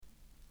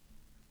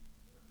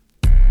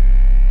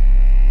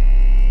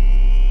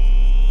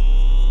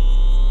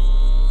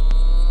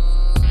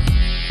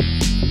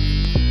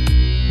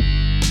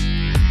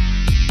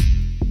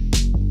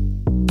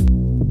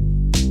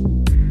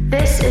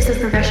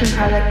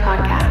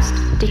podcast,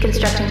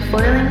 deconstructing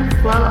foiling,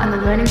 flow, and the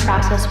learning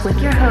process with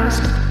your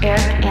host,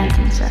 Eric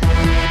Antonsen.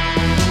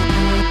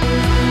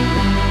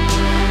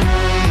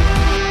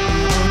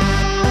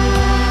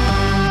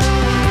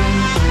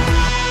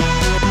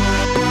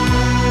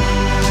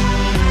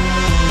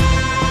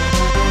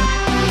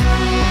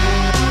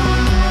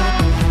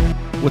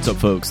 What's up,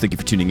 folks? Thank you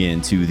for tuning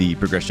in to the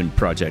Progression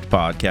Project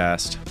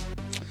podcast.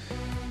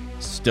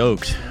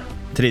 Stoked.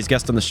 Today's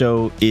guest on the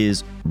show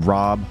is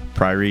Rob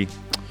Pririe.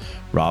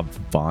 Rob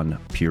von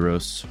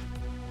Piros.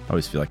 I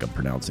always feel like I'm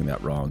pronouncing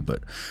that wrong,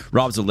 but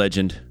Rob's a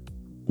legend.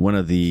 One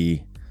of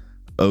the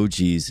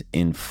OGs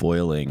in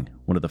foiling.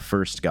 One of the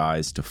first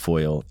guys to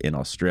foil in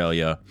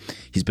Australia.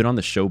 He's been on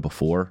the show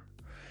before,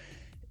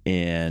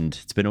 and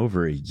it's been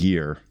over a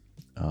year.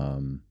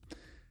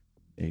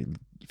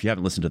 If you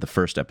haven't listened to the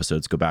first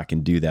episodes, go back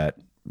and do that.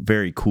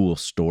 Very cool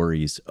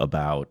stories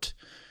about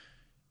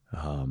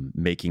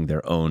making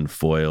their own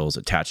foils,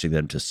 attaching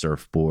them to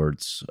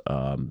surfboards,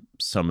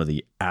 some of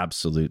the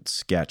absolute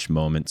sketch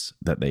moments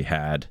that they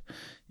had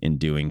in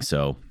doing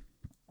so.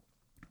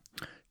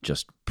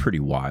 Just pretty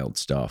wild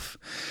stuff.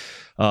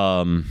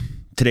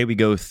 Today we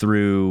go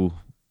through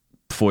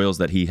foils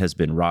that he has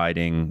been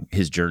riding,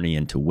 his journey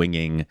into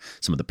winging,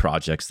 some of the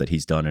projects that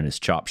he's done in his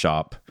chop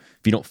shop.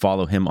 If you don't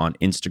follow him on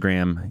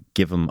Instagram,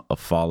 give him a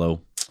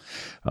follow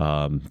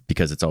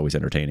because it's always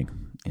entertaining.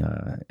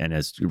 And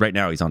as right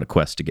now, he's on a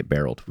quest to get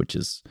barreled, which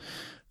is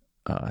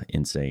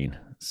insane.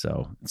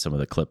 So some of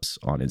the clips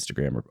on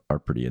Instagram are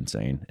pretty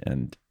insane,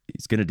 and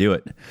he's going to do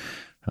it.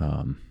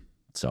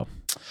 So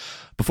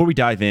before we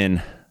dive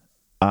in,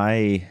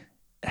 I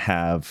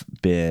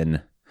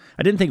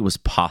didn't think it was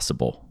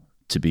possible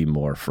to be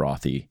more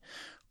frothy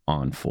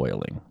on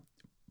foiling,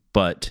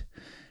 but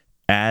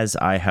as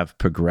I have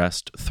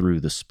progressed through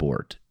the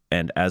sport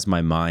and as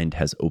my mind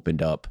has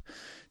opened up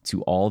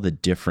to all the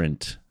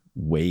different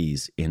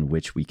ways in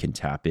which we can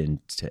tap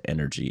into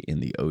energy in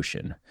the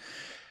ocean,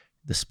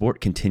 the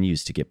sport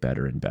continues to get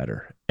better and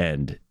better,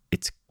 and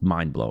it's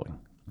mind-blowing.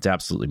 It's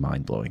absolutely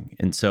mind-blowing.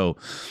 And so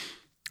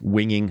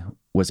winging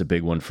was a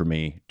big one for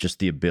me, just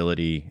the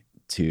ability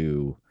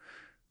to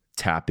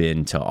tap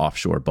into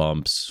offshore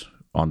bumps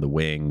on the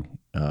wing,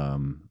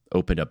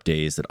 opened up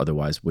days that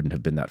otherwise wouldn't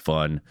have been that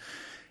fun.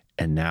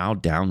 And now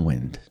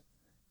downwind.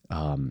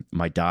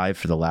 My dive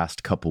for the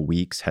last couple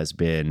weeks has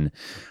been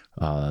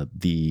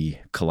the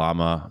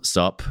Kalama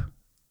SUP.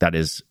 That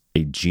is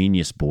a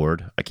genius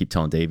board. I keep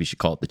telling Dave you should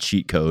call it the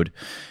cheat code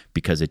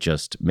because it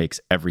just makes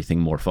everything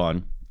more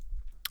fun.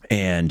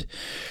 And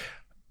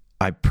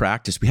I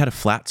practiced. We had a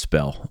flat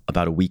spell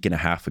about a week and a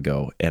half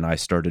ago, and I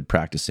started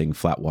practicing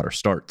flat water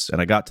starts.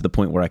 And I got to the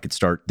point where I could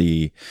start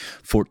the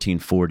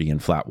 1440 in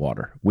flat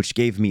water, which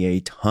gave me a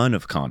ton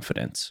of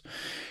confidence.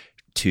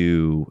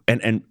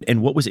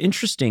 And what was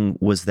interesting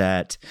was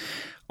that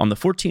on the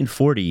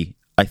 1440,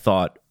 I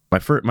thought my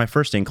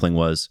first inkling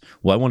was,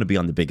 well, I want to be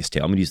on the biggest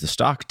tail. I'm going to use the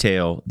stock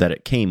tail that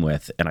it came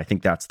with, and I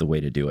think that's the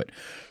way to do it.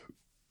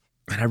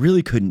 And I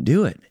really couldn't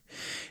do it.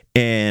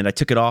 And I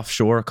took it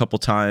offshore a couple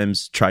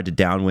times, tried to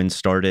downwind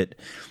start it,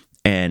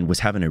 and was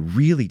having a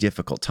really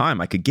difficult time.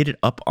 I could get it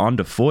up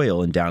onto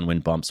foil in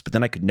downwind bumps, but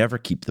then I could never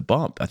keep the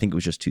bump. I think it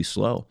was just too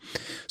slow.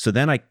 So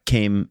then I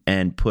came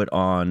and put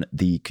on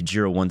the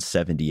Kajira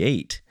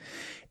 178,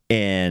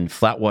 and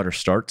flat water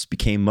starts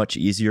became much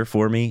easier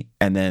for me.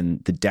 And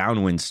then the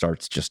downwind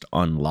starts just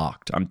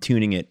unlocked. I'm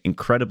tuning it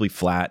incredibly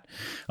flat,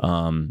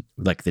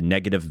 like the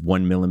negative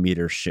 1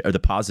 millimeter or the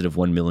positive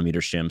 1 millimeter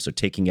shim. So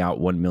taking out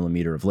 1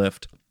 millimeter of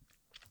lift,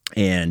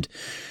 and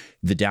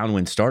the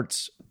downwind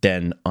starts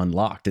then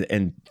unlocked.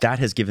 And that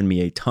has given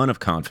me a ton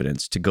of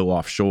confidence to go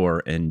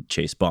offshore and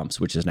chase bumps,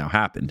 which has now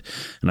happened.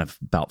 And I've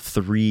about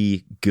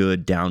 3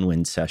 good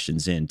downwind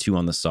sessions in, 2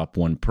 on the SUP,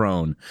 1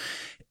 prone.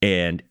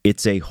 And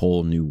it's a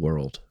whole new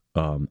world.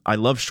 I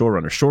love shore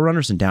runners. Shore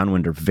runners and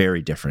downwind are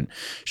very different.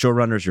 Shore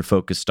runners, you're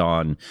focused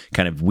on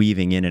kind of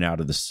weaving in and out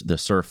of the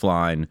surf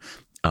line.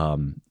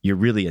 You're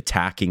really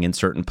attacking in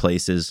certain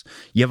places.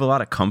 You have a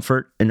lot of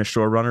comfort in a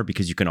shore runner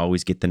because you can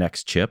always get the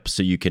next chip,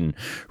 so you can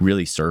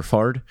really surf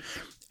hard.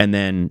 And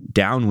then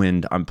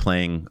downwind, I'm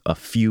playing a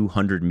few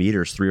hundred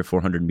meters, 300 or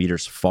 400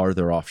 meters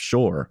farther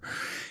offshore.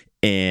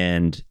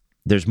 And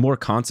there's more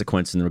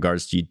consequence in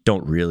regards to you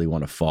don't really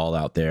want to fall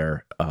out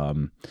there.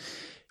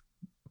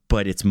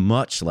 But it's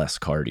much less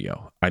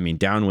cardio. I mean,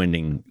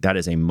 downwinding, that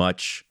is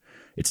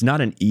it's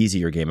not an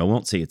easier game. I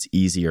won't say it's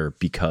easier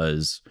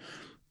because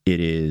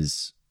it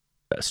is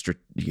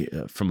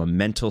from a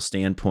mental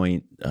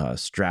standpoint,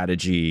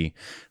 strategy,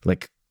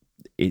 like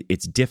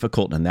it's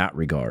difficult in that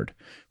regard.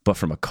 But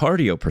from a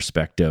cardio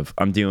perspective,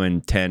 I'm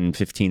doing 10,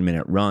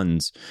 15-minute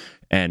runs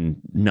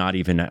and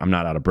I'm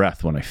not out of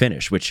breath when I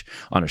finish, which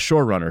on a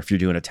shore runner, if you're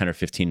doing a 10 or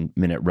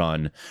 15-minute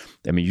run,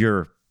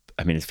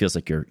 it feels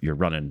like you're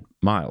running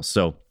miles.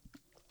 So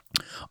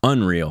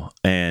unreal.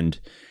 And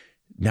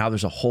now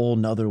there's a whole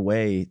nother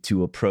way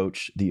to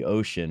approach the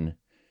ocean,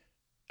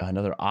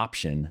 another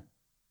option.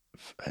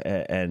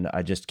 And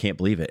I just can't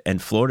believe it. And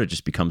Florida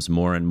just becomes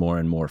more and more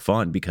and more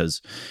fun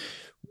because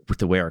with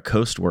the way our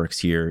coast works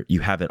here, you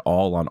have it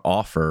all on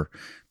offer,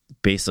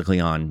 basically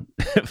on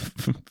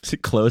to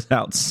close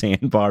out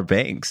sandbar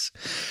banks,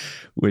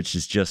 which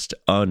is just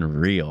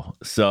unreal.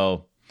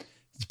 So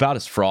it's about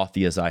as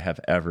frothy as I have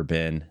ever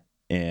been,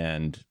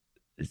 and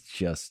it's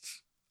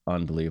just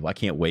unbelievable. I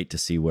can't wait to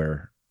see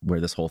where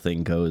this whole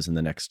thing goes in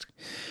the next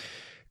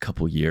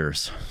couple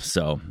years.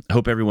 So I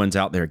hope everyone's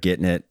out there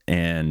getting it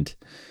and,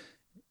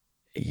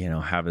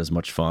 having as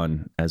much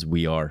fun as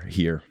we are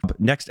here.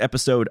 Next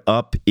episode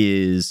up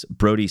is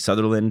Brody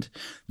Sutherland,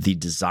 the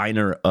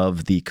designer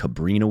of the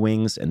Cabrina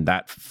wings, and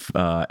that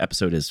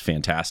episode is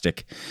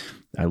fantastic.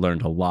 I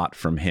learned a lot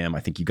from him. I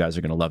think you guys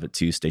are going to love it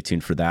too. Stay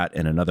tuned for that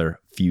in another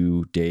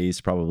few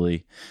days,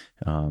 probably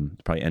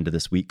end of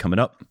this week coming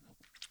up.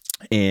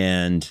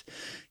 And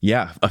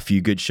yeah, a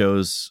few good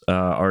shows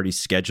already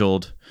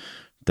scheduled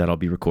that I'll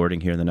be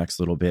recording here in the next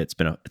little bit.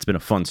 It's been a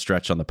fun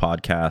stretch on the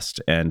podcast,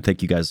 and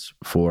thank you guys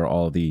for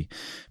all the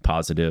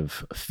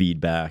positive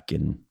feedback,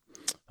 and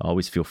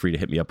always feel free to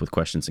hit me up with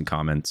questions and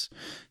comments.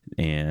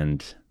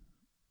 And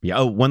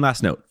yeah, one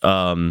last note.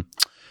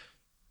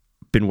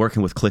 Been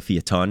working with Cliffy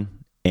a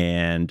ton,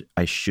 and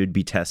I should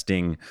be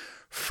testing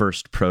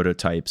first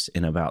prototypes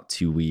in about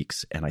 2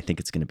 weeks, and I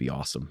think it's going to be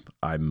awesome.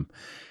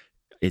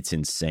 It's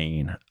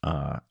insane.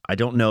 I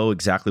don't know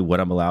exactly what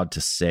I'm allowed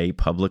to say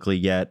publicly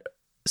yet,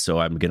 so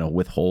I'm going to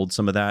withhold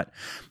some of that,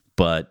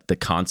 but the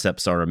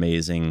concepts are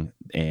amazing,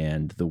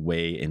 and the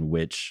way in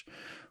which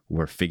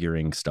we're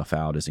figuring stuff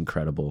out is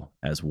incredible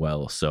as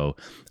well. So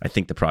I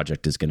think the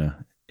project is going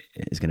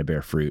to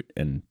bear fruit,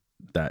 and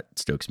that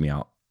stokes me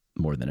out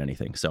more than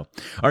anything. So,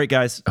 all right,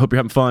 guys, hope you're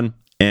having fun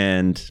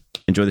and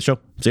enjoy the show.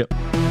 See ya.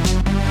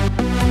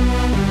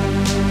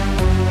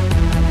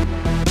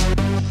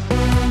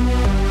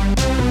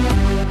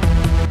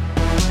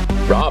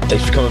 Rob,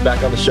 thanks for coming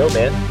back on the show,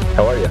 man.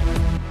 How are you?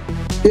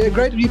 Yeah,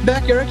 great to be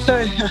back, Eric. So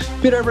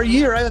a bit over a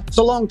year. It's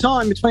a long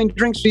time between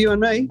drinks for you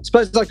and me. I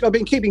suppose I've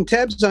been keeping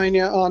tabs on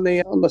you on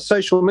the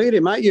social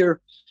media, mate.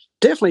 You're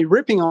definitely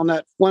ripping on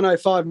that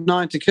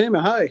 1059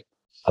 Takuma. Hey,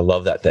 I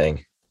love that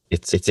thing.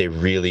 It's a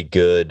really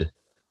good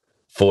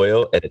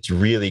foil, and it's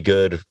really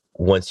good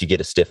once you get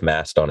a stiff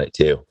mast on it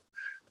too.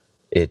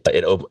 It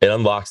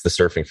unlocks the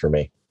surfing for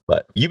me.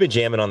 But you've been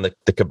jamming on the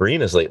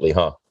Cabrinas lately,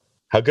 huh?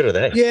 How good are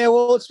they? Yeah,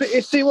 well,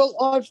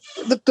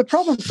 the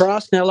problem for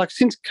us now, like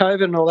since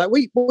COVID and all that,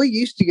 we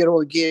used to get all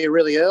the gear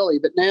really early,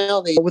 but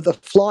now with the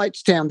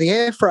flights down, the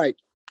air freight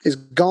is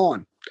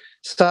gone.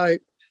 So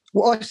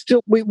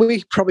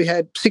we probably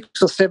had 6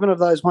 or 7 of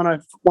those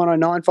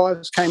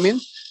 1095s came in.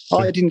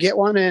 I didn't get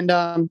one,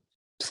 and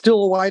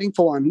still waiting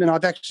for one. And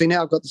I've actually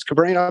now got this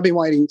Cabrina. I've been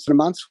waiting for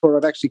months for it.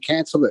 I've actually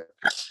cancelled it.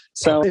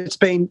 So it's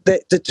been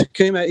the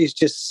Takuma is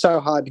just so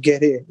hard to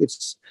get here.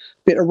 It's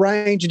been a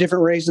range of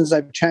different reasons.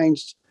 They've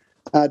changed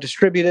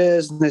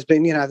distributors, and there's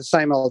been the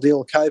same old deal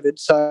with COVID.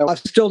 So I've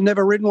still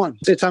never ridden one.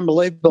 It's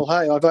unbelievable.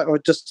 Hey, I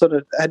just sort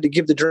of had to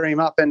give the dream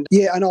up, and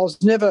I was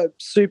never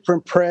super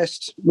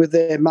impressed with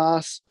their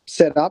mast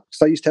setup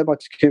because I used to have my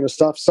Takuma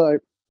stuff. So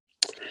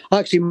I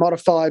actually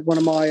modified one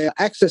of my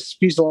Axis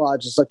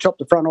fuselages. I chopped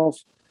the front off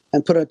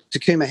and put a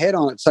Takuma head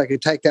on it so I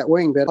could take that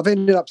wing. But I've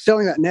ended up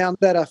selling that now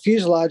that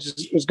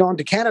fuselage has gone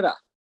to Canada.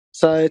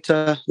 So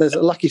there's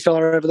a lucky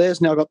fella over there who's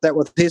now got that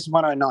with his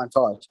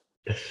 1095.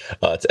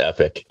 Oh, it's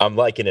epic. I'm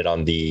liking it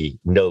on the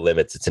No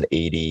Limits. It's an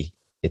 80.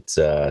 It's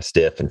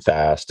stiff and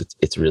fast.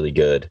 It's really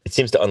good. It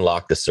seems to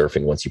unlock the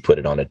surfing once you put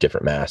it on a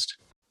different mast.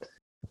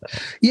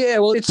 Yeah,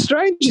 well, it's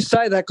strange you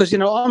say that because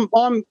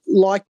I'm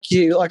like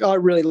you. Like I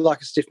really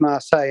like a stiff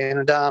mast, hey,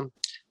 and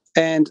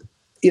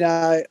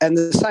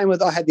the same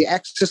with I had the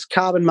Axis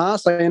carbon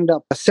mast. I ended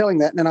up selling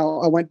that, and then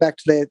I went back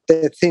to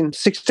their thin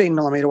 16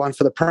 millimeter one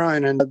for the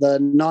prone and the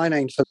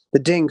 19 for the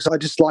ding. So I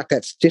just like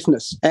that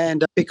stiffness.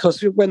 And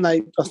because when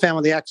I found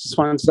with the Axis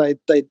ones,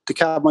 the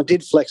carbon I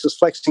did flex was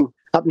flexing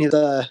up near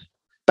the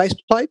base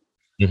plate.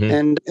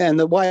 Mm-hmm. And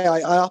the way I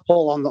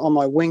uphaul on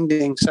my wing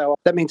ding, so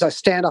that means I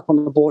stand up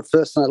on the board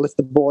first and I lift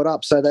the board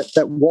up so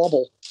that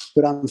wobble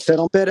would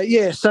unsettle. But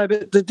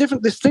but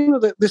this thing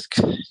with this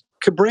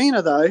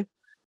Cabrina though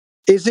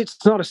is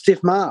it's not a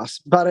stiff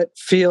mast, but it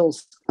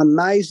feels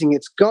amazing.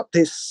 It's got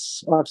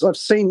this. I've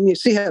seen. You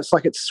see how it's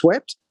like it's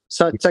swept,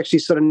 so it's actually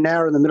sort of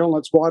narrow in the middle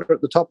and it's wider at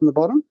the top and the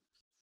bottom.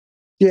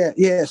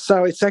 Yeah.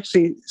 So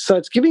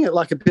it's giving it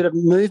like a bit of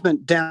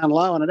movement down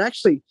low, and it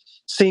actually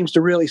seems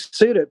to really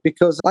suit it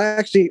because I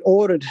actually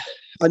ordered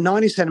a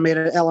 90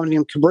 centimeter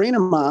aluminium Cabrina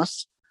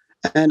mast,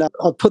 and I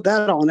put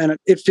that on, and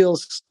it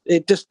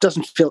just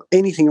doesn't feel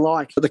anything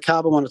like the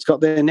carbon one it's got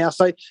there now.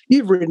 So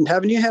you've ridden,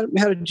 haven't you?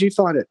 How did you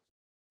find it?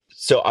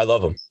 So I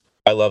love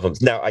them.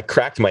 Now I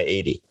cracked my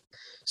 80,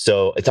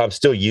 so I'm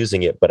still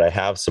using it, but I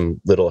have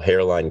some little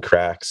hairline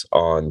cracks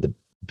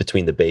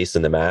between the base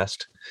and the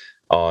mast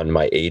on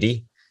my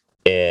 80.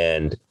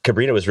 And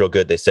Cabrina was real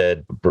good. They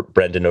said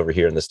Brendan over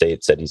here in the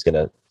States said he's going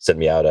to send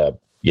me out a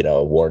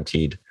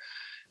warranted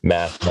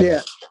mast.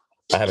 Yeah.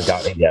 I haven't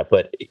gotten it yet,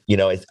 but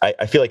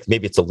I feel like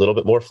maybe it's a little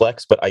bit more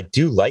flex, but I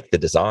do like the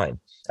design.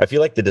 I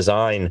feel like the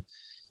design,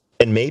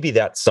 and maybe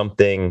that's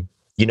something,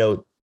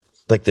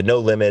 like the No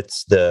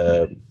Limits,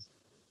 the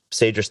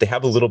Sagers, they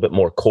have a little bit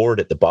more cord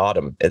at the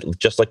bottom,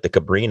 just like the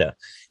Cabrina.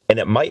 And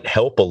it might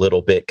help a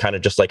little bit, kind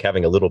of just like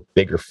having a little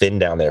bigger fin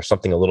down there,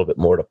 something a little bit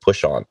more to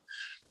push on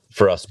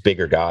for us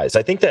bigger guys.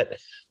 I think that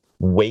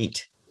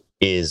weight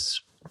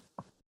is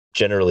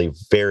generally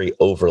very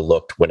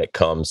overlooked when it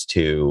comes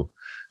to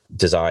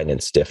design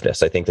and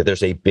stiffness. I think that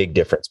there's a big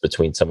difference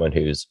between someone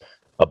who's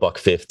a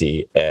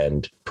 $150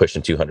 and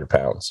pushing 200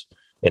 pounds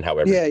in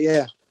however.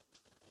 Yeah.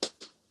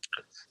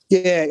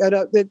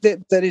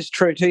 That is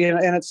true too,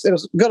 and it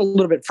was got a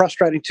little bit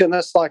frustrating too. And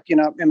that's like, in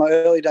my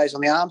early days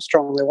on the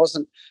Armstrong, there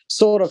wasn't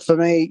sort of for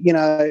me,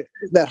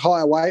 that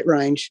higher weight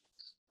range.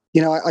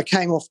 I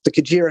came off the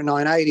Kajira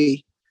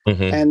 980,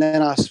 and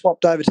then I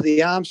swapped over to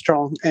the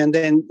Armstrong, and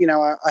then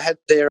I had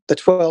the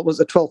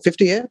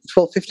 1250,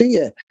 1250,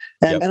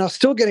 and I was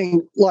still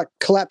getting like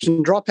collapse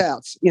and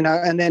dropouts,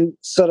 and then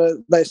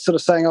they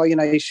saying, oh,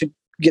 you should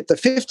get the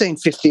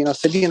 1550, and I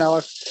said,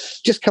 I've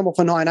just come off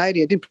a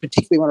 980. I didn't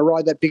particularly want to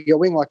ride that bigger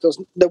wing. Like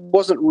there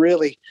wasn't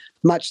really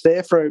much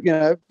there for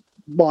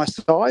my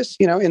size,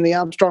 in the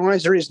Armstrong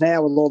range. There is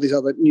now with all these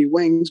other new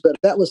wings, but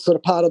that was sort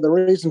of part of the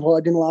reason why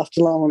I didn't last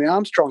too long on the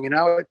Armstrong.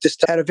 It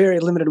just had a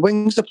very limited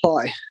wing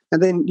supply.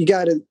 And then you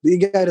go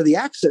to the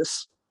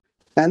Axis,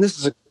 and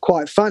this is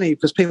quite funny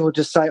because people would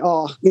just say,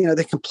 oh,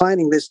 they're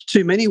complaining there's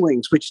too many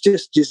wings, which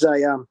just is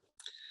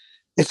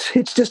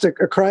it's just a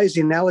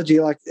crazy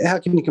analogy. Like, how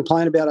can you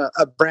complain about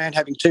a brand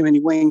having too many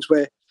wings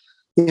where,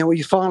 when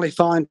you finally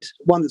find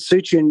one that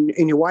suits you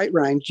in your weight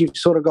range, you've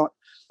sort of got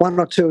one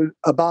or two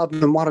above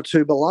and one or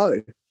two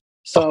below.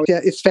 So, yeah,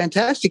 it's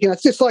fantastic.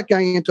 It's just like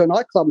going into a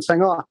nightclub and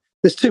saying, oh,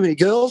 there's too many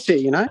girls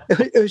here,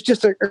 It was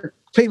just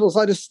people's,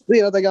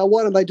 they go,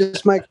 why don't they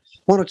just make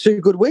one or two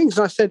good wings?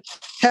 And I said,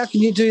 how can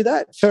you do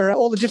that for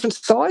all the different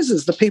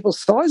sizes, the people's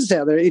sizes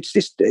out there? It's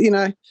just,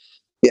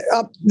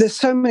 there's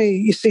so many,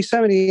 you see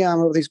so many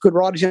of these good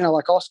riders,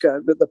 like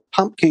Oscar, the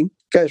Pumpkin,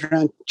 goes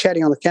around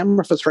chatting on the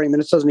camera for 3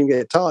 minutes, doesn't even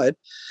get tired.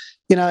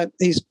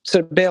 He's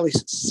sort of barely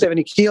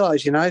 70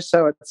 kilos,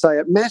 so it's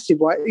a massive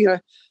weight.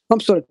 I'm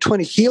sort of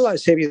 20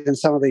 kilos heavier than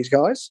some of these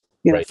guys,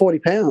 right. 40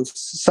 pounds.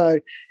 So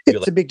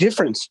it's a big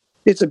difference.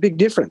 It's a big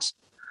difference.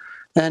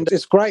 And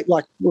it's great,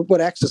 like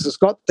what Axis has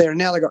got there. And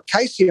now they've got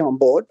Casey on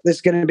board.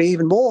 There's going to be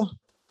even more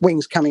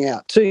wings coming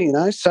out too,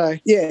 So,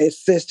 yeah,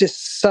 there's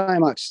just so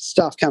much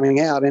stuff coming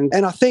out.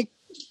 And I think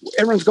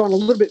everyone's gone a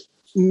little bit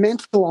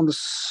mental on the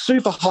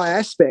super high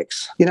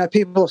aspects.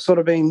 People have sort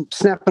of been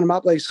snapping them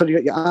up. They sort of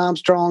got your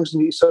Armstrongs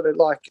and you sort of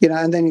like,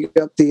 and then you've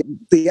got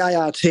the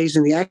ARTs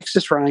in the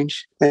Axis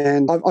range.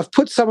 And I've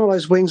put some of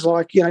those wings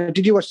like,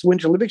 did you watch the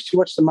Winter Olympics? Did you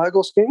watch the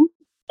mogul skiing?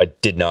 I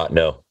did not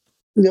know.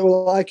 Yeah,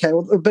 well, okay.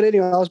 Well, but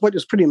anyway, it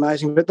was pretty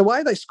amazing. But the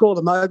way they score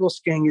the mogul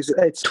skiing is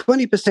it's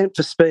 20%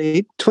 for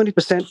speed,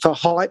 20% for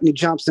height and your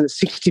jumps, and it's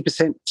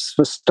 60%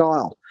 for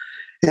style.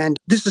 And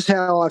this is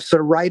how I've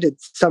sort of rated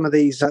some of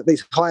these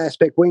high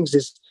aspect wings.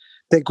 Is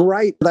they're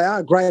great. They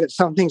are great at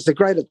some things. They're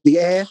great at the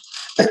air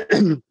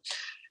and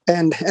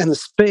the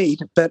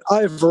speed. But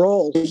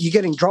overall, you're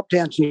getting drop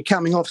downs and you're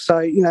coming off. So,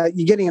 you're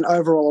getting an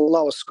overall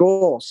lower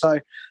score. So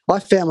I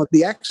found with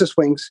the Axis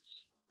wings,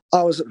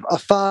 I was a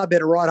far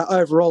better rider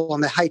overall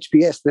on the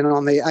HBS than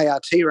on the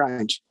ART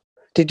range.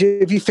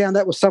 Have you found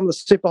that with some of the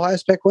super high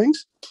spec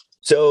wings?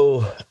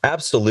 So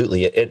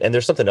absolutely. And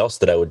there's something else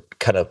that I would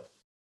kind of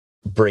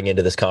bring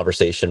into this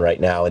conversation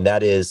right now. And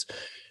that is,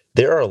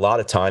 there are a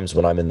lot of times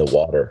when I'm in the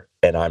water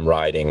and I'm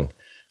riding,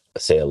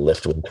 say, a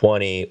Lift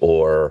 120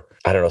 or,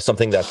 I don't know,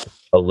 something that's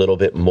a little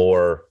bit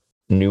more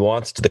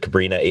nuanced to the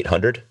Cabrina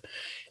 800.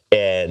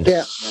 And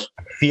I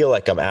feel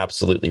like I'm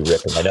absolutely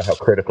ripping. I know how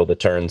critical the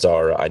turns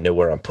are. I know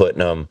where I'm putting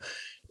them.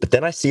 But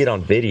then I see it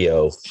on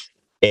video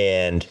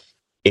and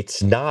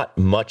it's not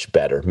much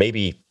better,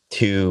 maybe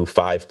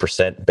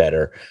 5%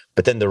 better.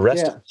 But then the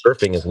rest of the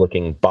surfing is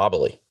looking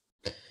bobbly.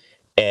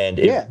 And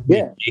it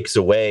takes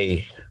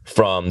away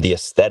from the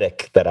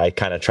aesthetic that I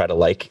kind of try to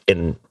like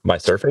in my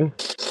surfing.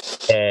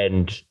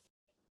 And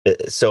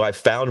so I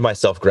found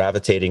myself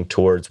gravitating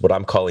towards what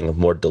I'm calling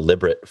more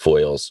deliberate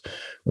foils,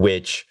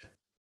 which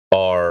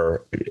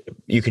are,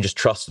 you can just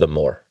trust them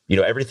more.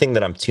 Everything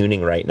that I'm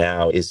tuning right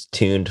now is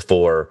tuned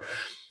for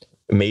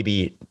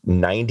maybe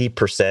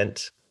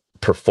 90%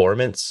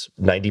 performance,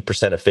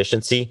 90%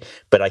 efficiency,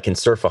 but I can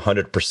surf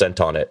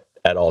 100% on it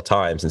at all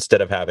times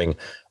instead of having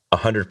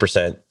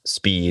 100%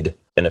 speed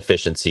and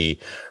efficiency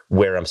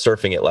where I'm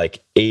surfing at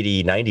like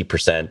 80,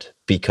 90%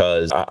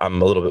 because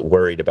I'm a little bit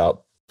worried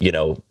about,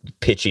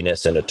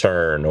 pitchiness in a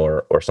turn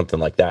or something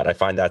like that. I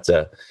find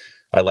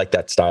I like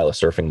that style of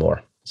surfing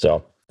more.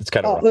 So it's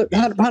kind of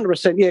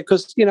 100%, yeah.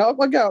 Because I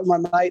go with my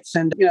mates,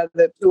 and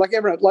like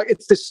everyone, like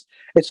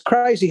it's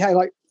crazy. Hey,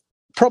 like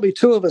probably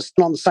two of us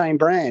on the same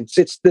brands.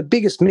 It's the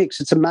biggest mix.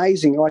 It's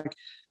amazing. Like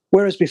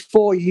whereas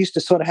before you used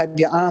to sort of have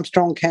your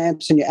Armstrong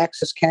camps and your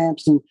Axis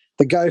camps and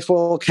the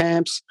GoFoil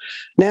camps.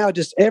 Now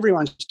just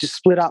everyone's just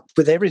split up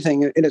with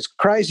everything, and it's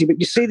crazy. But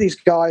you see these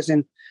guys,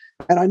 and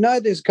I know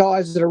there's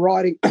guys that are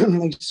riding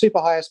these super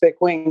high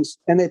spec wings,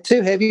 and they're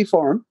too heavy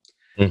for them.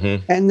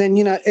 Mm-hmm. And then,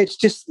 it's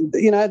just,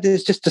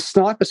 there's just a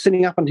sniper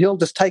sitting up on hill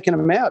just taking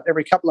them out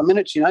every couple of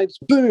minutes, just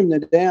boom, they're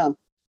down.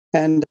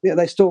 And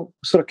they still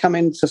sort of come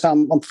in to say,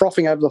 I'm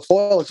frothing over the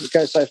foil because it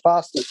goes so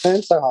fast and it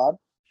turns so hard.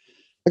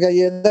 I go,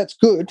 yeah, that's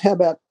good. How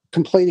about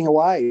completing a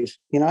wave?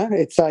 I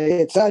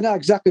know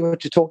exactly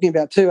what you're talking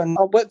about too. And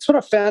what's what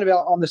I found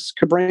about on this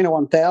Cabrini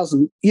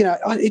 1000,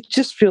 it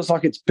just feels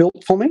like it's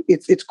built for me.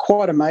 It's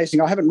quite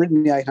amazing. I haven't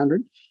ridden the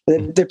 800.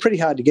 They're pretty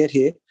hard to get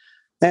here.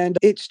 And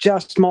it's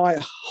just my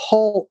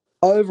whole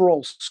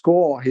overall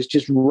score has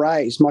just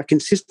raised my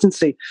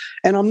consistency.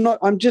 And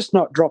I'm just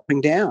not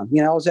dropping down.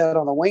 I was out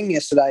on the wing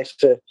yesterday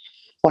for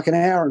like an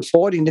hour and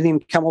 40 and didn't even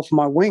come off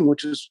my wing,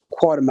 which was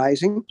quite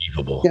amazing.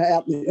 I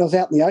was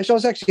out in the ocean. I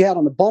was actually out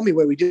on the Bomby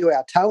where we do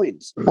our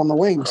tow-ins on the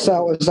wing.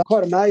 So it was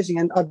quite amazing.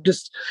 And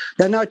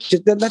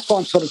that's why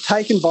I'm sort of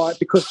taken by it,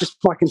 because just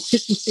my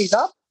consistency's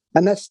up.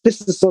 And this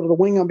is sort of the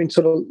wing I've been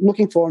sort of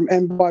looking for.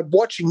 And by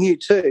watching you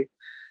too,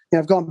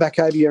 I've gone back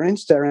over your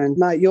Insta and,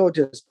 mate, you're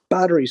just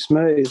buttery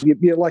smooth.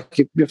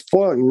 You're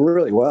foiling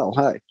really well,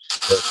 hey?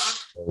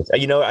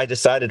 I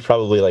decided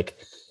probably like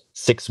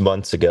 6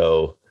 months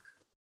ago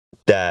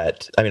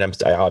that,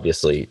 I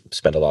obviously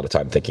spend a lot of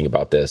time thinking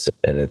about this,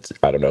 and it's,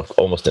 I don't know,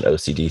 almost an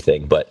OCD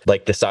thing, but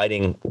like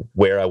deciding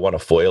where I want to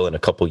foil in a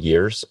couple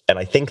years. And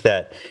I think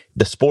that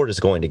the sport is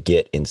going to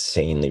get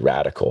insanely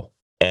radical.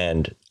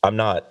 And I've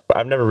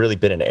never really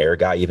been an air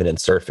guy, even in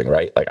surfing,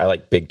 right? Like I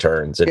like big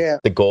turns. And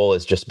the goal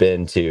has just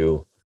been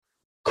to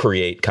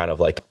create kind of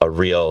like a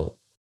real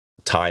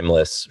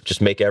timeless,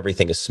 just make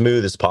everything as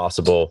smooth as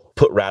possible,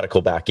 put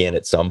radical back in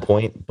at some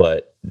point,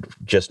 but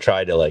just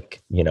try to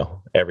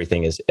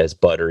everything is as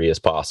buttery as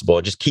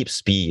possible. Just keep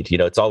speed.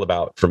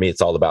 For me,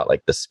 it's all about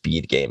like the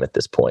speed game at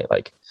this point.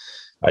 Like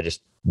I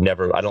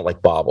don't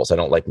like bobbles. I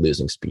don't like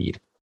losing speed.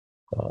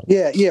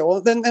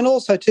 Well, then, and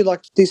also too,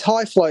 like these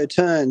high flow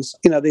turns,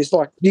 there's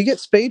like you get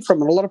speed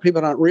from it. A lot of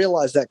people don't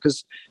realize that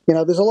because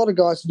there's a lot of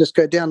guys who just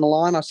go down the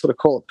line. I sort of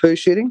call it poo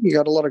shooting. You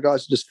got a lot of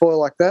guys who just foil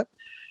like that.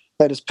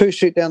 They just poo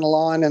shoot down the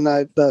line and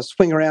they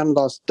swing around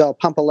and they'll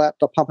pump a lap,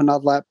 they'll pump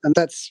another lap, and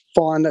that's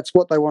fine. That's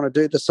what they want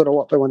to do. That's sort of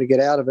what they want to get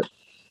out of it.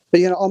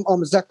 But I'm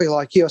exactly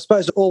like you. I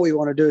suppose all we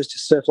want to do is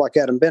just surf like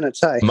Adam Bennett.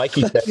 Hey,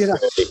 Mikey.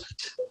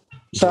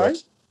 Sorry,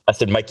 I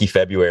said Mikey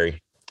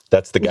February.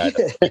 That's the guy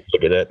that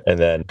look at it. And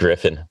then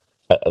Griffin.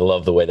 I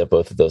love the way that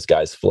both of those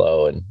guys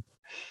flow. And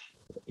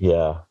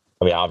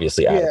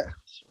obviously Adam.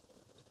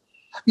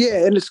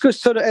 Yeah, and it's good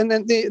sort of, and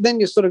then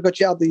you sort of got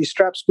your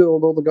strap school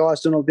with all the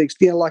guys doing all the big,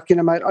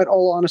 mate, in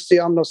all honesty,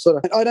 I'm not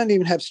I don't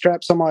even have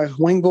straps on my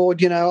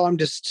wingboard, I'm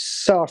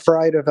just so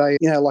afraid of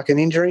like an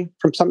injury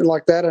from something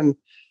like that. And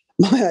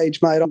my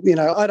age, mate,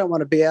 I don't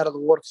want to be out of the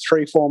water for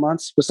 3-4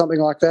 months with something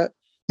like that.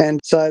 And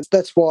so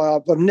that's why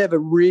I've never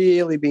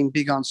really been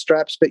big on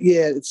straps. But we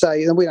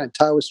don't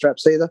tow with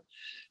straps either.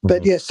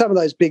 But some of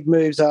those big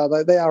moves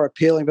they are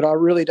appealing, but I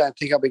really don't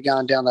think I'll be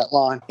going down that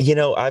line.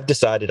 I've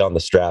decided on the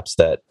straps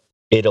that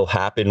it'll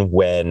happen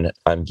when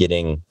I'm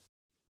getting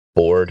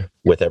bored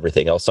with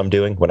everything else I'm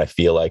doing, when I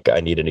feel like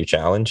I need a new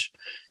challenge.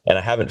 And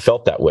I haven't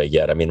felt that way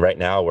yet. Right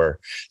now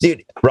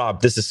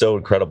Rob, this is so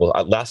incredible.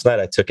 Last night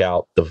I took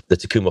out the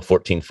Takuma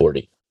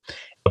 1440.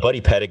 My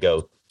buddy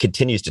Pedigo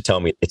continues to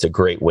tell me it's a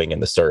great wing in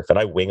the surf, and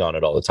I wing on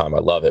it all the time. I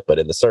love it. But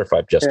in the surf, I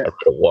rode it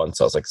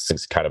once. I was like, this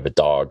thing's kind of a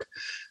dog.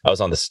 I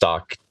was on the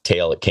stock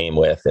tail it came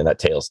with, and that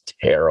tail's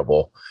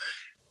terrible.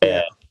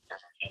 Yeah.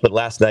 But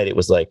last night it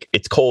was like,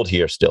 it's cold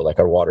here still. Like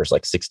our water's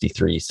like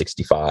 63,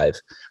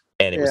 65.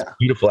 And it was a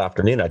beautiful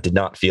afternoon. I did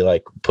not feel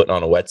like putting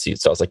on a wetsuit.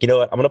 So I was like, you know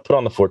what? I'm going to put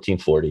on the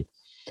 1440.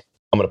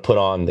 I'm going to put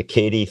on the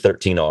KD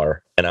 13R,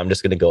 and I'm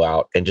just going to go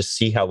out and just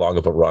see how long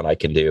of a run I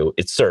can do.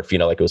 It's surf,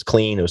 like it was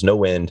clean. It was no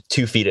wind,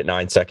 2 feet at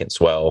 9-second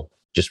swell,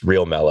 just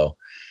real mellow.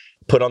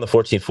 Put on the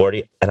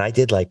 1440, and I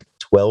did like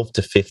 12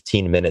 to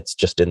 15 minutes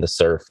just in the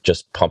surf,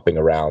 just pumping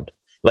around.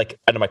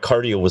 And my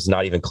cardio was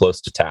not even close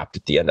to tapped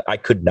at the end. I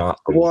could not.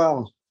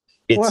 Wow.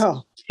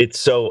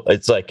 It's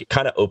like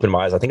kind of opened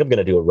my eyes. I think I'm going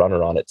to do a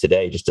runner on it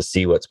today just to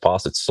see what's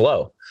possible. It's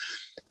slow,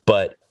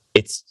 but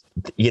it's,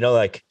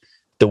 like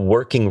the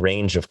working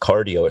range of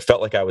cardio. It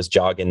felt like I was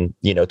jogging,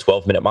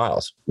 12-minute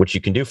miles, which you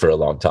can do for a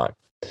long time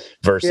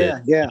versus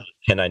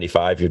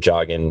 1095, you're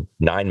jogging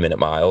 9-minute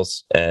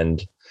miles,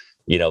 and,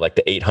 like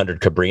the 800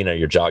 Cabrini,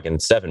 you're jogging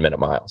 7-minute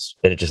miles,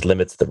 and it just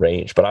limits the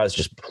range. But I was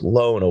just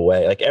blown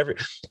away.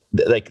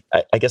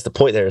 I guess the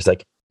point there is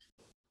like,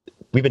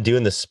 we've been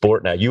doing this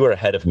sport now. You were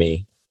ahead of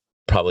me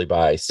probably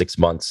by 6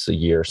 months, a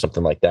year,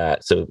 something like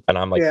that. So, and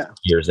I'm like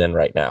years in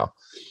right now.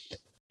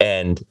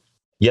 And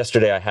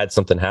yesterday I had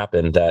something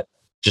happen that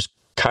just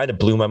kind of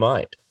blew my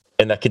mind,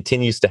 and that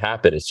continues to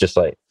happen. It's just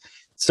like,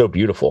 it's so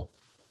beautiful.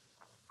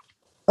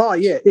 Oh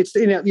yeah, it's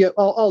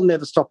I'll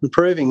never stop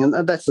improving,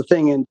 and that's the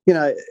thing. And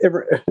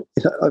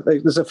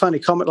there's a funny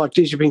comment like,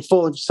 "Geez, you've been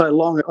falling for so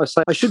long." I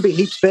say I should be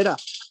heaps better.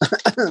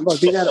 I've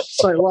been at it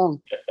for so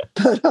long,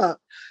 but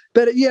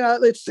But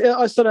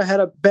I sort of had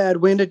a bad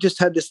winter. Just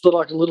had this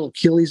little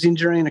Achilles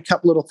injury and a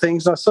couple little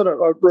things. I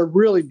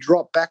really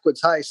dropped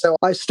backwards. Hey, so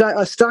I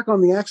stuck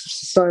on the axis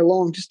for so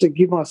long just to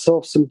give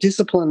myself some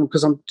discipline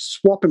because I'm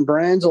swapping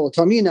brands all the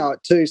time. You know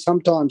it too.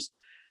 Sometimes,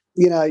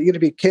 you got to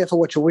be careful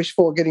what you wish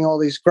for. Getting all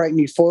these great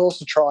new foils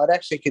to try, it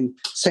actually can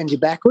send you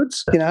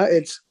backwards.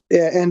 It's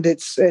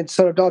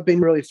sort of I've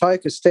been really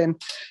focused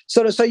and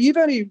sort of. So you've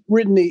only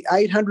ridden the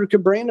 800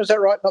 Cabrini, is that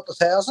right? Not the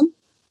 1,000.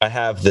 I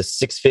have the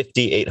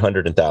 650,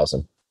 800, and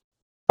 1,000.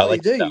 You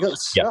do. You got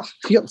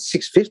the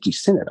 650.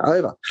 Send it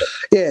over.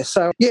 Yeah.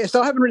 So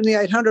I haven't ridden the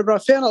 800, but I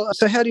found.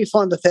 So how do you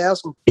find the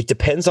 1,000? It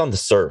depends on the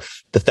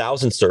surf. The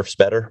 1,000 surfs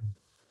better.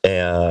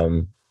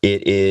 It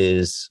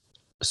is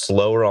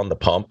slower on the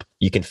pump.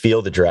 You can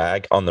feel the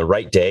drag on the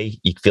right day.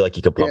 You feel like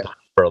you can pump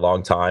for a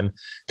long time.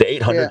 The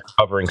 800 is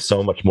covering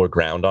so much more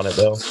ground on it,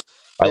 though.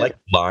 I like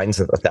lines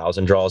that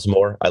 1,000 draws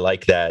more. I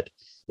like that.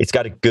 It's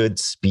got a good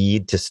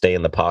speed to stay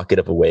in the pocket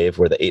of a wave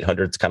where the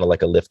 800 is kind of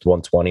like a lift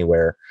 120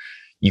 where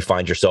you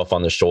find yourself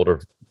on the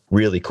shoulder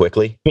really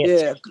quickly.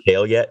 Can't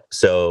tail yet.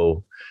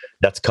 So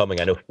that's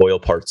coming. I know Foil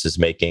Parts is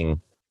making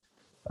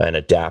an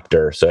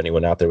adapter. So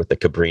anyone out there with the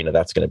Cabrini,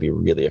 that's going to be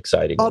really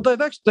exciting. Oh,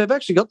 they've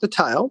actually got the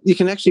tail. You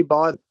can actually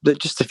buy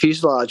just the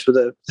fuselage with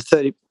the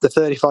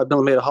 35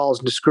 millimeter holes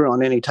and just screw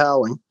on any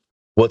tail wing.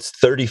 Well, it's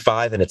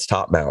 35 and it's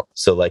top mount.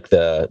 So like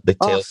the tail.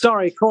 Oh,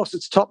 sorry. Of course,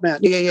 it's top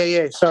mount.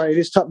 Yeah. Sorry, it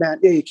is top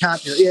mount. Yeah, you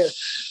can't do it. Yeah.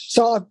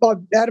 So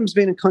Adam's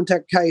been in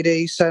contact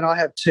KD, so I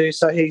have two.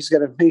 So he's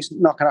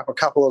knocking up a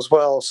couple as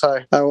well. So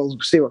we'll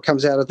see what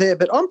comes out of there.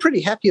 But I'm pretty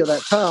happy with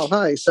that tail.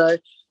 Hey, so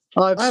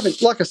I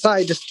haven't, like I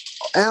say, just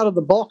out of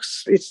the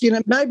box. It's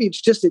maybe it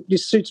just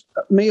suits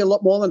me a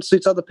lot more than it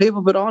suits other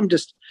people. But I'm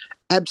just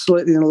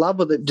absolutely in love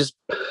with it.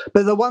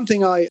 But the one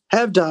thing I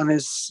have done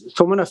is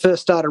from when I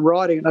first started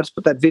riding, and I just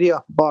put that video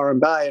up at Byron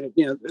Bay, and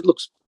it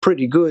looks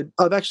pretty good.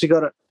 I've actually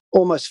got it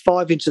almost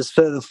 5 inches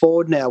further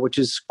forward now, which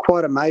is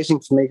quite amazing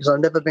for me because I've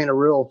never been a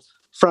real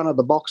front of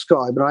the box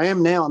guy, but I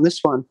am now on this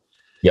one.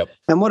 Yep.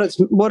 And what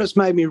it's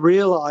made me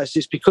realise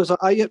is because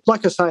I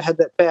like I say, I had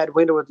that bad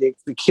winter with the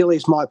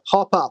Achilles. My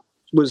pop up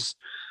was,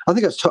 I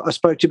think I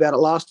spoke to you about it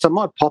last time.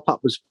 My pop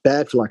up was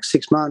bad for like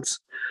 6 months.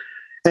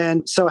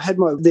 And so I had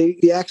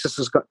the axis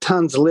has got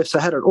tons of lifts.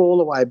 I had it all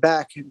the way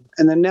back.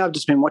 And then now I've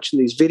just been watching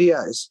these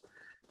videos.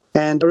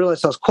 And I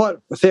realised I was quite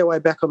a fair way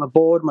back on the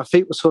board. My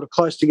feet were sort of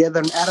close together.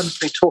 And Adam's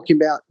been talking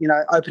about,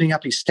 opening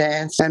up his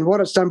stance. And what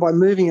it's done by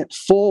moving it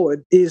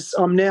forward is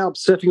I'm now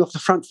surfing off the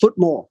front foot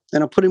more.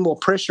 And I'm putting more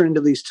pressure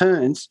into these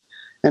turns.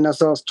 And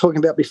as I was talking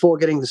about before,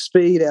 getting the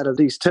speed out of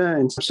these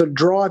turns, I'm sort of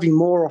driving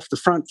more off the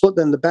front foot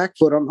than the back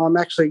foot. I'm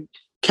actually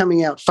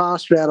coming out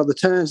faster out of the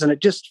turns. And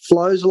it just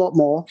flows a lot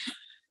more.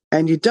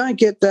 And you don't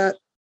get that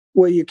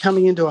where you're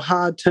coming into a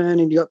hard turn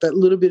and you got that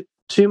little bit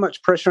too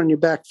much pressure on your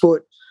back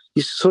foot.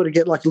 You sort of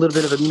get like a little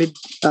bit of a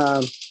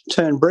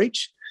mid-turn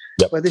breach,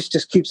 where this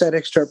just keeps that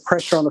extra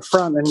pressure on the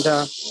front. And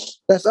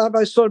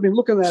I've sort of been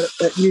looking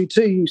at you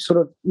too.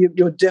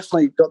 You've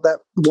definitely got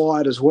that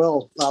wide as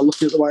well,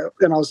 looking at the way.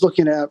 And I was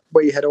looking at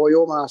where you had all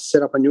your masts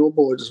set up on your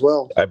board as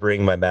well. I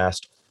bring my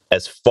mast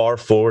as far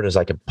forward as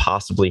I can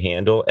possibly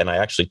handle, and I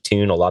actually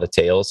tune a lot of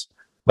tails,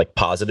 like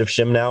positive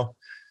shim now.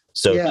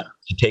 So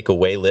to take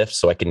away lift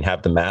so I can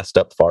have the mast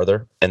up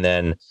farther. And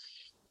then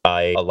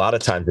a lot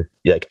of times,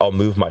 I'll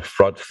move my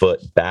front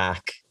foot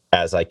back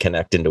as I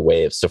connect into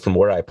waves. So from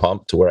where I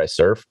pump to where I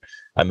surf,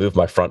 I move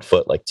my front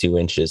foot like 2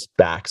 inches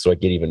back so I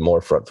get even more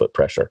front foot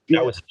pressure. Yeah.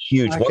 That was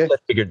huge. Okay. Once I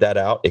figured that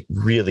out, it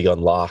really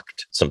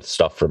unlocked some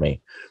stuff for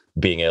me.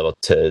 Being able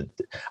to,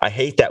 I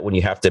hate that when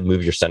you have to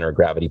move your center of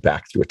gravity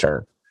back through a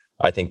turn.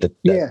 I think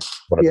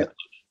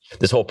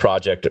this whole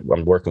project,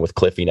 I'm working with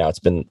Cliffy now. It's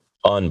been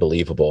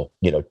unbelievable,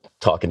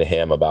 talking to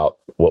him about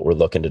what we're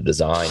looking to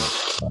design.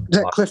 Is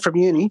that Cliff from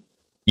uni?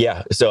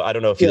 Yeah. So I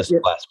don't know if you listened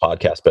to the last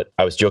podcast, but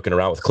I was joking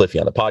around with Cliffy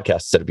on the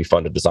podcast, said it'd be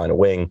fun to design a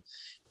wing.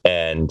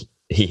 And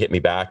he hit me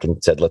back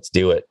and said, let's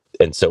do it.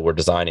 And so we're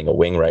designing a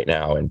wing right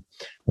now. And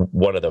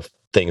one of the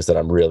things that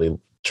I'm really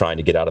trying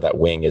to get out of that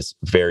wing is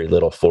very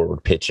little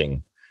forward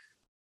pitching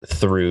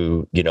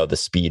through, the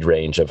speed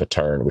range of a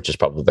turn, which is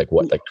probably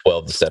like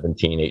 12 to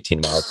 17,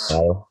 18 miles an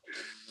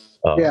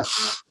hour.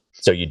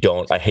 So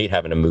I hate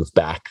having to move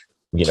back,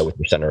 with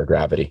your center of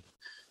gravity.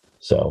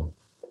 So.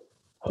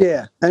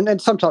 Yeah.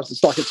 And sometimes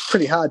it's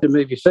pretty hard to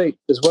move your feet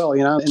as well, in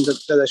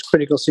those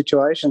critical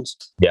situations.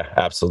 Yeah,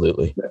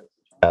 absolutely.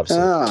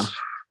 Absolutely.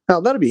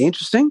 Oh, that'll be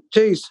interesting.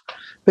 Jeez.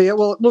 But yeah,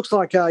 well, it looks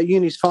like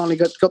Uni's finally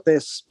got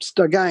their,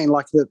 again,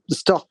 like the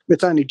stock,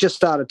 it's only just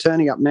started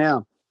turning up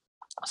now.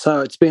 So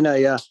it's been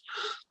a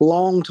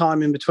long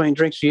time in between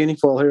drinks for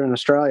Unifoil here in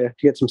Australia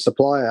to get some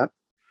supply out.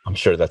 I'm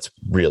sure that's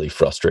really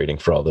frustrating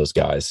for all those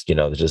guys,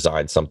 to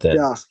design something.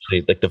 Yeah.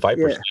 Like the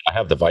Viper. Yeah. I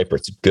have the Viper.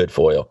 It's a good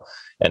foil.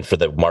 And for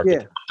the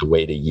market to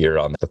wait a year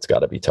on that's got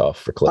to be tough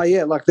for Oh, Cliff.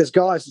 yeah, like there's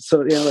guys that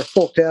sort of, they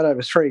forked out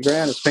over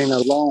 $3,000. It's been a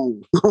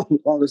long, it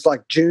was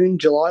like June,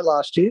 July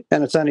last year,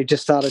 and it's only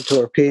just started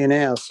to appear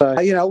now. So,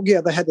 they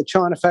had the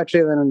China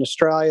factory, then in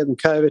Australia, then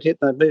COVID hit,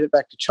 and they moved it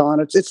back to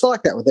China. It's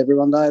like that with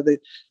everyone, though. The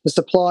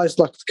supplies,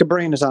 like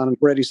Cabrinas aren't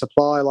ready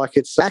supply. Like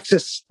it's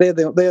Axis,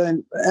 they're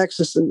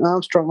Axis and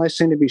Armstrong, they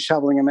seem to be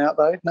shoveling them out,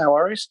 though. No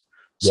worries.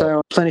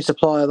 So plenty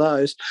supply of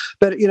those.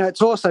 But,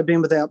 it's also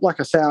been without, like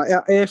I say,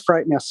 our air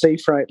freight and our sea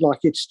freight, like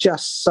it's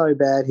just so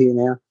bad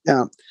here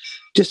now.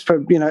 Just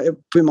for,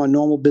 in my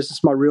normal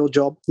business, my real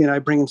job,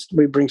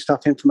 we bring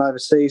stuff in from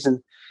overseas.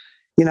 And,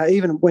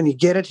 even when you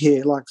get it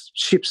here, like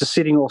ships are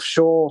sitting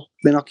offshore,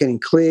 they're not getting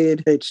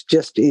cleared. It's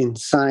just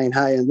insane,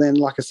 hey? And then,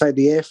 like I say,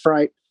 the air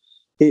freight,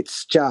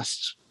 it's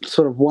just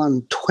sort of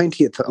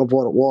 1/20th of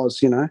what it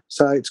was,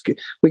 So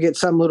we get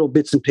some little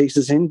bits and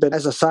pieces in, but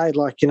as I say,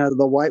 like,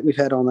 the weight we've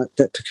had on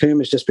that Tacoma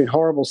has just been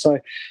horrible. So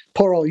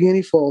poor old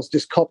Unifoil's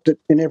just copped it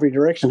in every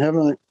direction,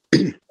 haven't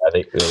they? I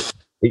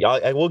think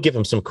I will give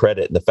them some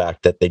credit in the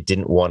fact that they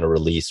didn't want to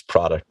release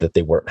product that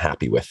they weren't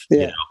happy with,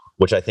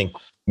 which I think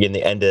in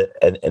the end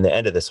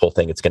of this whole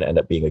thing, it's going to end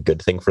up being a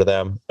good thing for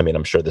them. I mean,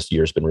 I'm sure this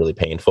year's been really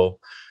painful,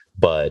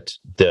 but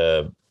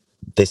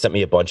they sent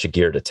me a bunch of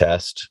gear to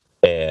test,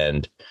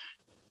 and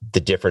the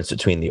difference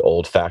between the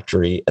old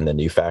factory and the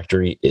new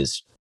factory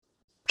is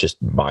just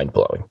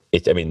mind-blowing.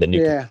 The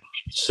new is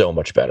so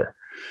much better.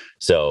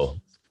 So,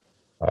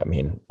 I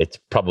mean, it's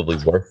probably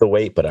worth the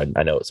wait, but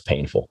I know it's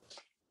painful.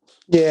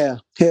 Yeah.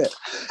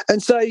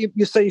 And so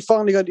you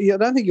finally got, I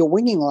don't think you're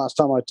winging last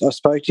time I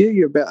spoke to you.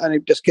 You're about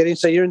only just getting,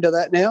 so you're into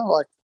that now?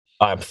 Like,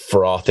 I'm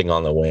frothing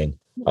on the wing.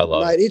 I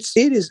love it.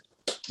 It is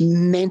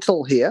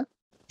mental here.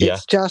 Yeah.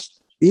 It's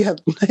just,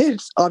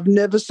 I've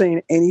never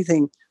seen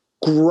anything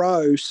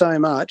grow so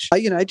much.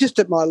 Just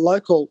at my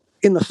local,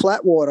 in the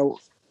Flatwater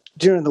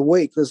during the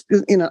week, there's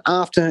in an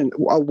afternoon,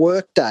 a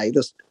work day,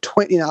 there's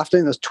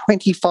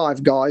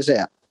 25 guys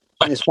out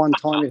in this one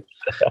time.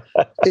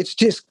 It's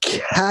just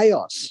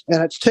chaos,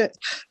 and it's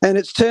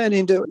turned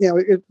into,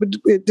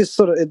 it just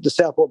sort of the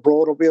Southport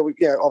Broad will be,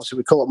 obviously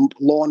we call it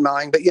lawn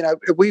mowing, but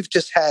we've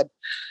just had,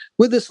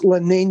 with this La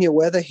Nina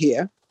weather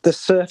here, the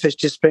surf has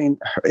just been,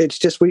 it's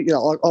just,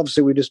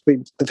 obviously we've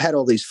had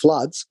all these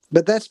floods,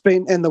 but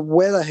and the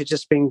weather has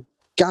just been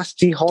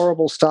gusty,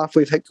 horrible stuff.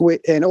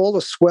 And all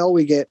the swell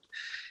we get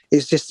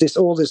is just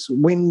all this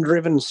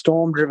wind-driven,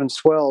 storm-driven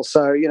swell.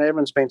 So,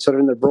 everyone's been sort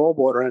of in the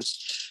Broadwater, and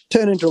it's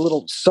turned into a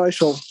little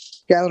social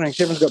gathering.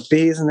 Everyone's got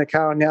beers in the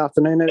car in the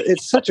afternoon.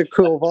 It's such a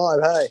cool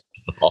vibe, hey?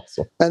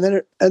 Awesome. And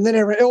then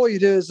all you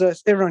do is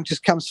everyone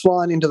just comes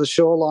flying into the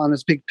shoreline.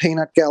 There's a big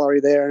peanut gallery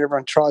there, and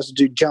everyone tries to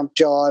do jump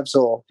jives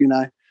or,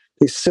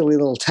 these silly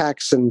little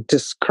tacks and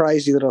just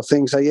crazy little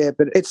things. So, yeah,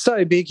 but it's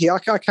so big here.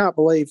 I can't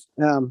believe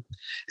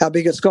how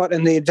big it's got.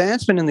 And the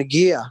advancement in the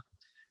gear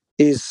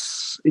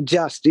is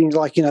just,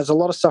 there's a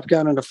lot of stuff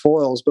going into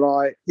foils, but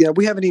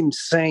we haven't even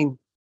seen,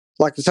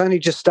 like, it's only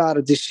just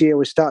started this year.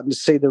 We're starting to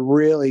see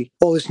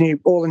all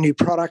the new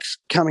products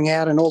coming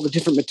out and all the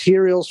different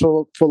materials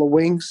for the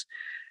wings.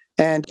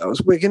 And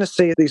we're going to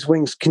see these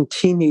wings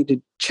continue to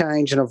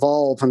change and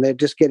evolve, and they're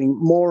just getting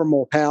more and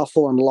more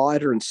powerful and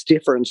lighter and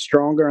stiffer and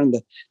stronger, and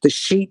the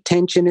sheet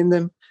tension in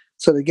them,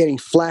 so they're getting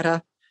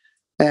flatter.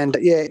 And,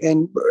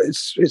 and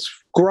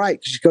it's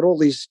great because you've got all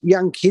these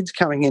young kids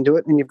coming into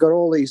it, and you've got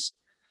all these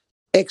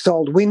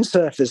ex-old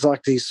windsurfers,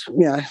 like these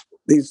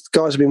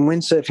guys have been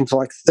windsurfing for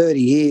like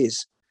 30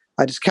 years,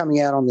 are just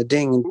coming out on the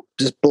ding and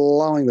just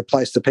blowing the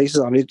place to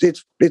pieces on it.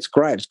 It's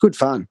great. It's good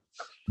fun.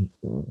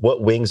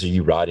 What wings are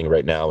you riding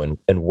right now, and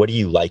what do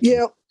you like?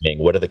 Yeah.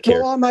 What are the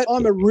characters? Well,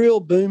 I'm a real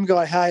boom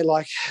guy, hey,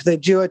 like the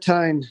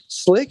duotone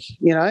slick,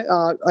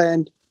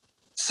 and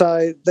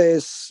so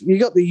you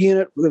got the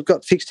unit, we've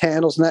got fixed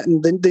handles and that,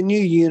 and the new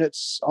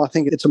units, I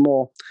think it's a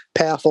more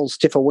powerful,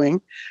 stiffer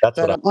wing. That's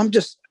but what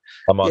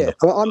I'm on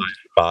the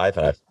 5,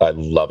 and I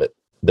love it.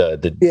 The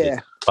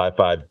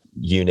 5.5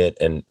 unit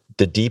and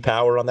the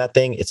D-power on that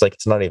thing, it's like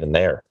it's not even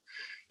there.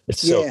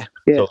 It's so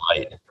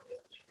light.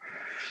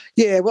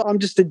 Yeah, well, I'm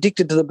just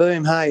addicted to the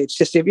boom. Hey, it's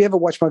just, if you ever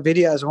watch my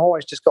videos, I've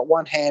always just got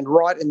one hand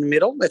right in the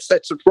middle. That's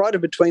right in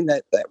between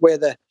that where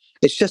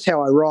it's just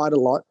how I ride a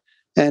lot.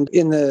 And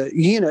in the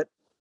unit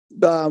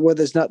where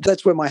there's not,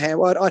 that's where my hand.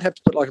 I'd have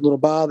to put like a little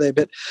bar there,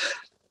 but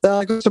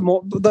I got some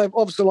more. They've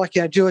obviously, like,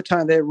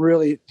 duotone, they're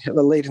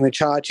leading the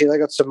charge here. They've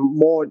got some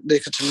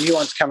new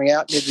ones coming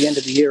out near the end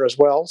of the year as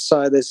well.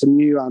 So there's some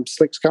new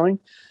slicks coming.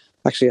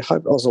 Actually, I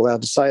hope I was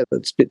allowed to say it,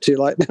 but it's a bit too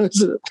late now,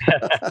 isn't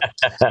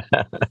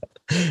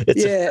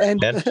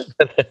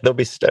it? They'll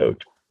be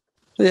stoked.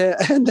 Yeah,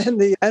 and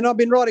then I've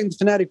been riding the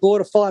Fanatic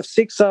board, a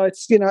 5.6, so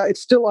it's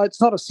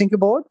it's not a sinker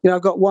board.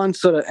 I've got one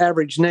sort of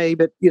average knee,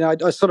 but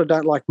I sort of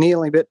don't like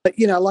kneeling. But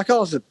like I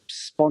was a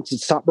sponsored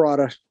sup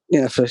rider,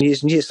 for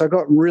years and years, so I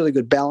got really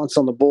good balance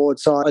on the board.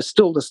 So I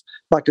still just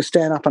like to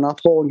stand up and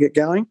uphaul and get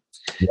going.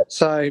 Yep.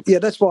 So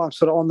that's why I'm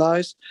sort of on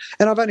those.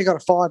 And I've only got a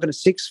 5 and a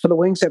 6 for the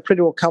wings. That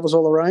pretty well covers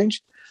all the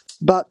range.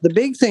 But the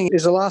big thing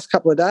is the last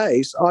couple of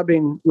days I've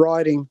been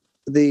riding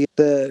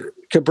the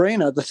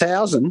Cabrina, the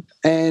 1,000,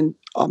 and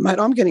mate,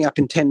 I'm getting up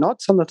in 10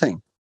 knots on the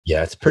thing.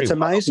 Yeah, it's pretty. It's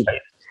amazing. Wild,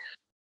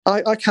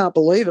 right? I can't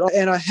believe it.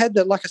 And I had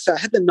like I said, I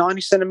had the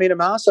 90 centimeter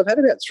mast. I've had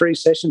about 3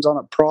 sessions on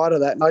it prior to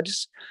that, and I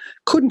just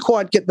couldn't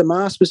quite get the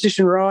mast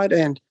position right,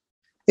 and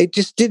it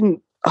just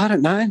didn't. I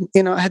don't know.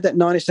 I had that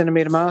 90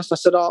 centimeter mast. I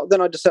said,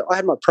 then I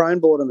had my prone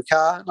board in the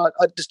car, and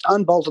I just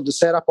unbolted the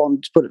setup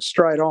on, just put it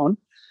straight on,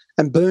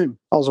 and boom,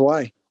 I was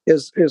away.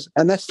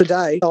 And that's the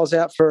day I was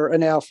out for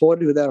an hour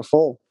 40 without a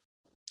fall.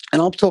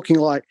 And I'm talking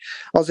like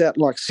I was out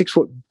like 6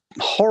 foot,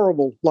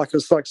 horrible, like it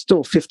was like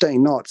still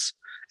 15 knots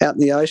out in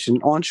the ocean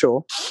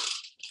onshore.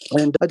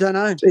 And I don't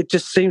know, it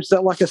just seems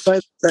that, like I say,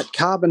 that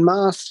carbon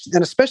mast,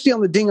 and especially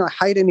on the ding, I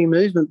hate any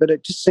movement, but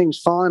it just seems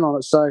fine on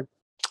it. So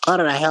I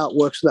don't know how it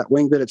works with that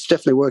wing, but it's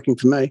definitely working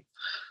for me.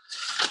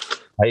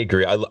 I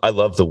agree. I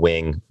love the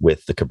wing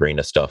with the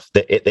Cabrina stuff.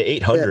 The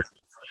 800,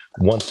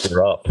 once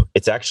they're up,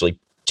 it's actually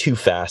too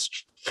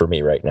fast for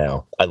me right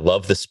now. I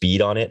love the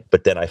speed on it,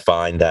 but then I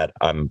find that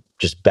I'm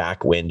just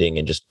backwinding,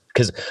 and just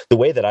because the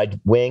way that I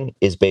wing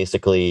is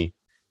basically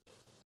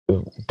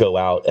go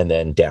out and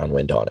then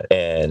downwind on it.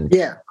 And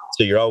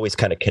so you're always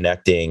kind of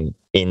connecting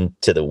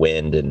into the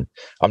wind, and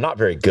I'm not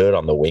very good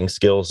on the wing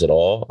skills at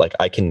all. Like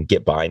I can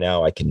get by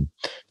now. I can,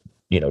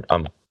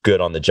 I'm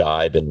good on the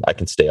jibe, and I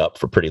can stay up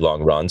for pretty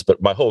long runs,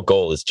 but my whole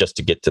goal is just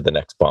to get to the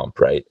next bump.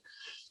 Right.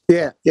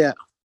 Yeah. Yeah.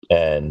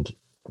 And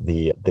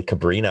the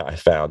Cabrina, I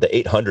found the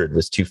 800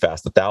 was too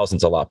fast. The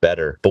 1,000's a lot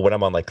better. But when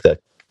I'm on like the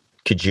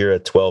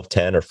Kajira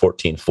 1210 or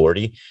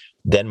 1440,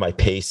 then my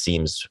pace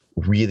seems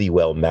really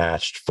well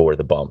matched for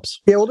the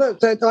bumps. Yeah, well,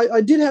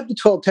 I did have the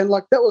 1210.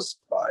 Like that was,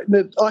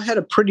 I had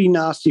a pretty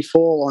nasty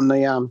fall on the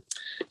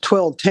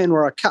 1210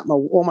 where I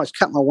almost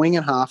cut my wing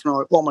in half, and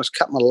I almost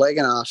cut my leg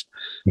in half.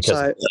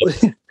 So,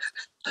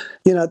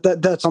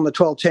 that's on the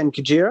 1210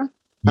 Kajira.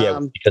 Yeah,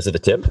 because of the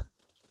tip.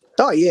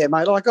 Oh yeah,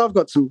 mate. Like I've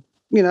got some,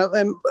 and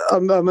I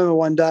remember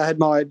one day I had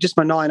my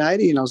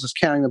 980, and I was just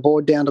carrying the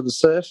board down to the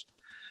surf,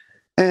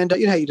 and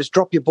you just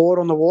drop your board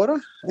on the water,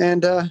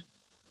 and the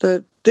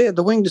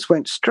wing just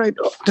went straight,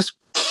 just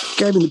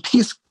gave me the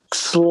pierce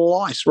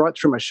slice right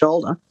through my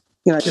shoulder.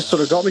 Just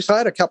sort of got me. So I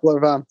had a couple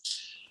of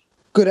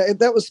good.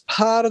 That was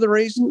part of the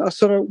reason I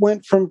sort of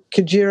went from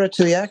Kajira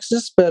to the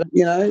Axis, but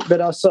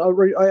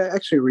I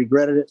actually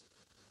regretted it.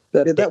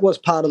 But that was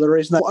part of the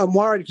reason. I'm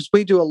worried because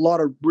we do a lot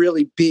of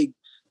really big,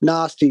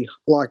 nasty,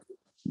 like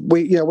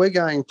we're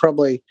going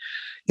probably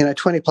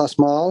 20 plus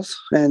miles,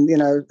 and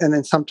and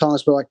then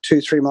sometimes we're like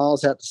 2-3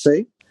 miles out to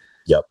sea.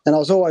 Yep. And I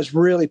was always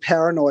really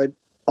paranoid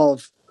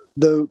of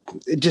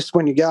just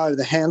when you go,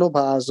 the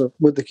handlebars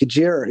with the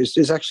Kajira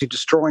is actually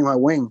destroying my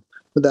wing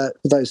with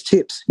those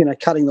tips,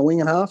 cutting the wing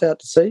in half out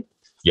to sea.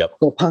 Yep.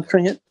 Or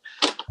puncturing it.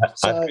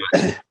 I've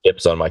got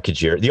tips on my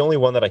Kajira. The only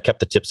one that I kept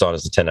the tips on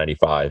is the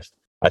 1095.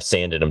 I've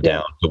sanded them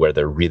down to where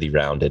they're really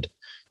rounded.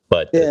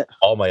 But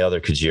all my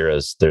other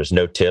Kajiras, there's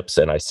no tips,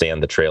 and I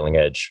sand the trailing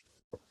edge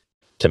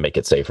to make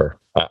it safer.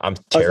 I'm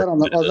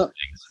terrible at those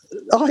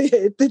things. Oh,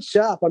 yeah, it's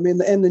sharp. I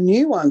mean, and the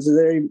new ones,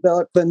 they're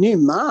like the new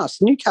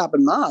mask, new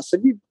carbon mask.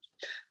 Have you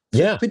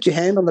put your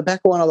hand on the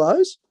back of one of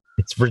those?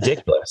 It's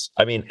ridiculous.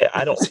 I mean,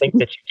 I don't think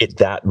that you get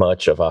that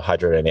much of a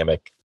hydrodynamic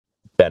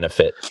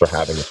benefit for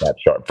having it that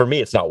sharp. For me,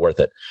 it's not worth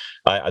it.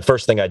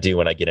 First thing I do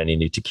when I get any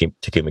new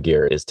Takuma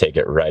gear is take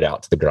it right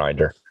out to the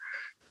grinder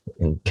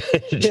and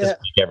just make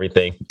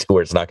everything to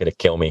where it's not going to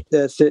kill me.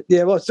 That's it.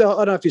 Yeah, well, so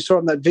I don't know if you saw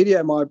in that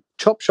video, my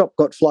chop shop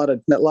got flooded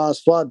in that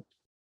last flood.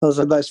 It was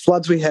those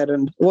floods we had,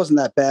 and it wasn't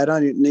that bad,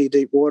 only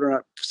knee-deep water.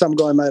 And some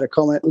guy made a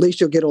comment, at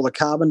least you'll get all the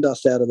carbon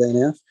dust out of there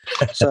now.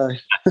 So,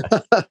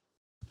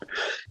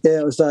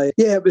 it was so,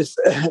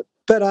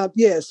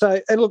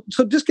 and look,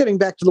 so just getting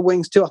back to the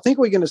wings too, I think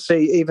we're going to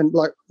see even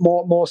like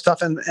more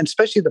stuff, and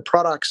especially the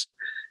products.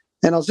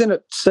 And I was in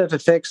at Surf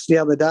Effects the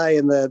other day,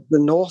 and the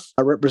North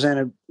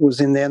representative was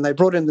in there, and they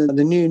brought in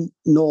the new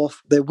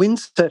North, their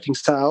windsurfing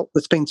sail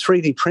that's been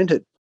 3D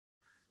printed.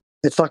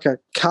 It's like a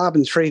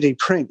carbon 3D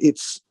print.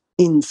 It's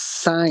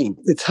insane.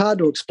 It's hard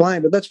to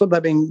explain, but that's what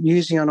they've been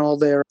using on all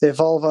their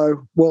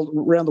Volvo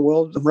around the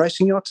world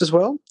racing yachts as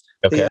well.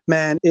 Okay. Yeah,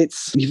 man,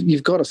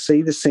 you've got to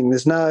see this thing.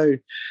 There's no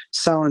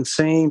sewing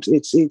seams.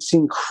 It's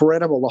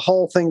incredible. The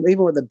whole thing,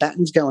 even where the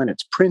battens go in,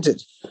 it's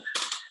printed.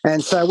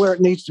 And so where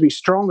it needs to be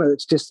stronger,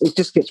 it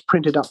just gets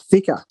printed up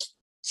thicker.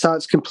 So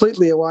it's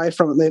completely away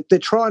from it. They're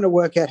trying to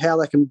work out how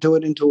they can do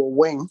it into a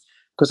wing,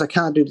 because they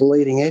can't do the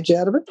leading edge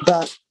out of it.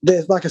 But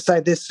like I say,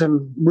 there's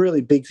some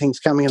really big things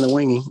coming in the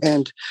winging.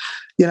 And,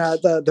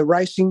 the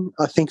racing,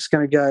 I think, is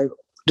going to go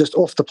just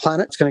off the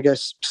planet. It's going to go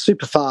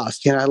super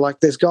fast. Like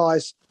there's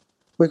guys,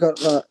 we've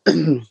got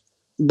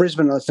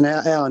Brisbane, that's an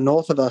hour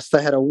north of us.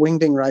 They had a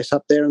wingding race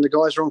up there, and the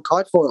guys were on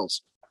kite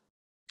foils.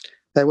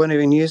 They weren't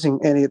even using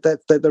any of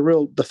that.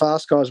 The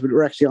fast guys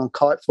were actually on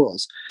kite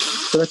foils.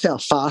 So that's how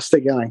fast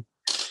they're going.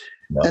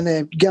 No.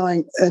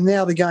 And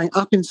now they're going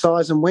up in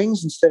size and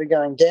wings instead of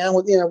going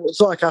down. It's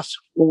like us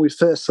when we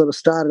first sort of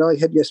started. You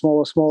had your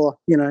smaller,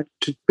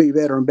 to be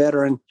better and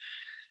better. And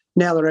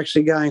now they're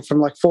actually going from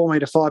like 4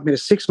 metre, 5 metre,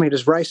 6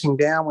 metres racing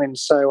downwind.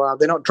 So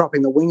they're not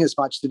dropping the wing as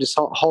much. They're just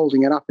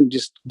holding it up and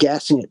just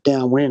gassing it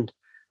downwind.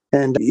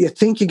 And you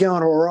think you're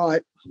going all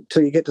right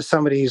till you get to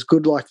somebody who's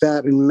good like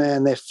that, and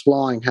man, they're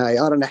flying. Hey,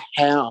 I don't know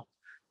how.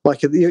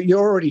 Like you're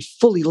already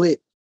fully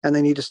lit, and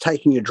then you're just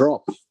taking your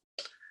drop.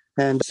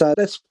 And so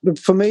that's,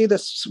 for me,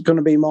 that's going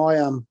to be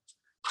my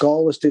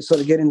goal, is to sort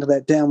of get into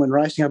that downwind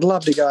racing. I'd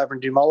love to go over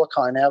and do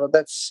Molokai now, but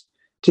that's,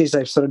 geez,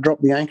 they've sort of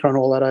dropped the anchor on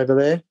all that over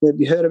there. Have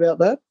you heard about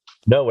that?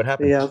 No, what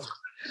happened? Yeah.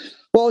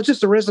 Well, it's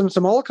just the residents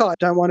of Molokai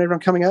don't want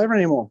everyone coming over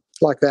anymore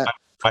like that.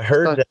 I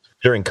heard that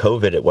during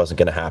COVID it wasn't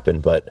going to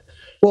happen, but...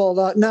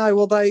 Well, no,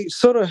 well, they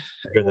sort of,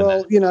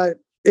 well, you know,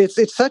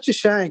 it's such a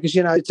shame because,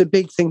 you know, it's a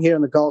big thing here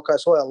in the Gold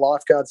Coast. All our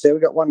lifeguards there.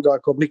 We've got one guy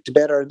called Nick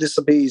DeBetta. This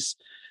will be his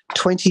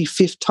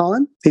 25th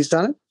time he's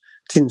done it.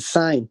 It's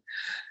insane.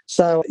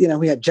 So, you know,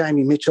 we had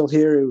Jamie Mitchell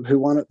here who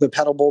won the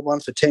paddleboard one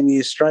for 10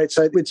 years straight.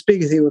 So it's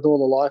big here with all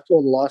the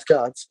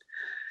lifeguards.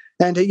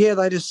 And yeah,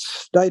 they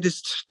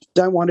just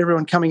don't want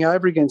everyone coming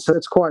over again. So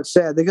it's quite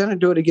sad. They're going to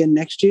do it again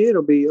next year.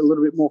 It'll be a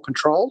little bit more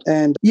controlled.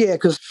 And yeah,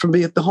 because from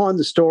behind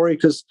the story,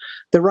 because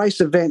the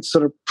race event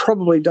sort of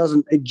probably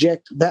doesn't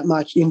eject that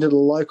much into the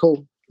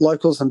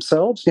locals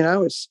themselves. You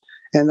know,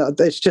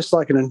 it's just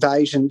like an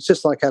invasion. It's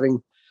just like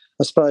having,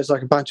 I suppose,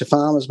 like a bunch of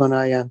farmers when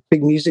a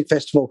big music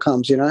festival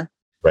comes. You know,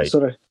 right? It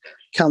sort of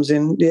comes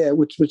in, yeah,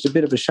 which is a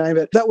bit of a shame.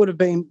 But that would have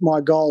been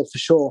my goal for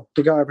sure,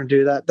 to go over and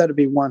do that. That'd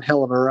be one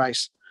hell of a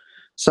race.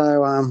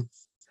 So,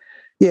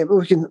 yeah, but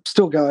we can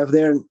still go over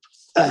there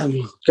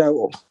and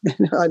go,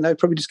 I know,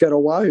 probably just go to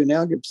Wahoo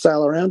now and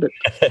sail around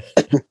it.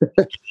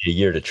 A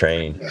year to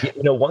train.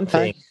 You know, one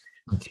thing,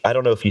 I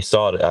don't know if you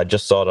saw it. I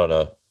just saw it on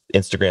a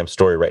Instagram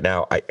story right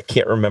now. I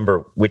can't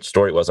remember which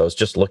story it was. I was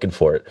just looking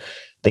for it.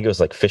 I think it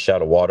was like fish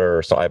out of water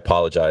or so. I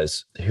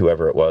apologize,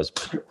 whoever it was.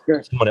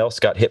 Someone else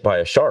got hit by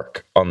a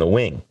shark on the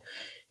wing.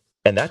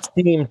 And that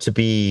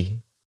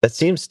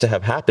seems to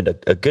have happened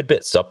a good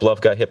bit.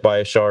 Suplove got hit by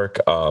a shark.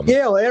 Yeah,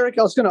 well,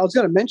 Erica, I was going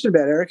to mention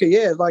about Erica.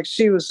 Yeah, like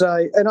she was,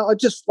 and I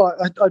just like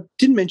I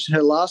didn't mention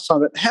her last time,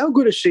 but how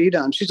good has she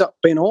done? She's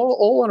been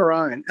all on her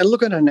own, and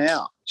look at her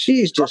now.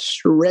 She is just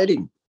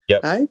shredding.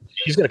 Yep, hey?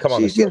 She's going to come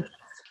on the show,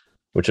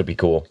 which would be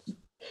cool.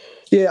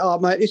 Yeah, oh,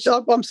 mate,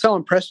 I'm so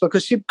impressed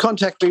because she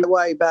contacted me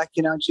way back,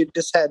 you know, and she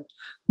just had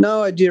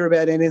no idea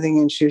about anything,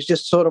 and she was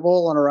just sort of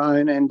all on her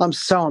own. And I'm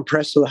so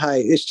impressed with her.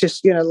 Hey, it's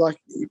just, you know, like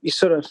you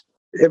sort of.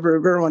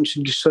 Everyone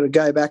should just sort of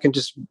go back and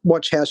just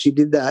watch how she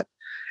did that.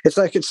 It's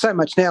like it's so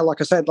much now. Like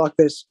I said, like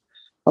there's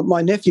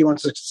my nephew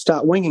wants to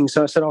start winging,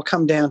 so I said I'll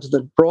come down to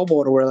the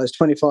Broadwater where those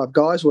 25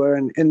 guys were,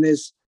 and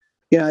there's,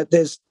 you know,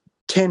 there's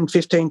 10,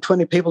 15,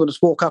 20 people that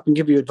just walk up and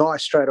give you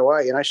advice straight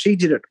away. You know, she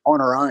did it on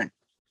her own.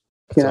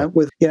 You know,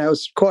 with, you know, it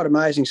was quite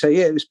amazing. So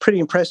yeah, it was pretty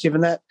impressive.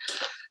 And that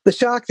the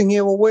shark thing,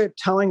 yeah, well, we're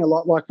towing a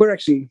lot. Like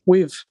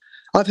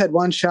I've had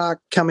one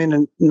shark come in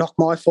and knock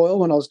my foil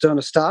when I was doing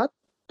a start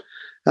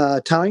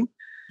towing.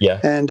 Yeah.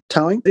 And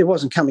towing, it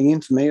wasn't coming in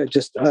for me. It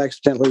just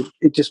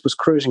was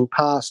cruising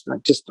past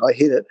and I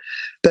hit it.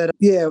 But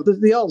yeah,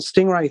 the old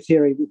stingray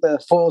theory, the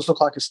foils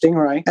look like a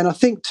stingray. And I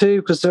think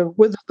too, because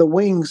with the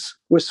wings,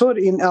 we're sort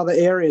of in other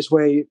areas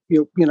where you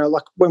know,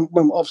 like when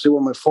obviously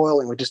when we're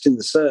foiling, we're just in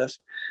the surf.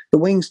 The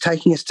wings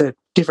taking us to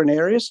different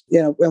areas,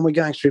 you know, when we're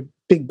going through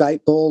big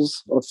bait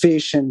balls or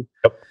fish, and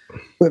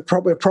we're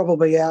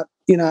probably out,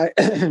 you know,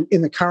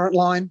 in the current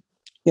line.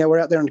 You know, we're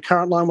out there in the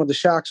current line where the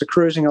sharks are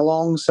cruising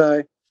along.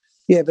 So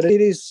yeah, but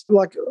it is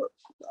like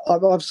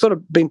I've sort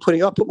of been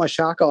I put my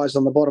shark eyes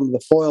on the bottom of the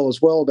foil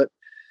as well, but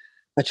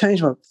I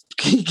changed my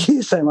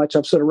gear so much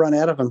I've sort of run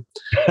out of them.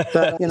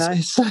 But, you know,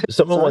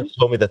 someone once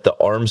told me that the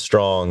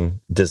Armstrong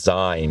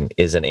design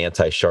is an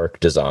anti-shark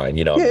design.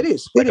 You know, yeah, it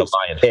is. Like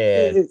it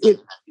is. And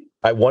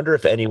I wonder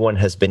if anyone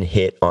has been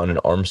hit on an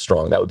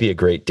Armstrong. That would be a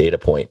great data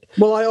point.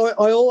 Well,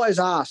 I always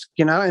ask,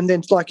 you know, and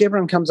then like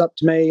everyone comes up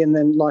to me, and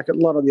then like a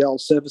lot of the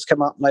old surfers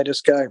come up and they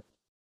just go,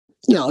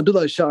 you know, do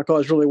those shark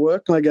eyes really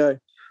work? And I go,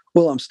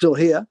 well, I'm still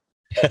here.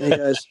 And he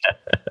goes,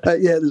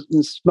 yeah,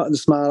 the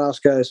smart ass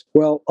goes,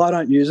 well, I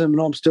don't use them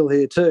and I'm still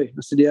here too.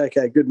 I said, yeah,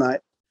 okay, good, mate.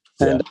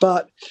 And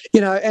but,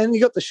 you know, and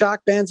you got the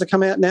shark bands that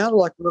come out now,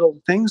 like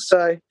little things.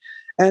 So,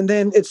 and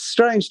then it's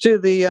strange too,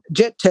 the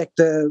Jet Tech,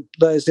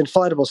 those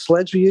inflatable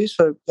sleds we use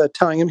for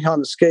towing in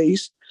behind the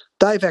skis,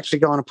 they've actually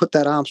gone and put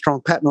that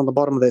Armstrong pattern on the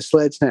bottom of their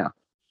sleds now.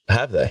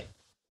 Have they?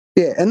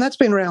 Yeah, and that's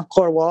been around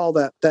quite a while,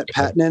 that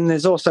pattern. And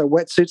there's also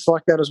wetsuits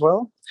like that as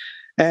well.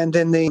 And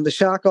then the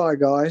shark eye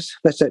guys,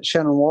 that's that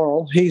Shannon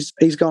Worrell, he's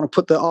going to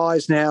put the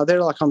eyes now,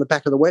 they're like on the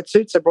back of the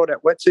wetsuits. They brought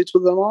out wetsuits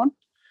with them on.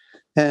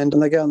 And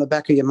they go on the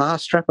back of your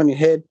mask strap on your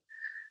head.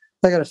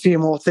 They got a few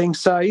more things.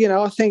 So, you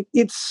know, I think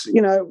it's,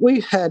 you know,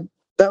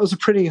 that was a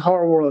pretty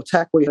horrible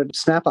attack. We had a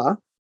snapper.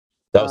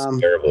 That was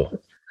terrible.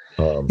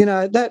 You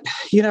know, that,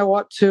 you know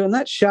what, too, and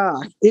that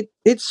shark,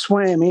 it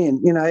swam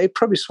in, you know, it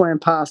probably swam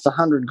past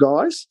 100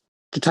 guys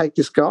to take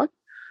this guy.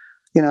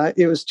 You know,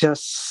 it was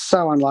just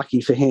so unlucky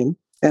for him,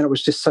 and it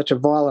was just such a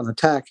violent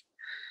attack.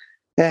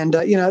 And,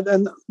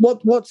 and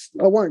what's,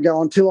 I won't go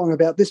on too long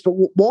about this, but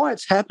why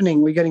it's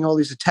happening, we're getting all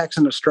these attacks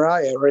in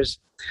Australia, is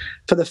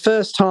for the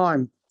first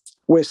time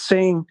we're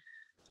seeing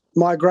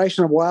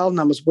migration of whale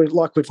numbers we've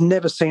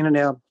never seen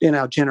in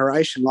our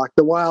generation. Like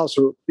the whales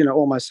are,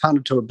 almost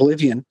hunted to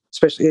oblivion,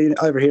 especially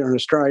over here in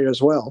Australia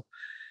as well.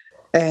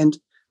 And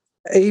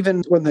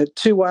even when the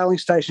 2 whaling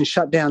stations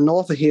shut down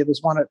north of here,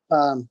 there's one at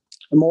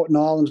Moreton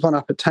Islands, one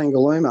up at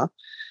Tangalooma,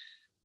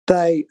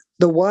 the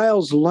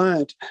whales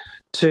learnt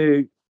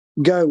to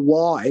go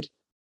wide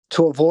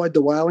to avoid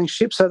the whaling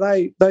ship. So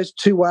those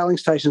 2 whaling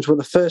stations were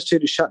the first 2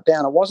 to shut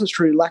down. It wasn't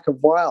through lack of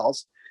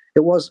whales.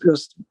 It was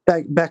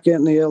back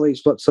in the early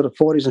sort of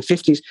 40s and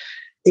 50s.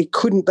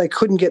 They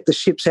couldn't get the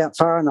ships out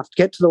far enough to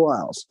get to the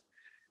whales.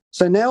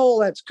 So now all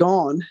that's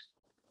gone.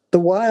 The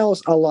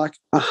whales are like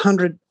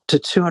 100 to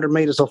 200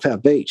 meters off our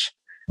beach.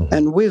 Mm-hmm.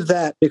 And with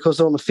that, because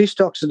all the fish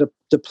stocks are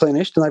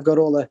deplenished and they've got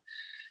all the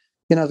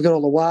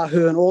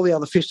wahoo and all the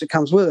other fish that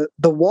comes with it,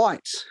 the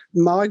whites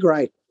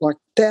migrate like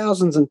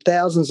thousands and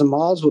thousands of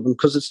miles with them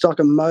because it's like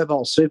a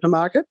mobile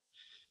supermarket.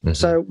 Mm-hmm.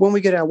 So when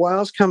we get our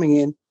whales coming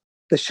in,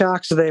 the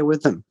sharks are there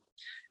with them.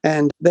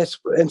 And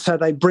so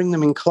they bring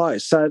them in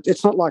close. So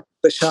it's not like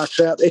the sharks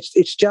are out.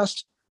 It's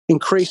just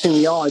increasing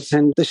the odds.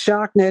 And the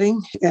shark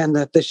netting and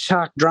the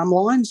shark drum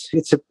lines,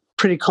 it's a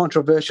pretty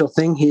controversial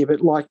thing here,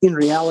 but like in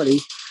reality,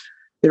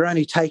 they're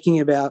only taking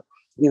about,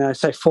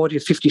 say 40 or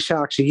 50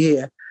 sharks a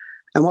year.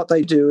 And what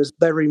they do is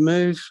they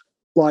remove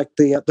like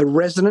the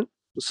resident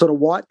sort of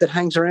white that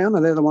hangs around,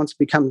 and they're the ones that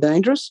become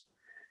dangerous.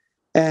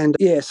 And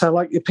yeah, so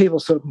like people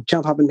sort of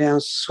jump up and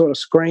down, sort of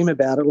scream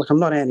about it. Like I'm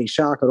not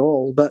anti-shark at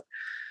all, but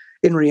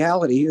in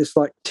reality, it's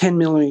like 10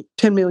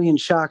 million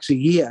sharks a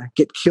year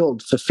get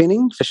killed for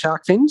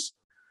shark fins.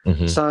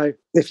 Mm-hmm. So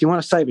if you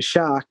want to save a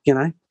shark,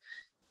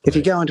 if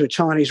you go into a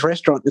Chinese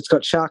restaurant that's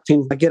got shark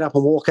fin, get up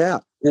and walk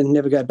out and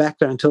never go back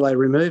there until they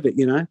remove it.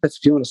 That's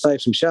if you want to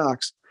save some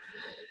sharks.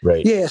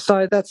 Right. Yeah,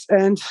 so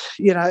and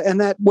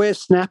that where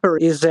Snapper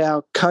is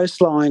our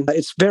coastline,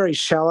 it's very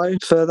shallow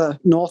further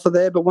north of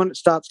there, but when it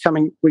starts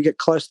coming, we get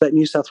close to that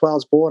New South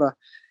Wales border,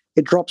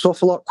 it drops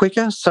off a lot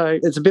quicker, so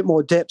it's a bit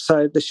more depth,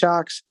 so the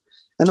sharks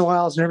and the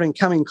whales and everything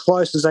coming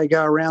close as they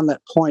go around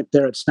that point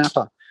there at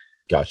Snapper.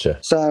 Gotcha.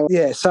 So,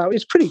 yeah, so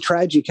it's pretty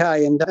tragic,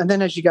 hey? And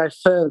then as you go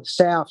further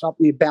south, up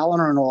near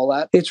Ballina and all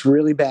that, it's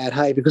really bad,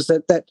 hey, because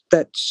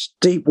that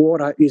deep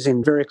water is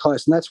in very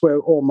close, and that's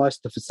where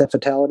most of the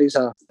fatalities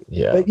are.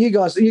 Yeah. But you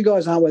guys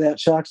aren't without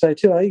sharks, though,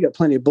 too, eh? You got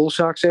plenty of bull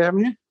sharks there,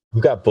 haven't you?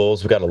 We've got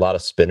bulls. We've got a lot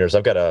of spinners.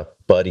 I've got a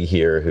buddy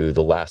here who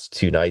the last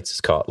 2 nights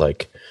has caught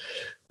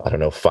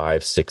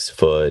 5-6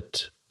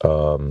 foot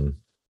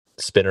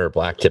spinner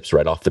black tips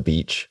right off the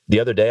beach. The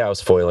other day I was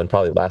foiling,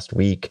 probably last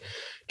week,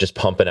 just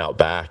pumping out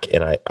back,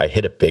 and I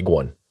hit a big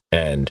one.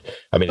 And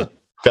I mean, it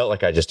felt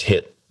like I just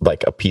hit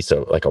like a piece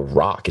of like a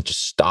rock. It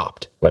just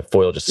stopped. My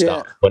foil just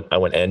stopped. Yeah. I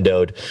went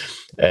endoed,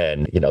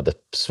 and the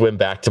swim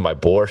back to my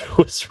board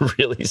was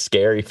really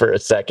scary for a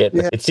second.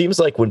 Yeah. It seems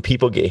like when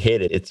people get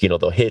hit, it's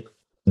they'll hit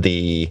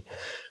the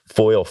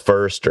foil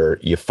first, or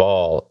you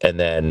fall, and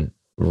then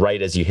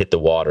right as you hit the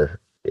water,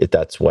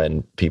 that's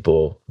when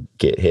people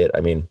get hit.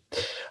 I mean,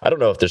 I don't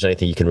know if there's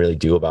anything you can really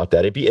do about that.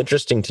 It'd be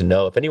interesting to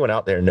know if anyone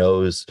out there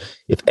knows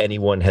if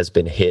anyone has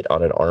been hit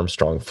on an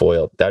Armstrong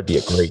foil. That'd be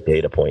a great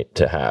data point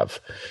to have.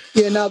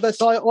 Yeah, no,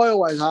 I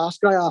always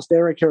ask. I asked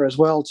Erica as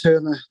well too.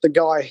 And the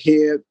guy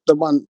here,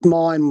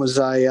 mine was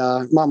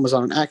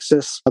on an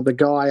Axis. The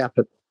guy up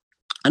at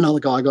another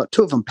guy, got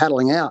 2 of them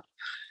paddling out.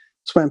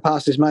 Swam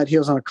past his mate. He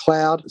was on a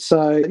cloud.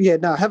 So yeah,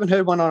 no, I haven't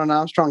heard one on an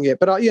Armstrong yet.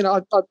 But I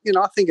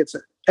think it's.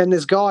 And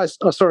there's guys.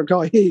 I saw a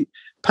guy he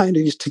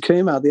painted his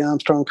Takuma, the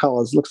Armstrong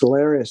colours. Looks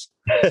hilarious.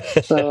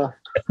 So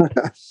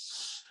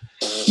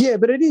yeah,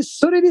 but it is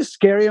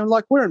scary. And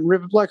like we're in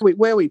river,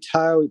 where we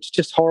tow, it's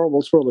just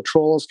horrible. It's where all the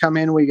trawlers come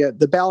in. We get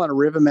the Ballina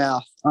River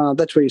mouth.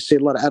 That's where you see a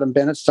lot of Adam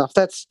Bennett stuff.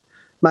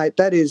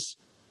 That is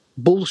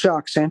bull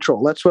shark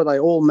central. That's where they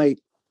all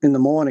meet in the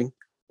morning.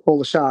 All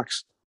the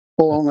sharks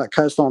all along that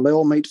coastline. They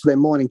all meet for their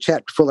morning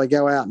chat before they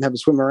go out and have a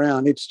swim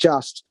around.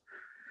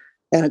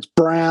 And it's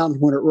brown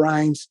when it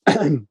rains,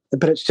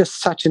 but it's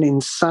just such an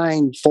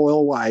insane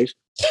foil wave.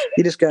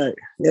 You just go,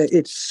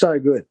 it's so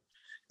good.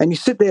 And you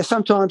sit there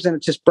sometimes and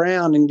it's just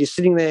brown, and you're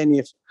sitting there and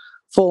you've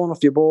fallen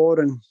off your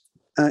board,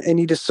 and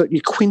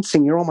you're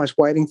quincing. You're almost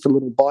waiting for a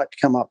little bite to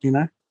come up,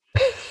 Yeah.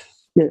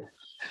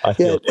 I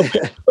feel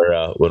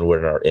when we're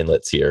in our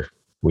inlets here,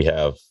 we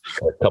have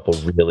a couple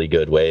really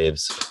good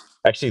waves.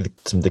 Actually,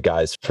 some of the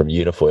guys from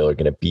Unifoil are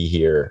going to be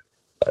here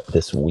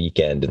this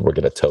weekend, and we're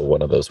going to tow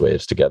one of those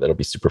waves together. It'll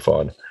be super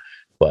fun.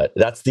 But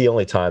that's the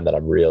only time that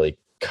I'm really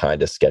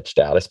kind of sketched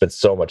out. I spent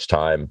so much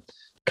time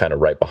kind of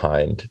right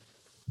behind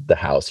the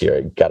house here.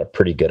 I got a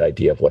pretty good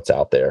idea of what's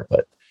out there,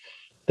 but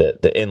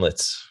the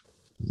inlets,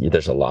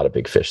 there's a lot of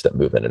big fish that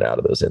move in and out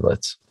of those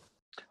inlets.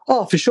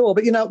 Oh, for sure.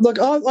 But, look,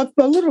 I'm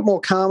a little bit more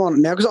calm on it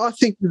now because I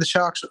think the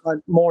sharks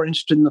are more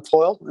interested in the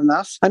foil than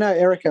us. I know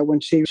Erica, when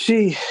she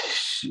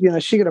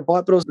got a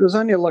bite, but it was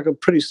only like a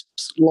pretty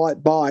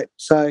light bite.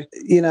 So,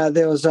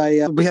 there was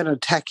we had an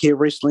attack here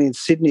recently in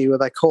Sydney where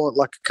they call it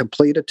like a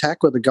complete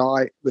attack where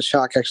the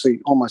shark actually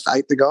almost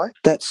ate the guy.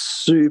 That's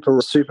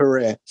super, super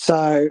rare.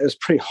 So it was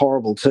pretty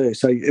horrible too.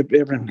 So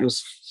everyone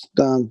was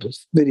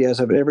videos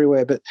of it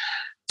everywhere. But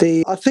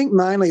I think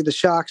mainly the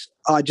sharks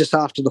are just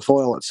after the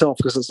foil itself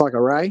because it's like a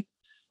ray,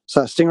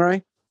 so a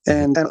stingray.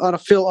 And I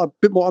feel a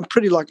bit more, I'm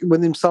pretty like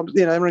with him,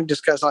 everyone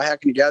just goes, how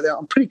can you go there?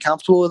 I'm pretty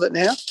comfortable with it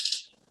now.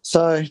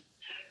 So,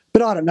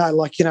 but I don't know,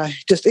 like,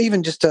 just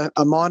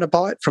a minor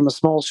bite from a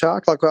small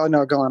shark. Like I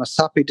know a guy on a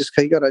suppy,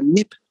 he got a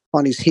nip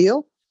on his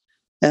heel.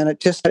 And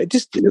it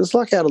was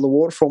like out of the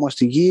water for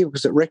almost a year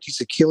because it wrecked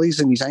his Achilles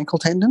and his ankle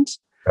tendons.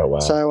 Oh, wow.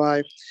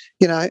 So,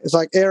 it's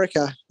like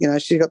Erica,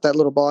 she got that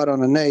little bite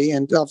on her knee,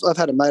 and I've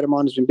had a mate of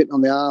mine who's been bitten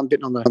on the arm,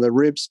 bitten on the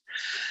ribs,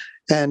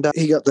 and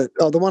he got the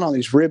one on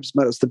his ribs,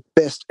 but it's the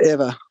best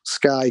ever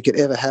scar you could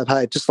ever have.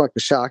 Hey, just like the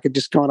shark had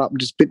just gone up and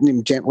just bitten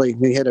him gently,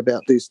 and he had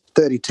about these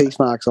 30 teeth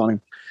marks on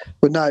him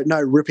with no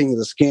ripping of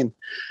the skin.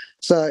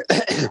 So,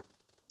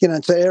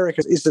 so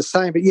Erica is the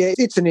same, but yeah,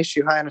 it's an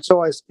issue, hey, and it's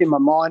always in my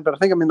mind, but I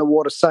think I'm in the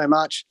water so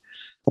much.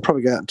 I'll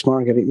probably go out tomorrow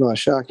and get eaten by a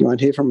shark. You won't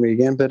hear from me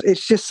again. But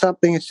it's just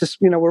something. It's just,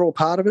 we're all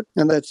part of it.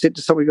 And that's it.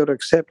 Just so we got to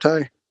accept,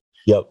 hey?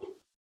 Yep.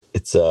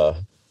 It's, I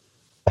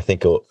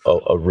think, a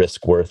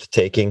risk worth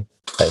taking,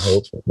 I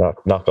hope.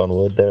 Knock on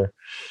wood there.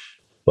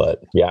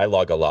 But, yeah, I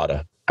log a lot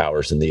of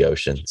hours in the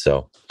ocean.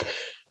 So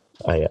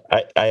I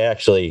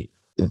actually,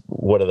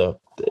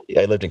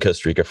 I lived in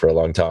Costa Rica for a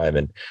long time.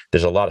 And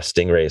there's a lot of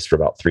stingrays for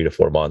about 3 to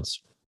 4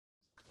 months.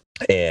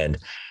 And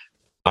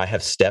I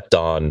have stepped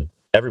on...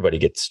 Everybody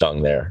gets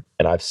stung there.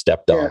 And I've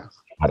stepped on,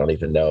 I don't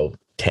even know,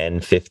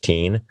 10,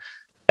 15,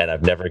 and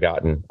I've never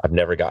gotten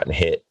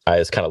hit. I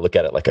just kind of look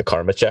at it like a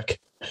karma check.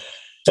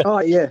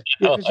 Oh, yeah.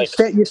 You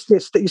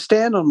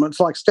stand on them. It's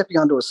like stepping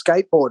onto a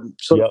skateboard and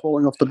sort of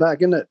falling off the back,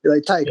 isn't it? They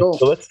take off.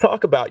 So let's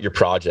talk about your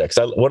projects.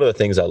 One of the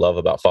things I love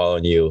about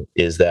following you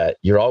is that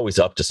you're always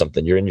up to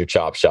something. You're in your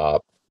chop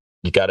shop.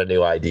 You got a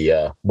new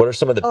idea. What are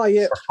some of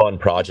the fun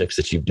projects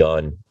that you've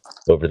done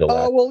over the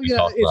last?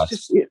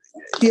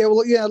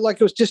 Like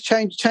it was just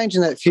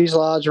changing that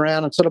fuselage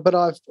around and sort of. But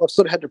I've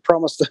sort of had to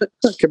promise the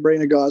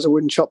Cabrina guys I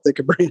wouldn't chop their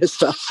Cabrina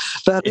stuff.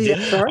 But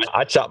sorry,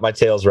 I chopped my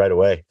tails right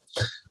away.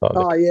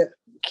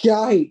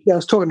 Kiahi, I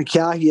was talking to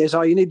Kiahi. He goes,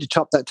 you need to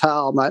chop that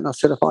tail, mate. And I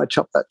said, if I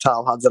chop that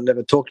tail, Huds, they'll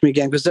never talk to me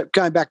again. Because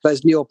going back to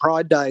those Neil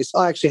Pride days,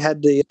 I actually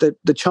had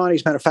the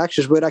Chinese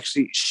manufacturers would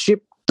actually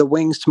ship the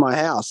wings to my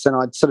house, and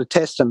I'd sort of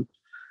test them.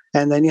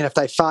 And then, if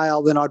they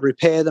fail, then I'd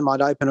repair them.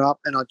 I'd open them up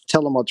and I'd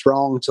tell them what's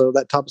wrong, so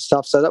that type of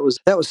stuff. So that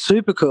was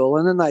super cool.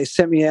 And then they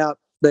sent me out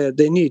their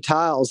new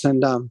tails,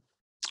 and I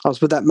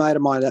was with that mate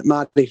of mine, that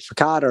Marty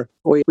Ficata.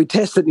 We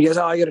tested, and he goes,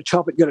 you got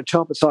to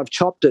chop it. So I've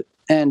chopped it,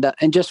 and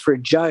just for a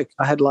joke,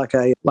 I had like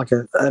an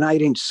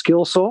 8-inch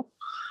skill saw,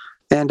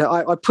 and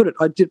I put it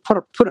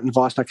in a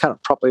vise, and I cut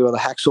it properly with a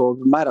hacksaw,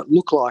 and made it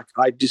look like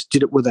I just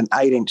did it with an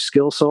 8-inch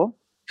skill saw.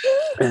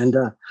 And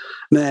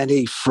man,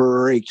 he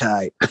freaked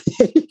out.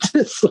 He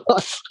just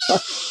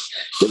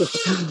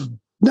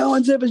no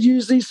one's ever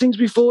used these things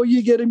before.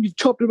 You get him, you've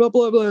chopped him up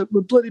with a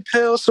bloody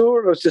power saw.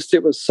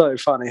 It was so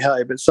funny,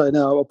 hey. But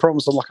no, I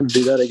promise I'm not going to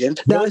do that again.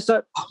 No,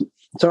 so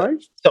sorry.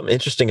 Something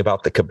interesting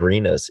about the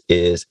Cabrinas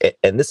is,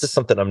 and this is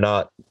something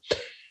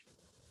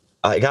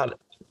I got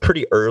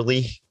pretty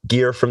early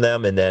gear from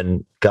them, and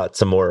then got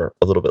some more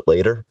a little bit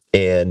later.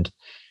 And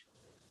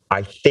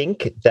I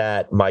think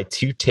that my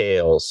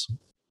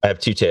I have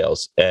 2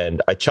 tails,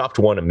 and I chopped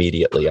one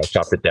immediately. I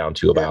chopped it down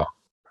to about,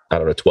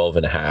 12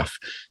 and a half.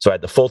 So I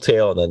had the full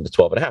tail and then the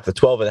 12 and a half. The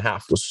 12 and a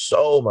half was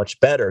so much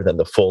better than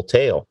the full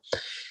tail.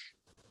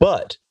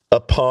 But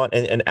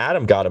and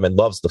Adam got him and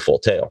loves the full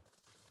tail.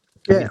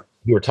 Yeah.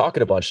 We were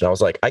talking a bunch, and I was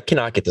like, I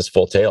cannot get this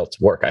full tail to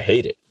work. I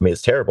hate it. I mean,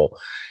 it's terrible.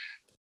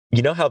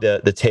 You know how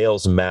the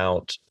tails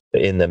mount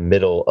in the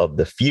middle of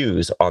the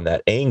fuse on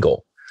that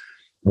angle?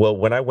 Well,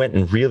 when I went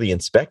and really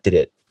inspected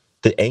it,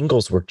 the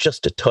angles were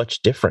just a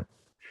touch different.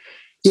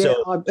 Yeah,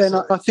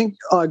 I think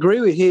I agree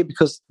with you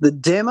because the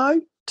demo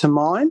to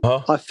mine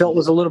I felt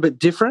was a little bit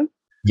different.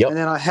 Yep. And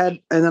then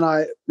it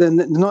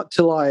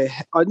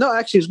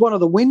was one of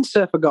the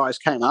windsurfer guys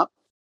came up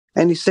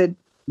and he said,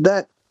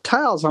 that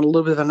tail's on a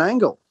little bit of an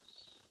angle.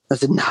 I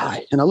said, no.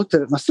 And I looked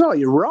at it and I said, oh,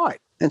 you're right.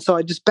 And so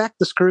I just backed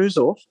the screws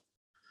off,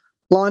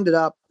 lined it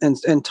up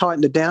and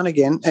tightened it down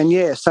again.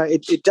 And so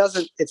it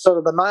doesn't, it's sort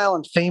of the male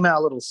and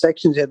female little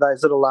sections here,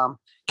 those little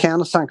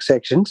countersunk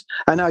sections.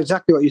 I know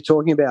exactly what you're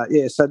talking about.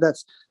 Yeah, so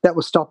that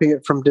was stopping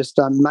it from just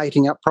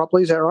mating up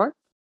properly. Is that right?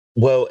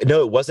 Well,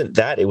 no, it wasn't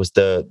that. It was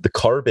the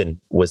carbon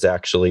was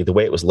actually, the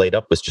way it was laid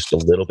up was just a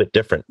little bit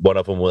different. One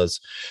of them was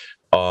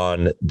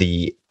on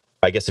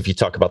I guess if you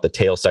talk about the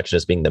tail section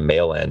as being the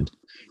male end,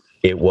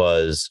 it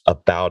was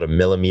about 1.5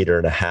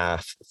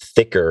 millimeters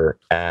thicker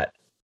at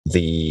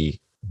the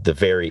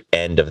very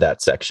end of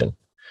that section.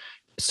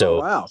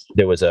 So wow.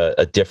 there was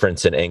a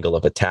difference in angle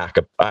of attack.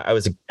 I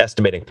was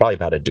estimating probably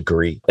about a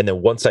degree. And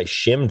then once I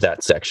shimmed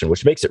that section,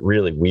 which makes it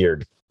really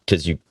weird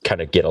because you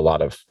kind of get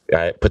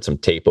I put some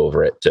tape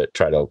over it to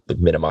try to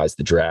minimize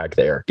the drag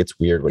there. It gets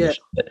weird when you shim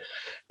it.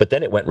 But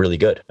then it went really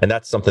good. And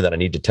that's something that I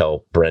need to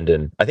tell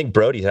Brendan. I think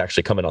Brody's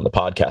actually coming on the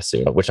podcast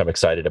soon, which I'm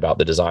excited about,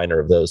 the designer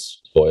of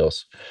those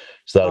foils.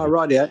 So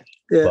right, yeah.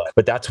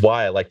 But that's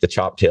why I like the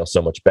chop tail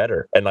so much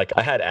better. And like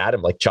I had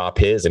Adam like chop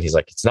his, and he's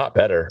like, it's not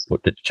better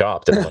with it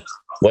chopped. And I'm like,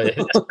 what is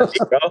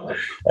it?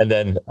 And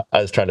then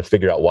I was trying to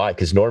figure out why,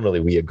 because normally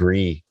we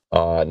agree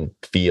on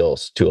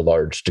feels to a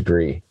large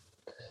degree.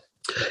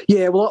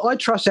 Yeah, well, I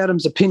trust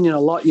Adam's opinion a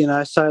lot,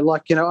 So,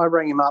 like, I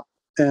rang him up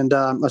and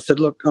I said,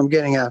 look, I'm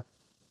getting at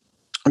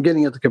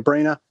the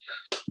Cabrina,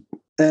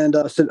 and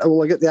I said,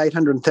 I get the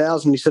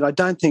 800,000. He said, I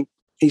don't think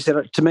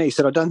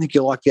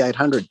you'll like the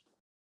 800.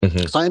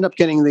 Mm-hmm. So I end up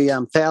getting the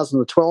 1,000 or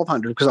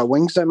 1,200 because I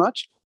wing so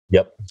much.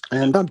 Yep.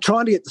 And I'm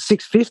trying to get the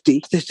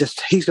 650.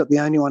 He's got the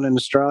only one in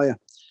Australia.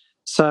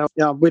 So,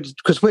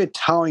 because we're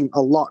towing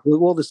a lot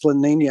with all this La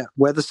Nina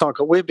weather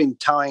cycle, we've been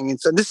towing. And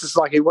so this is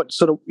like what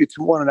sort of, you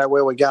can want to know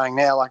where we're going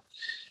now. Like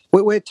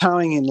we're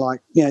towing in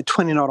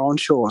 20 knot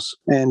onshores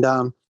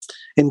and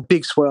in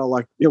big swell,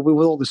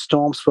 with all the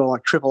storm swell,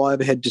 like triple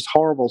overhead, just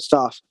horrible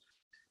stuff.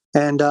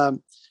 And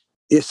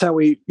so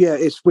we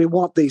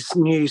want these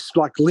new,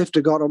 like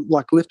Lifter got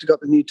the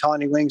new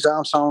tiny wings,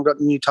 Armstrong got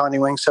the new tiny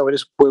wings. So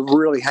we're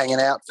really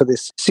hanging out for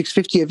this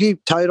 650. Have you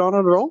towed on it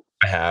at all?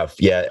 I have.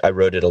 Yeah, I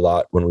rode it a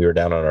lot when we were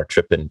down on our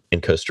trip in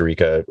Costa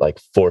Rica, like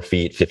 4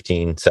 feet,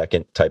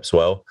 15-second type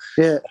swell.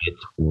 Yeah.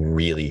 It's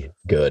really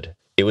good.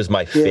 It was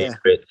my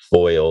favorite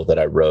foil that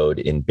I rode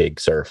in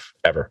big surf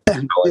ever.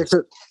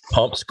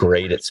 Pump's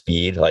great at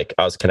speed. Like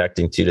I was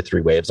connecting 2 to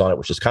 3 waves on it,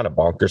 which is kind of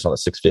bonkers on a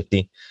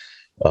 650.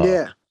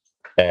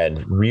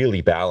 And really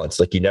balanced.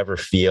 Like you never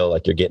feel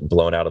like you're getting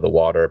blown out of the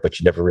water,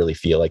 but you never really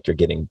feel like you're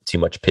getting too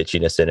much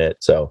pitchiness in it.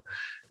 So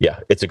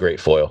yeah, it's a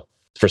great foil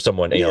for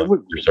someone,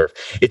 surf.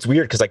 It's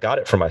weird because I got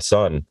it for my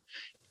son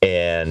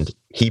and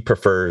he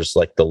prefers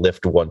like the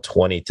Lift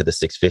 120 to the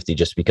 650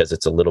 just because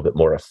it's a little bit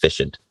more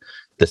efficient.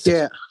 The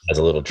 650 has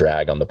a little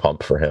drag on the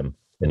pump for him.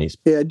 And he's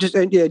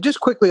just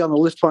quickly on the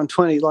Lift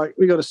 120, like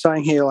we got a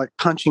saying here, like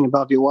punching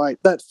above your weight.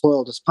 That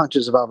foil just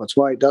punches above its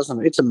weight, doesn't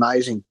it? It's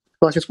amazing.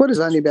 Like it's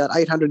only about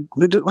 800.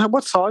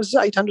 What size is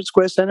it? 800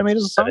 square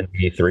centimeters or something?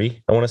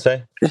 73, I want to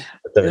say.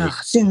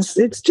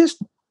 It's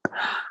just,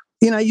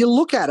 you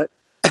look at it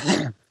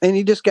and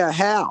you just go,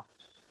 how?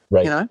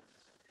 Right.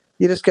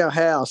 You just go,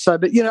 how? So,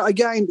 but,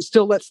 again,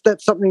 still that's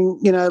something,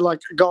 like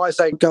guys,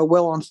 they go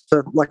well on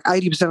for like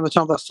 80% of the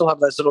time, they'll still have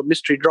those little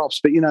mystery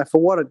drops. But, for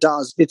what it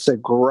does, it's a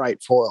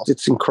great foil.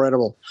 It's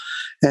incredible.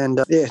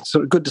 And, it's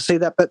sort of good to see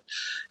that. But,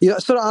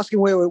 sort of asking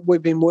where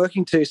we've been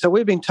working to. So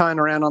we've been towing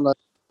around on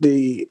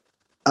the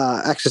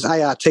Axis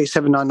ART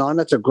 799.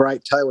 That's a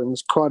great tow, and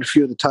there's quite a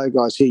few of the tow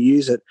guys here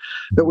use it.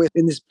 But we're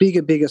in this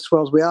bigger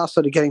swells. We are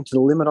sort of getting to the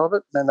limit of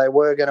it, and they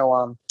were going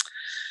to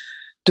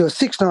do a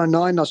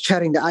 699. I was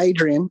chatting to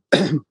Adrian,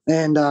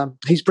 and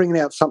he's bringing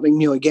out something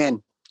new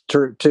again.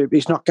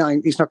 He's not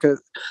going.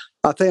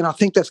 I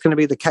think that's going to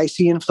be the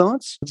Casey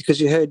influence, because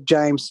you heard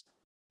James.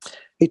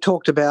 He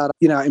talked about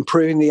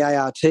improving the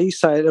ART,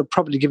 so it'll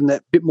probably give him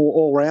that bit more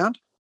all round.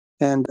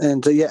 And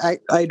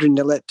Adrian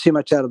didn't let too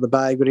much out of the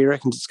bag, but he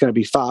reckons it's going to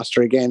be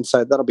faster again,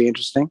 so that'll be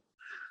interesting.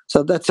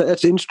 So that's an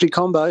interesting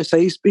combo. So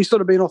he's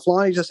sort of been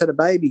offline. He just had a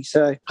baby,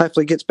 so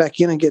hopefully gets back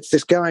in and gets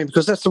this going,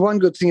 because that's the one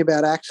good thing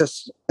about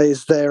Axis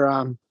is they're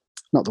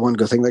not the one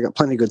good thing. They got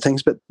plenty of good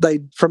things, but they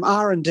from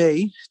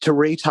R&D to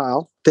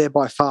retail, they're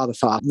by far the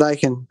fastest.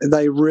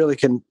 They really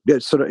can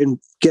sort of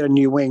get a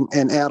new wing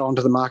and out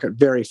onto the market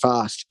very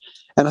fast.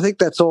 And I think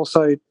that's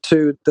also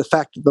to the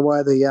fact that the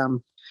way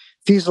the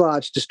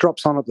fuselage just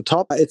drops on at the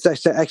top. It's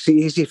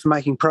actually easy for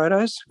making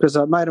protos, because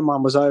a mate of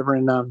mine was over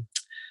in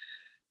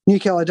New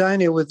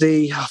Caledonia with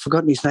I've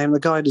forgotten his name, the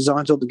guy who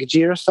designs all the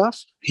Gajira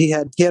stuff. He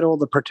had all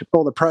the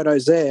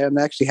protos there, and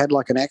they actually had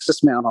like an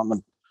Axis mount on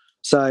them.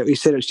 So he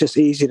said it's just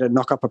easy to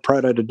knock up a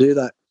proto to do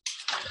that.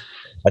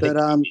 I think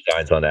he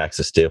designs on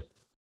Axis too.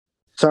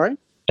 Sorry?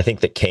 I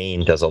think that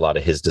Kane does a lot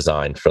of his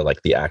design for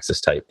like the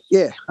Axis type.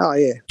 Yeah. Oh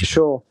yeah, for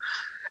sure.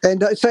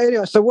 And so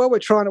anyway, so what we're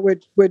trying to,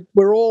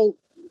 we're all,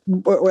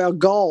 our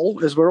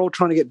goal is we're all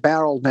trying to get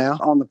barreled now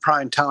on the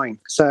prone towing.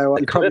 So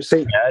you probably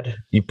see,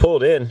 you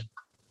pulled in.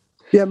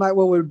 Yeah, mate.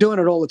 Well, we're doing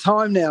it all the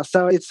time now,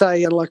 so it's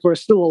like we're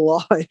still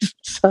alive.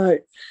 So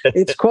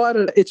it's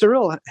it's a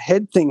real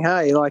head thing,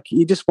 hey. Like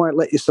you just won't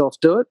let yourself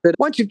do it. But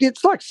once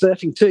it's like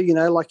surfing too,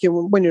 like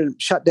when you're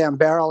shut down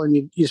barrel and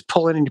you just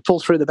pull in and you pull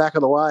through the back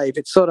of the wave.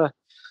 It's sort of,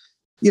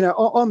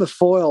 on the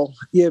foil,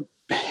 you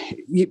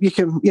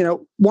can,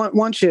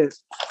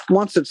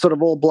 once it sort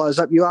of all blows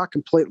up, you are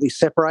completely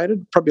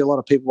separated. Probably a lot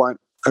of people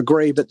won't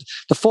agree, but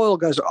the foil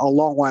goes a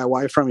long way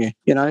away from you,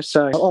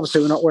 so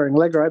obviously we're not wearing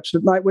leg ropes,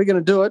 but mate, we're going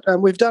to do it.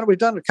 And we've done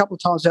it a couple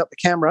of times out the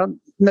camera,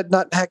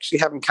 not actually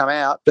haven't come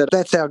out, but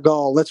that's our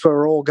goal. That's what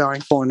we're all going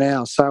for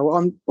now.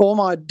 So all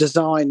my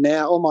design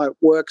now, all my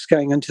work's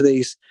going into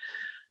these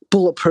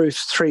bulletproof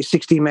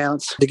 360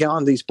 mounts to go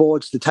on these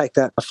boards to take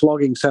that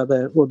flogging. So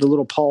with the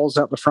little poles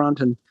out the front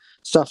and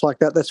stuff like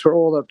that. That's where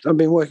I've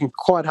been working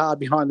quite hard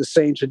behind the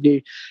scenes with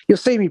you. You'll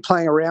see me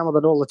playing around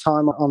with it all the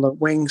time on the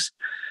wings,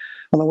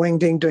 on the wing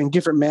ding, doing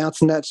different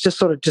mounts, and that's just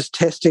sort of just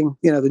testing,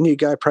 the new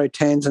GoPro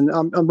 10s. And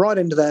I'm right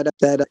into that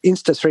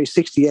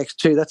Insta360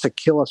 X2. That's a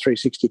killer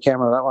 360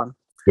 camera, that one.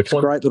 Which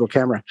one? A great little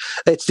camera.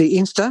 It's the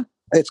Insta.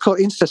 It's called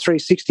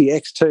Insta360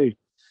 X2.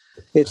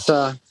 It's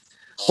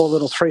all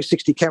little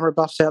 360 camera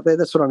buffs out there.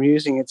 That's what I'm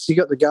using. You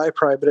got the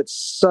GoPro, but it's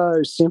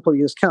so simple.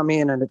 You just come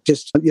in and you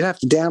don't have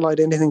to download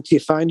anything to your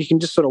phone. You can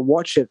just sort of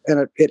watch it,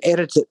 and it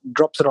edits it,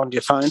 drops it onto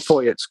your phone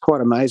for you. It's quite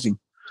amazing.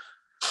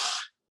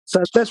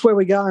 So that's where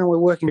we're going. We're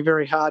working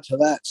very hard for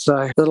that.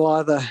 So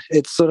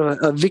it's sort of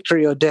a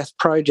victory or death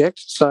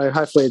project. So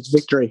hopefully it's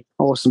victory.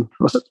 Awesome.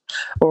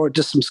 Or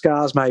just some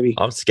scars maybe.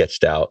 I'm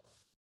sketched out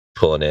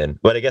pulling in,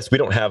 but I guess we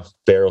don't have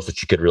barrels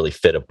that you could really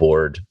fit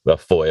a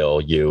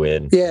foil you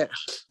in. Yeah.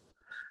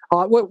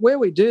 Where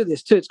we do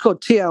this too, it's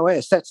called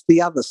TOS. That's the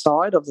other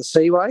side of the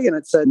Seaway, and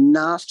it's a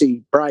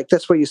nasty break.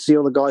 That's where you see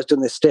all the guys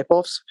doing their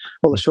step-offs,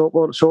 all the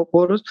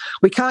shortboarders.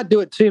 We can't do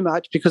it too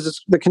much because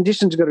the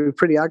conditions are going to be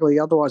pretty ugly,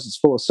 otherwise it's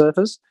full of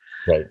surfers.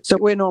 Right. So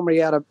we're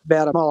normally out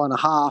about 1.5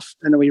 miles,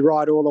 and then we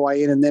ride all the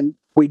way in, and then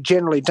we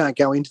generally don't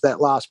go into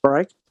that last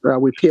break.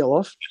 We peel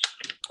off,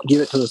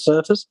 give it to the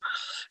surfers.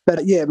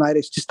 But yeah, mate,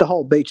 it's just the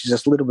whole beach is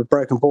just a little bit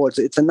broken boards.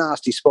 It's a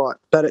nasty spot,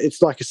 but it's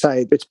like I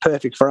say, it's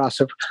perfect for us.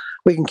 If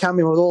we can come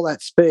in with all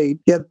that speed.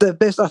 Yeah, the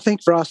best I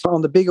think for us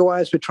on the bigger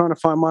waves, we're trying to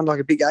find one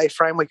like a big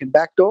A-frame we can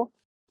backdoor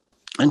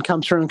and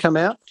come through and come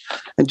out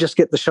and just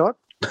get the shot.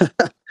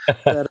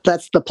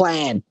 That's the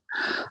plan.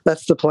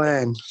 That's the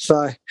plan.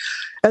 So,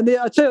 and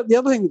I tell you, the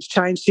other thing that's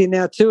changed here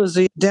now too is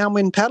the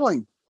downwind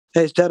paddling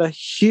has had a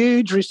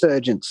huge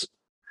resurgence.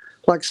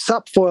 Like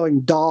SUP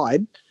foiling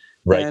died.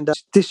 Right. And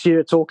this year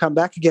it's all come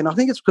back again. I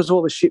think it's because of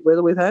all the shit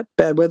weather we've had,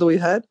 bad weather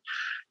we've had.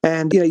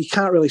 And, you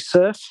can't really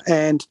surf.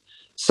 And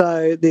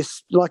so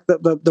this, like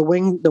the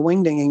wing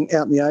dinging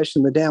out in the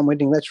ocean, the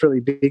downwinding, that's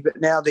really big.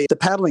 But now the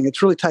paddling,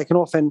 it's really taken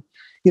off. And,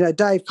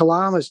 Dave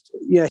Kalama's,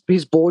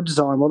 his board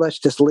design, well, that's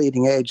just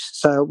leading edge.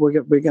 So we're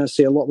going to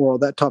see a lot more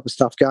of that type of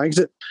stuff going. Is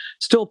it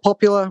still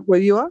popular where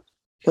you are?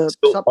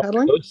 SUP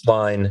paddling?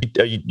 Coastline.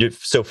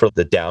 So for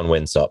the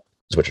downwind SUP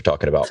is what you're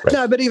talking about, right?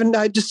 No, but even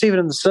in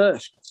the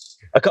surf.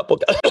 A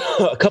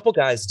couple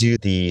guys do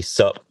the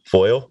SUP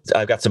foil.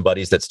 I've got some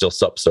buddies that still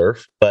SUP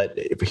surf, but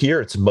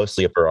here it's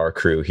mostly for our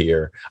crew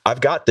here.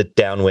 I've got the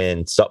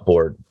downwind SUP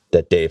board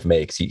that Dave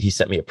makes. He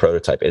sent me a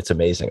prototype. It's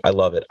amazing. I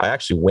love it. I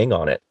actually wing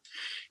on it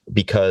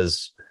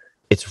because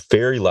it's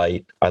very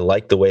light. I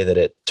like the way that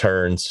it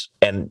turns,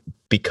 and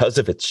because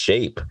of its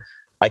shape,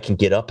 I can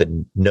get up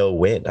in no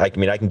wind. I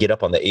can get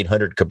up on the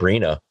 800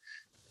 Cabrina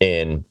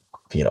in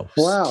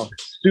wow,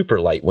 super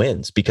light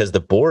winds because the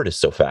board is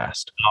so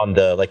fast. On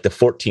the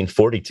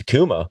 1440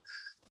 Takuma,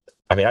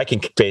 I can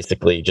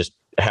basically just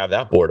have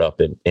that board up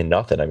in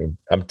nothing.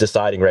 I'm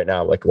deciding right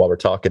now, while we're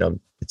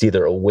talking, it's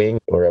either a wing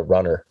or a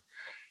runner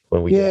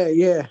when we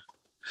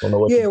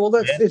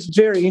it's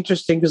very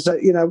interesting because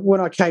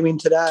when I came in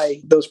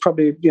today, there was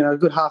probably a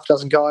good half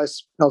dozen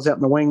guys. I was out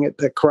in the wing at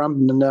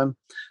Currumbin, and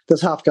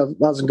there's half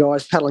dozen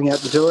guys paddling out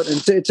to do it,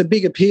 and it's a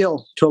big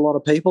appeal to a lot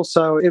of people.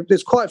 So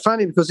it's quite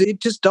funny because it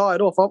just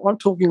died off. I'm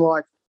talking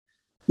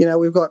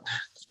we've got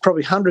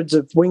probably hundreds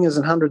of wingers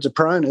and hundreds of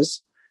proners,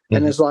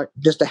 and there's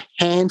just a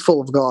handful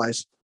of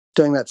guys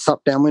doing that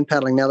SUP downwind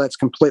paddling. Now that's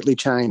completely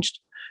changed.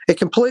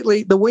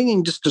 The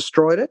winging just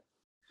destroyed it.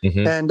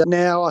 Mm-hmm. And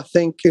now I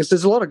think there's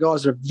a lot of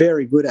guys that are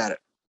very good at it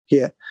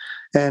here,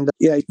 and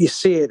you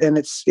see it, and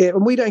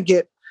and we don't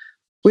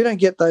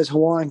get those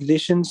Hawaiian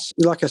conditions.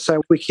 Like I say,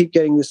 we keep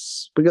getting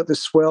this. We got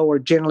this swell where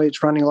generally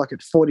it's running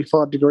at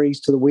 45 degrees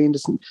to the wind.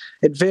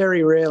 It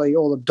very rarely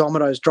all the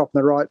dominoes drop in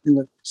the right.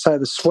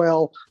 The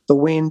swell, the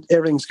wind,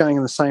 everything's going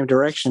in the same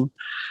direction.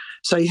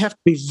 So you have to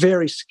be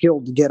very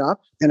skilled to get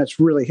up, and it's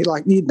really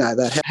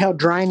that. How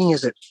draining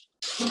is it?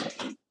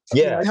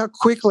 Yeah. How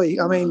quickly?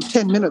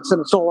 10 minutes and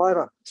it's all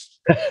over.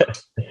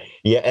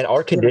 Yeah, and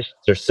our conditions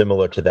are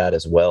similar to that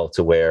as well,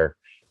 to where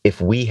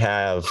if we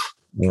have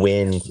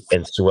wind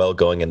and swell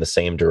going in the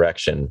same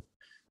direction,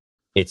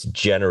 it's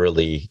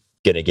generally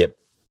going to get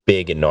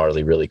big and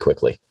gnarly really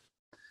quickly.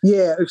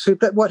 Yeah, so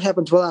what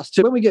happens with us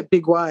too, when we get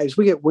big waves,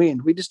 we get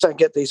wind. We just don't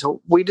get these.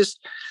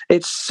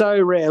 It's so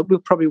rare. We'll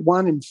probably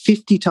 1 in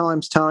 50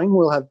 times towing,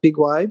 we'll have big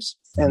waves.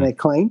 And they're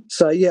clean.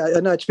 So, yeah,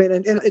 I know it's been,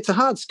 and it's a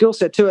hard skill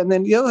set too. And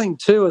then the other thing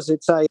too is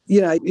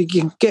you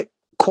can get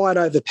quite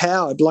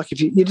overpowered. Like if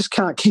you just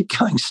can't keep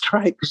going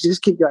straight because you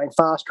just keep going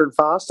faster and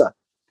faster.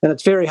 And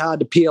it's very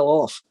hard to peel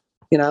off.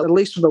 At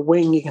least with a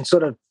wing, you can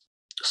sort of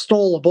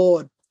stall the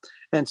board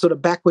and sort of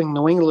backwing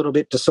the wing a little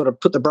bit to sort of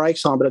put the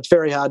brakes on. But it's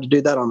very hard to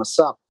do that on a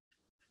SUP.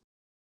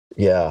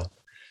 Yeah.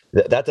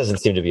 That doesn't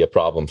seem to be a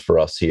problem for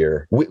us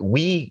here.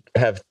 We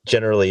have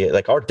generally,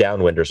 our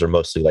downwinders are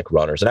mostly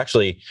runners. And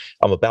actually,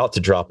 I'm about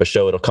to drop a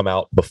show. It'll come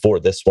out before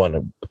this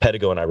one.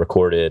 Pedigo and I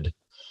recorded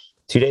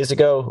 2 days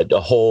ago a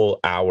whole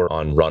hour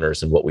on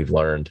runners and what we've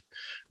learned.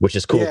 which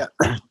is cool.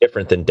 Yeah.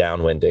 Different than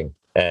downwinding.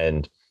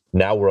 And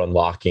now we're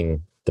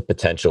unlocking the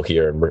potential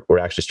here, and we're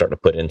actually starting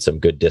to put in some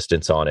good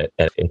distance on it.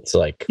 And it's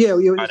like,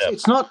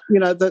 it's not,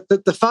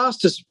 the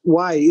fastest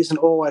way isn't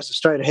always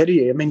straight ahead of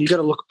you. I mean, you've got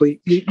to look,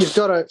 you've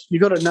got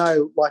to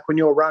know, like when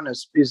your run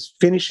is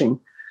finishing,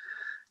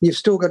 you've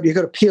got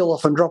to peel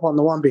off and drop on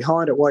the one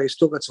behind it while you've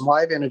still got some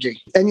wave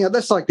energy. And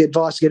that's like the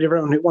advice to get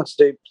everyone who wants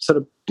to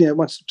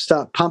wants to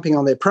start pumping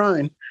on their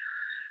prone.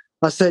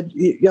 I said,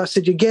 you're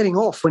getting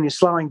off when you're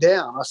slowing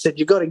down. I said,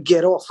 you've got to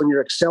get off when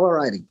you're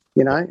accelerating.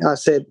 I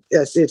said,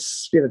 it's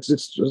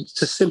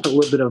a simple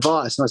little bit of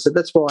advice. And I said,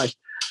 that's why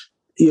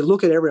you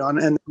look at everyone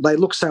and they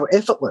look so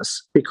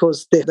effortless,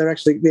 because they're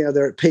actually,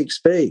 they're at peak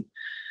speed.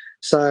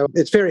 So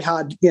it's very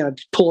hard, to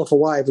pull off a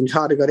wave and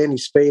hardly got any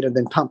speed and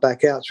then pump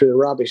back out through the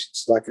rubbish.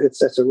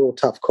 That's a real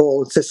tough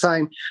call. It's the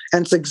same,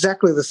 and it's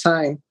exactly the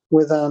same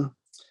with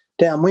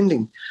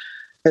downwinding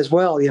as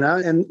well,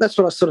 and that's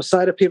what I sort of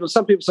say to people.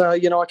 Some people say,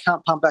 I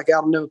can't pump back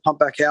out. I'll never pump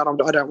back out.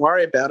 I don't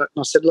worry about it.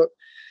 And I said, look,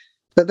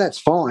 that's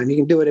fine. You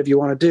can do whatever you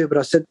want to do. But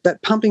I said,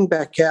 that pumping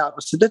back out,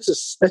 I said,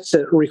 that's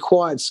a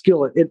required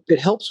skill. It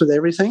helps with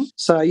everything.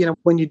 So,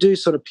 when you do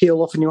sort of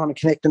peel off and you want to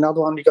connect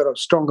another one, you've got a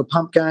stronger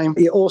pump game.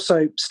 You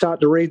also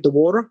start to read the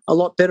water a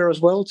lot better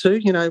as well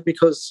too,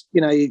 because,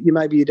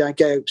 maybe you don't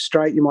go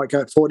straight. You might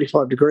go at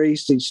 45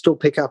 degrees. So you still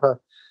pick up a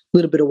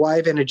little bit of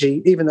wave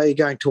energy, even though you're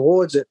going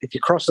towards it. If you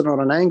cross it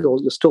on an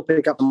angle, you'll still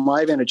pick up some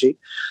wave energy.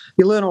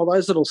 You learn all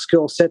those little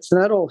skill sets,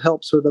 and that all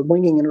helps with the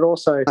winging, and it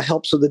also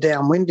helps with the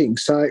downwinding.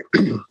 So,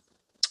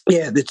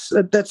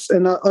 that's,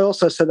 and I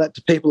also said that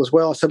to people as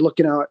well. I said, look,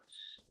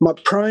 my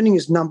proning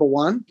is number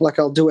one. Like,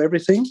 I'll do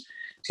everything.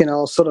 I'm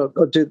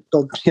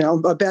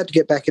about to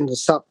get back into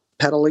sup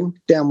paddling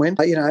downwind,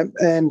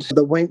 and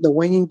the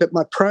winging, but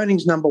my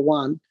proning's number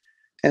one.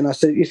 And I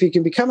said, if you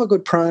can become a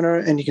good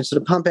proner and you can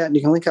sort of pump out and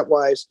you can link up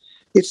waves,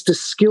 it's the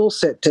skill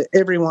set to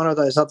every one of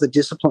those other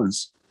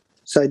disciplines.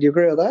 So do you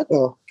agree with that?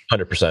 Or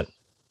 100%.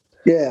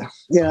 Yeah.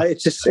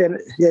 It's just, and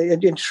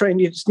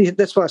train.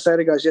 That's why I say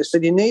to guys, yes,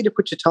 that you need to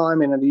put your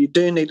time in, and you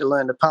do need to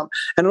learn to pump.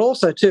 And it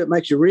also, too, it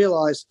makes you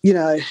realise,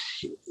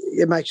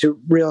 it makes you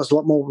realise a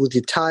lot more with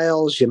your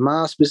tails, your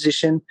mast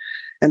position,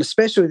 and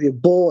especially with your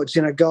boards,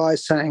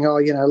 guys saying,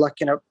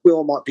 we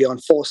all might be on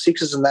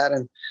 4.6s and that,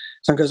 and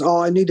someone goes,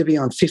 I need to be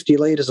on 50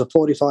 litres or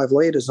 45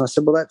 litres. And I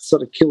said, well, that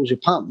sort of kills your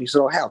pump. And he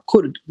said, how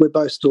could it? We're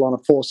both still on a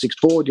 4.6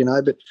 board,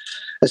 but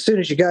as soon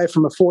as you go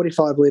from a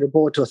 45 litre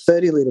board to a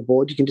 30 litre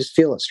board, you can just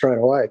feel it straight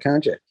away,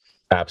 can't you?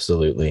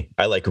 Absolutely.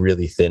 I like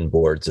really thin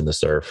boards in the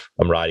surf.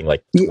 I'm riding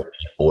like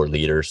 4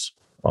 litres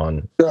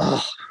on.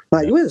 Oh,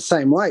 mate, we're the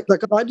same weight.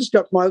 Like, I just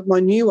got my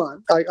new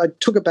one. I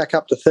took it back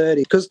up to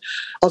 30 because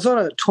I was on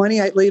a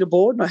 28 litre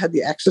board and I had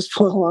the Axis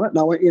foil on it. And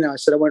I went, I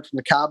said I went from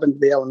the carbon to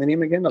the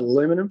aluminium again,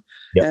 aluminum.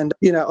 Yep. And,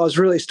 I was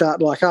really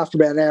starting, like, after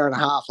about an hour and a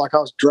half, like, I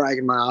was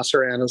dragging my ass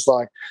around. It's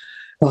like,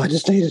 I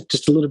just needed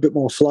just a little bit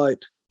more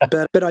float.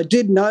 But I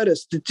did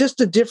notice that just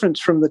the difference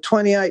from the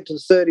 28 to the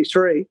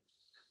 33.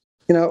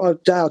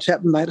 Dale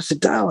Chapman, mate, I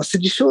said, Dale,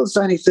 you sure it's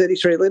only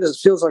 33 litres? It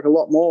feels like a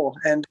lot more.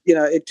 And,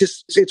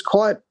 it's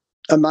quite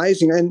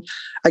amazing. And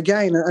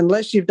again,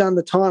 unless you've done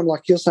the time,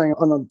 like you're saying,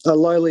 on a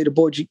low litre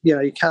board,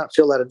 you can't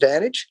feel that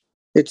advantage.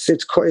 They're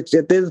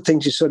the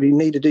things you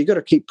need to do. You've got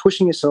to keep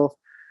pushing yourself.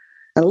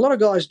 And a lot of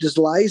guys are just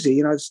lazy,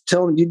 it's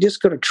telling them you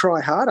just got to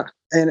try harder.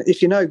 And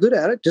if you're no good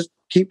at it, just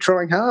keep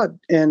trying hard.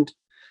 And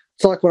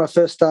it's like when I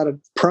first started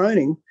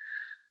proning,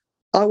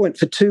 I went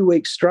for 2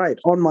 weeks straight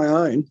on my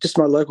own, just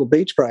my local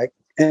beach break.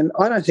 And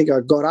I don't think I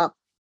got up.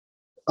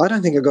 I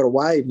don't think I got a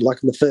wave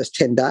like in the first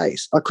 10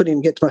 days. I couldn't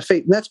even get to my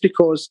feet. And that's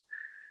because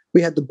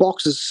we had the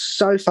boxes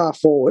so far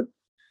forward.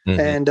 Mm-hmm.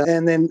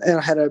 And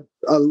I had a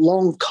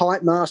long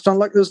kite mast on.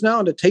 Like, there was no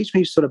one to teach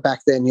me sort of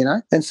back then,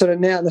 And sort of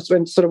now, that's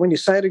when sort of when you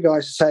say to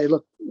guys, you say,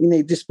 look, you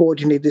need this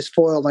board, you need this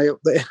foil. And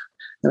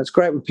it's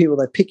great when people,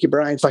 they pick your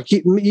brains. Like,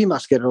 you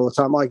must get it all the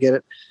time. I get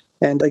it.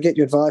 And they get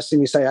your advice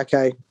and you say,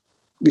 okay,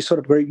 you sort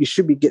of agree, you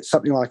should get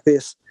something like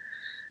this.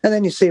 And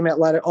then you see them out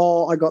later.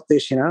 Oh, I got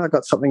this. I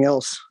got something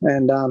else,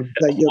 and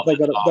they got,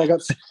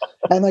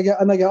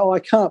 and they go. Oh, I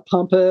can't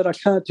pump it. I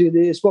can't do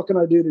this. What can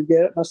I do to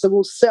get it? And I said,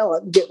 well, sell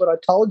it and get what I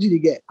told you to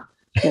get.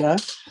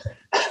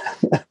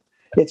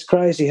 It's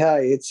crazy,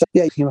 hey.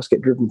 You must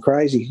get driven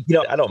crazy.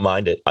 I don't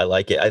mind it. I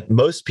like it.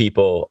 Most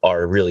people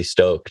are really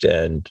stoked,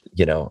 and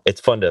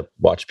it's fun to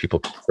watch people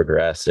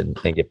progress and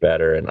get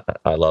better, and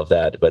I love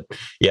that. But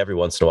every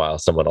once in a while,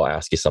 someone will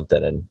ask you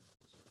something, and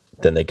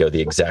then they go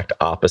the exact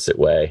opposite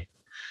way.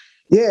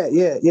 Yeah.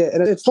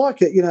 And it's like,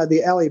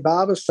 the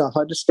Alibaba stuff.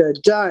 I just go,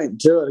 don't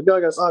do it. The guy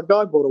goes,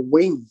 guy bought a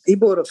wing. He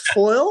bought a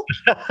foil.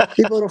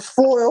 He bought a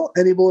foil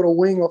and he bought a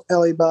wing off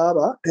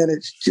Alibaba, and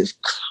it's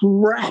just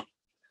crap.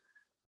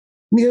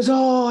 And he goes,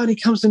 and he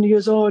comes in, he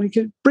goes, and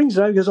he brings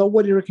it over. He goes,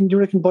 what do you reckon? Do you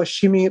reckon by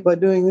shimmying it, by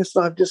doing this?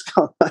 And I've just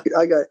gone,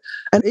 I go,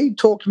 and he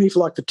talked to me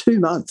for 2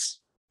 months,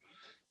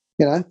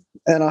 and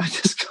I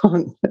just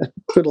gone,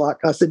 good luck.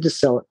 I said, just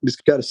sell it.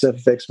 Just go to Surf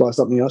Effects, buy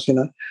something else,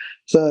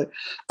 So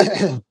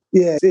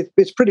Yeah,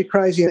 it's pretty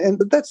crazy.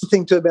 And that's the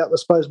thing too about, I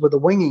suppose, with the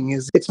winging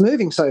is it's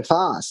moving so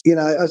fast.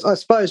 I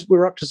suppose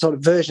we're up to sort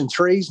of version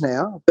 3s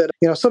now, but,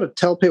 I sort of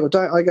tell people,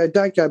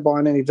 don't go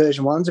buying any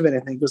version 1s of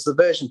anything, because the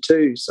version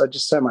 2s are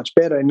just so much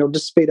better and it'll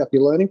just speed up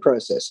your learning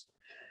process.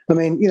 I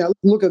mean,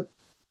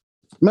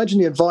 imagine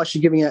the advice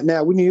you're giving out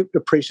now. Wouldn't you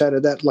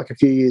appreciated that like a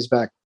few years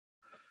back?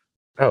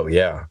 Oh,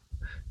 yeah.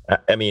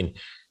 I mean,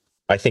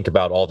 I think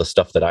about all the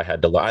stuff that I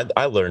had to learn.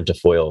 I learned to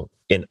foil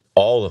in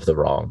all of the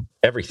wrong,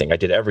 everything. I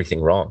did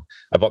everything wrong.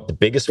 I bought the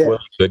biggest foil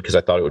I could because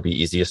I thought it would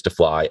be easiest to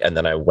fly. And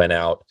then I went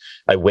out,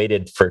 I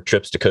waited for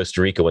trips to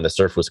Costa Rica when the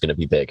surf was going to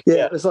be big.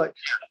 Yeah, it was like,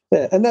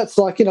 and that's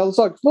like, it's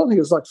like, I think it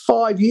was like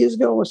 5 years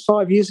ago, almost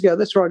 5 years ago.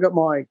 That's where I got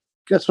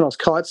that's when I was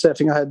kite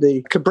surfing. I had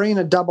the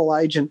Cabrina double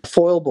agent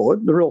foil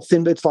board, the real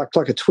thin, it's like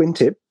a twin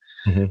tip.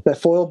 Mm-hmm. That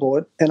foil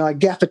board, and I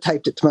gaffer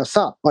taped it to my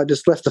sup. I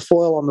just left the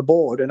foil on the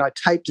board and I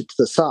taped it to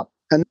the sup,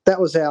 and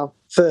that was our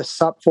first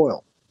sup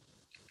foil.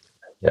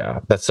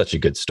 Yeah, that's such a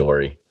good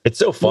story. It's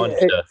so fun.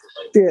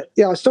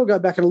 Yeah, I still go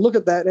back and look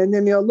at that, and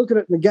then look at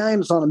it in the game.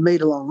 It's on a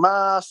meter-long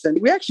mast,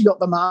 and we actually got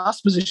the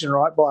mast position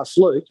right by a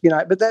fluke,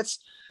 But that's,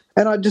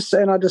 and I just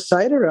say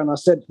to her, and I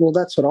said, well,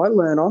 that's what I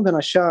learned on. Then I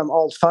show them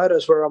old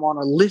photos where I'm on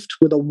a lift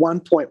with a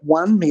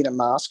 1.1 meter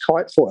mast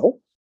kite foil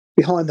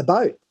behind the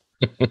boat.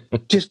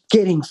 Just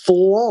getting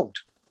flogged,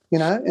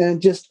 and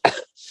just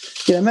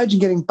imagine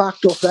getting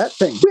bucked off that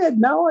thing. We had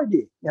no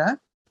idea,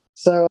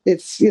 So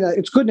it's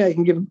good now. You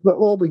can give, but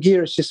all the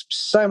gear is just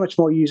so much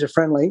more user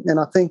friendly, and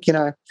I think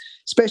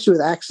especially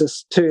with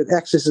Axis too.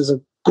 Axis is a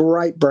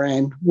great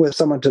brand with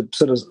someone to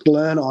sort of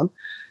learn on,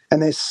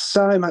 and there's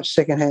so much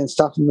secondhand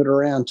stuff in it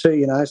around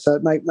too. So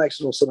it makes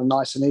it all sort of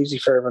nice and easy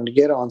for everyone to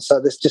get on. So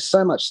there's just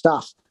so much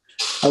stuff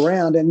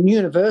around, and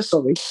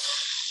universally,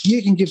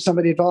 you can give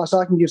somebody advice.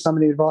 I can give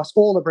somebody advice.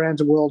 All the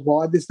brands are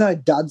worldwide. There's no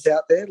duds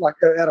out there. Like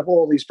out of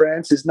all these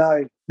brands, there's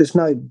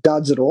no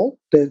duds at all.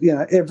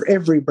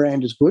 Every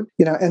brand is good.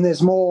 And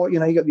there's more. You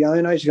got the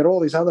Onos. You got all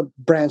these other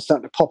brands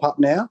starting to pop up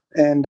now,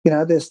 and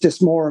there's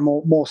just more and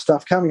more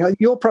stuff coming.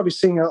 You're probably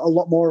seeing a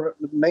lot more of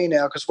it than me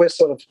now because we're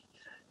sort of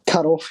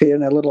cut off here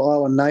in our little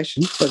island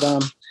nation. But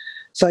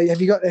so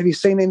have you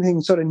seen anything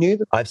sort of new?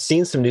 I've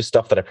seen some new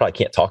stuff that I probably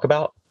can't talk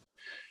about.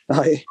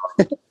 Oh,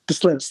 yeah.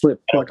 Just let it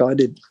slip like I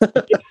did.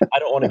 I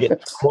don't want to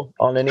get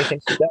on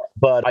anything like that,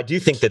 but I do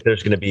think that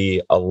there's going to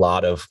be a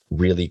lot of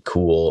really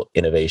cool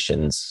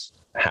innovations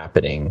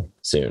happening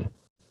soon.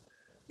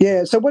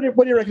 Yeah. So what do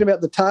you reckon about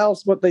the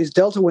tails? What these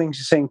Delta wings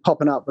you're seeing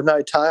popping up with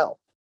no tail?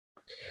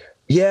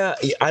 Yeah,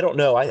 I don't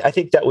know. I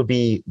think that would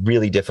be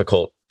really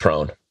difficult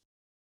prone.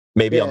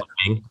 Maybe on the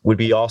wing would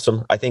be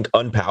awesome. I think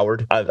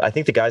unpowered. I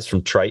think the guys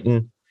from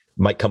Triton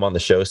might come on the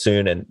show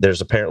soon, and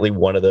there's apparently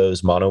one of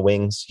those mono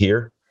wings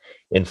here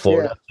in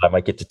Florida I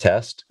might get to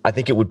test. I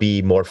think it would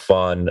be more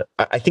fun.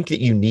 I think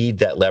that you need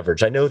that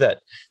leverage. I know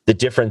that the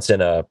difference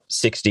in a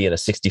 60 and a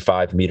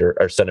 65 meter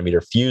or centimeter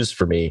fuse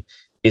for me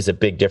is a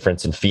big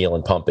difference in feel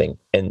and pumping.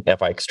 And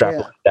if I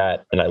extrapolate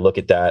that and I look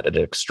at that at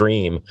an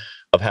extreme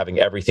of having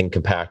everything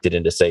compacted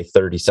into, say,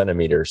 30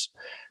 centimeters,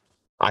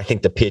 I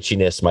think the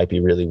pitchiness might be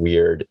really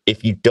weird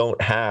if you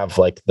don't have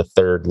like the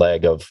third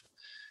leg of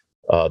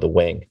the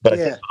wing. But I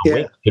think the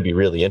wing could be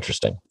really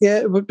interesting. Yeah,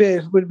 it would be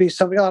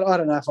something. I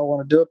don't know if I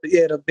want to do it, but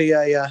it'll be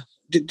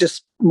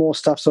just more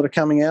stuff sort of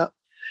coming out.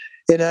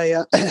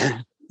 I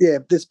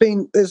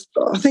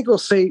think we'll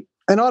see,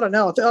 and I don't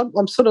know.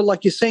 I'm sort of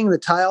like you're seeing the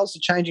tails are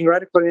changing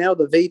radically now,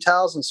 the V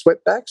tails and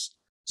sweatbacks.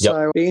 So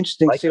it'll be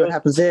interesting to see what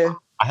happens there.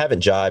 I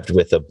haven't jived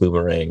with a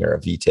boomerang or a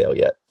V tail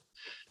yet.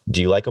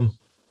 Do you like them?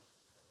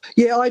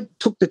 Yeah, I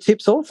took the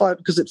tips off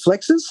because it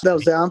flexes. That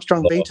was the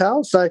Armstrong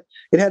V-tail, so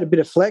it had a bit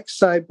of flex.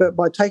 So, but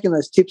by taking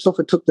those tips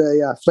off, it took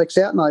the flex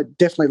out, and I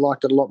definitely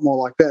liked it a lot more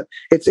like that.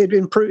 It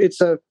improved.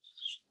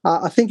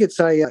 I think it's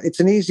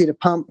an easier to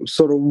pump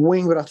sort of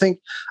wing, but I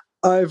think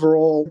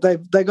overall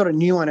they got a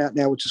new one out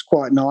now, which is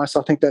quite nice.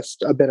 I think that's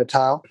a better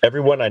tail.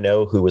 Everyone I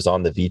know who was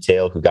on the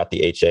V-tail who got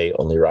the HA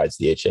only rides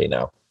the HA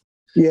now.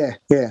 Yeah.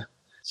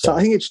 So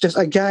I think it's just,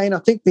 again, I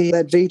think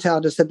that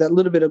V-tail just had that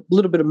little bit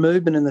of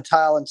movement in the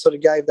tail and sort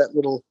of gave that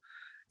little,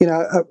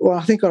 well,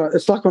 I think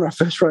it's like when I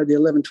first rode the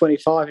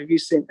 1125. Have you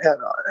seen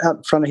out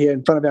in front of here,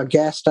 in front of our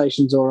gas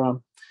stations or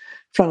in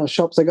front of the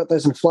shops, they got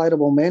those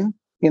inflatable men,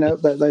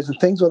 those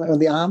things when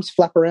the arms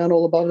flap around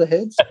all above the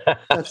heads.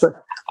 That's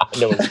what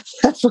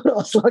I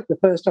was like the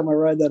first time I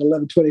rode that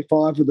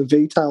 1125 with the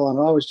V-tail on.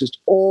 I was just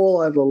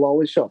all over the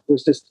lolly shop. It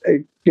was just,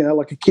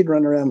 like a kid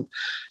running around.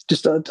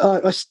 Just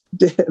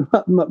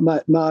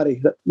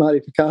Marty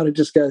Picardo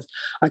just goes,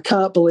 I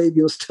can't believe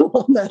you're still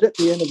on that at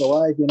the end of the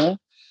wave,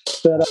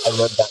 But I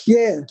rode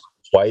that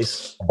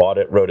twice, bought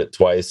it, rode it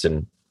twice,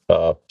 and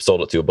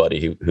sold it to a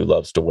buddy who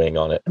loves to wing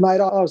on it.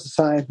 Mate, I was the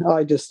same.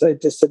 I just said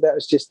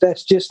that's just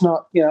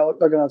not,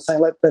 like I was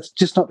saying, that's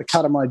just not the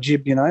cut of my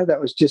jib, That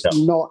was just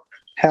not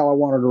how I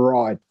wanted to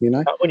ride,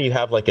 Not when you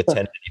have like a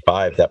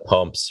 1095 that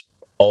pumps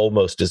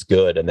almost as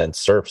good and then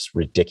surfs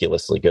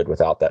ridiculously good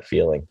without that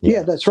feeling.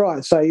 Yeah, that's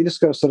right. So you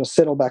just got to sort of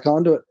settle back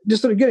onto it.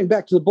 Just sort of getting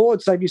back to the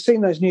board. So have you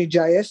seen those new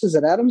JSs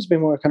that Adam's been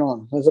working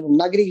on? Those little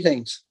nuggety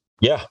things?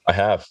 Yeah, I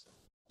have.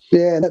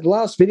 Yeah, that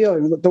last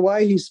video, the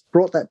way he's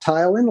brought that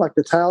tail in, like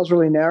the tail's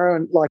really narrow,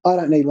 and like I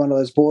don't need one of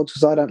those boards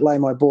because I don't lay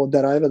my board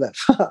that over that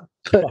far.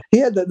 But he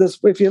had this.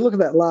 If you look at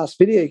that last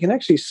video, you can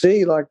actually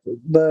see like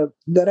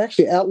that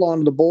actually outline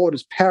of the board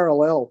is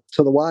parallel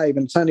to the wave,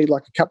 and it's only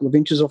like a couple of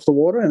inches off the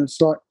water, and it's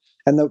like,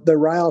 and the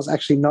rail's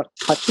actually not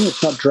touching,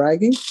 it's not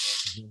dragging.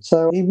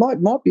 So he might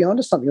be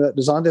onto something with that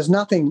design. There's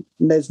nothing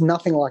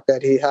like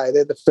that here. Hey,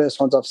 they're the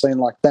first ones I've seen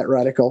like that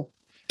radical.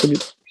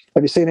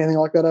 Have you seen anything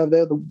like that over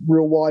there? The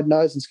real wide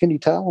nose and skinny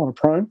tail on a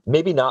prone?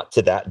 Maybe not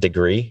to that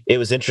degree. It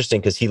was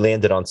interesting because he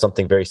landed on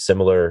something very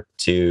similar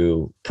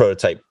to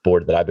prototype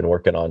board that I've been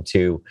working on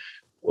too.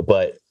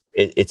 But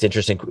it's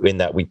interesting in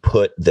that we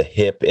put the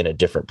hip in a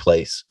different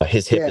place.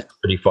 His hip is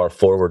pretty far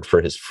forward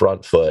for his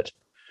front foot.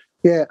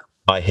 Yeah.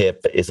 My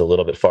hip is a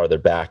little bit farther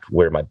back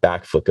where my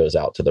back foot goes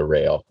out to the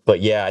rail.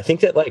 But yeah, I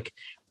think that like,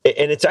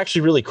 and it's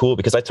actually really cool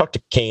because I talked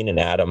to Kane and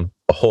Adam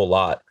a whole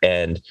lot,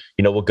 and,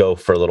 you know, we'll go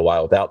for a little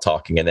while without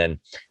talking. And then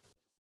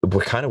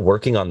we're kind of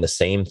working on the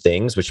same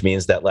things, which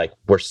means that like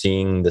we're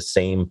seeing the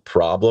same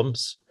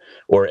problems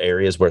or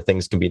areas where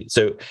things can be.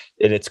 So,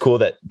 and it's cool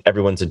that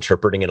everyone's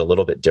interpreting it a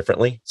little bit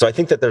differently. So I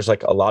think that there's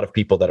like a lot of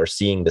people that are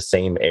seeing the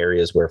same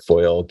areas where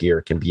foil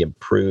gear can be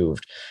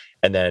improved.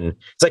 And then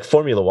it's like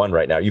Formula One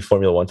right now. Are you a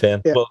Formula One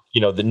fan? Yeah. Well,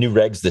 you know, the new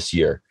regs this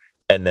year,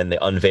 and then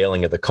the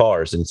unveiling of the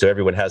cars. And so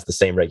everyone has the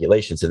same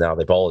regulations, and now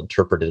they've all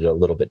interpreted it a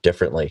little bit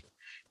differently.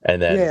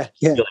 And then I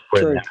feel like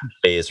we're in that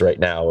phase right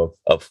now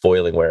of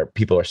foiling where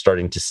people are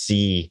starting to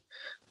see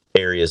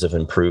areas of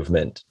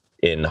improvement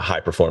in high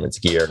performance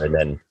gear. And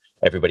then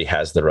everybody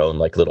has their own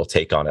like little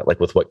take on it,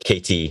 like with what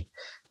KT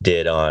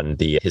did on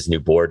his new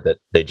board that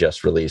they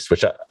just released,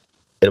 which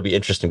it'll be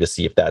interesting to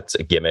see if that's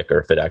a gimmick or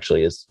if it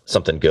actually is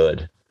something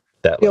good.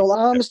 That well,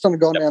 Armstrong have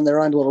gone down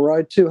their own little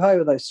road too, hey,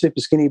 with those super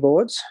skinny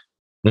boards.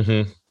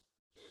 Mm-hmm.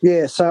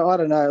 Yeah, so I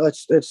don't know.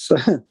 It's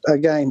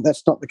again,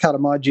 that's not the cut of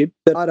my jib,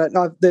 but I don't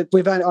know.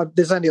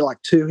 There's only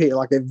like two here.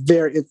 Like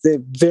they're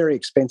very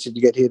expensive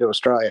to get here to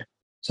Australia,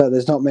 so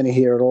there's not many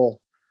here at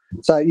all.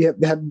 So you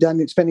have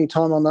done spend any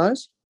time on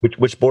those?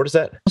 Which board is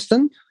that?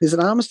 Armiston? Is it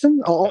Armiston?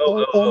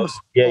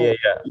 Yeah.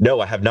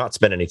 No, I have not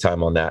spent any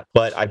time on that,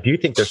 but I do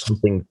think there's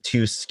something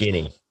too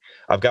skinny.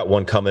 I've got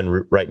one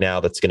coming right now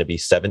that's going to be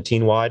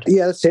 17 wide.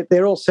 Yeah, that's it.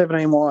 They're all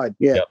 17 wide.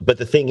 Yeah. But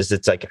the thing is,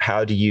 it's like,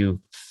 how do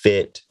you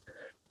fit?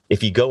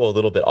 If you go a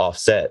little bit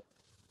offset,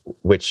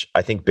 which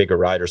I think bigger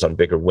riders on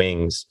bigger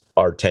wings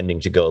are tending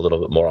to go a little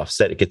bit more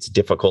offset, it gets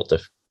difficult to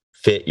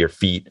fit your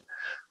feet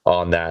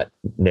on that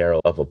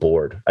narrow of a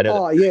board. I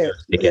know. Oh,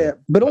 yeah.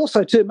 But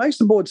also, too, it makes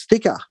the boards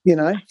thicker, you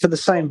know, for the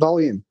same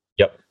volume.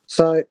 Yep.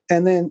 So,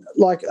 and then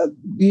like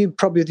you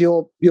probably with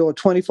your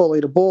 24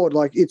 litre board,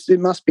 like it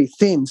must be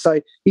thin.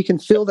 So you can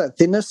feel that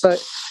thinness. So,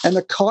 and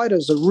the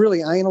kiters are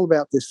really anal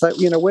about this. So,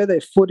 you know, where their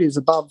foot is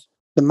above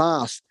the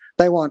mast,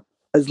 they want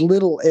as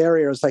little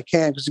area as they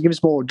can because it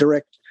gives more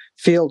direct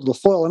feel to the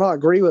foil. And I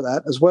agree with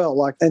that as well.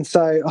 Like, and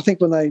so I think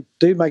when they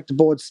do make the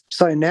boards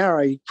so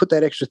narrow, you put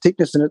that extra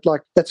thickness in it, like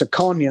that's a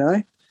con, you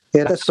know?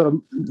 Yeah, that's sort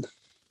of...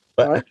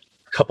 But right?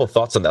 A couple of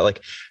thoughts on that.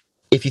 Like,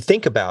 if you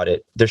think about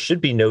it, there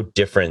should be no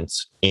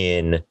difference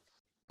in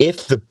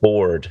if the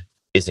board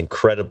is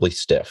incredibly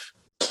stiff.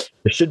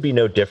 There should be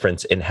no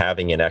difference in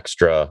having an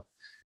extra,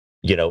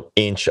 you know,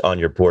 inch on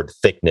your board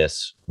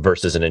thickness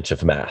versus an inch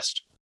of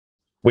mast.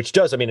 Which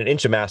does, I mean, an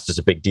inch of mast is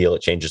a big deal.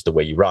 It changes the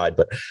way you ride,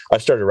 but I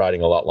started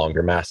riding a lot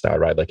longer mast now. I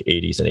ride like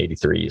 80s and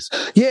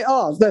 83s. Yeah.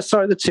 Oh, that's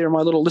here in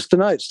my little list of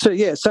notes too.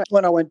 Yeah. So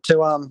when I went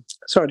to,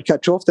 sorry to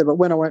cut you off there, but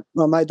when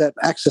I made that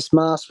Axis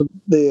mast with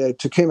the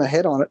Takuma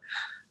head on it,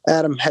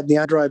 Adam had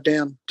the drove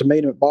down to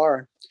meet him at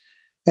Byron.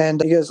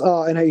 And he goes,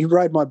 oh, and he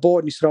rode my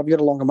board and he said, I've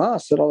got a longer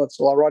mast. I said, oh, that's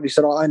all I ride. He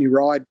said, I only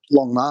ride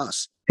long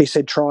mast. He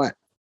said, try it.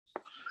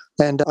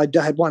 And I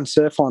had one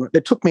surf on it.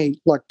 It took me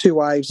like 2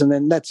 waves and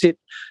then that's it.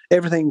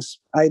 Everything's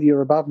 80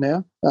 or above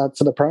now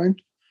for the prone.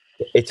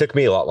 It took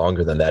me a lot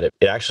longer than that. It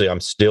actually,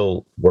 I'm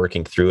still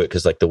working through it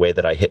because like the way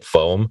that I hit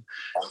foam,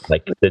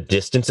 like the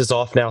distance is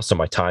off now. So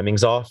my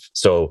timing's off.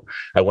 So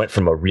I went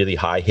from a really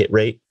high hit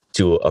rate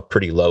to a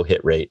pretty low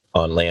hit rate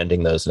on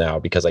landing those now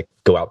because I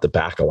go out the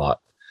back a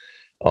lot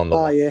on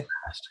the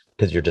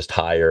because you're just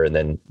higher and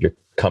then you're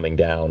coming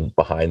down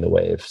behind the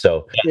wave.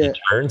 So it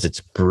turns, it's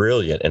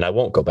brilliant. And I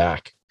won't go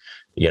back.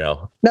 You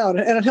know, no, and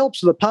it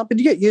helps with the pump, and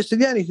you get used to.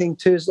 The only thing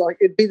too is like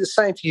it'd be the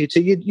same for you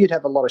too. You'd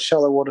have a lot of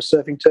shallow water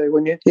surfing too,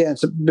 when you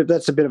that's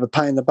a bit of a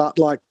pain in the butt.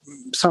 Like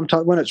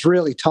sometimes when it's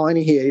really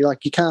tiny here,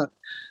 you can't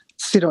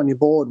sit on your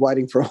board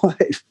waiting for a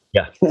wave.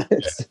 Yeah,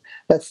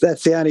 that's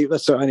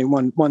the only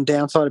one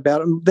downside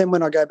about it. And then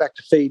when I go back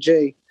to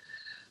Fiji,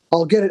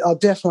 I'll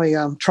definitely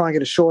try and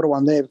get a shorter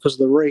one there because of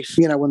the reef.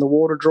 You know, when the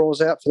water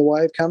draws out for the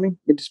wave coming,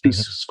 you'd just be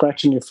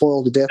scratching your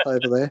foil to death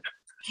over there.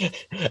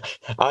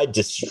 I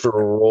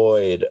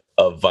destroyed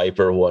a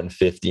Viper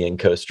 150 in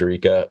Costa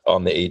Rica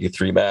on the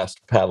 83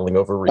 mast paddling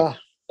over reef.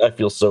 I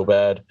feel so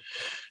bad.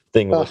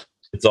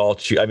 It's all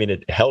I mean,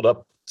 it held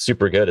up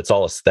super good. It's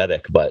all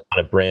aesthetic, but on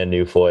a brand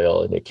new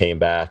foil, and it came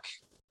back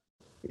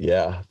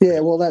Yeah. Yeah,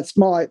 well, that's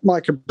my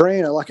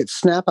Cabrina, like it's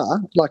snapper,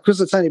 like because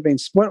it's only been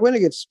when it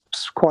gets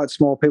quite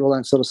small, people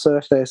don't sort of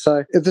surf there.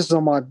 So if this is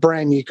on my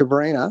brand new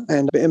Cabrina,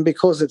 and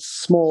because it's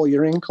small,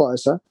 you're in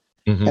closer,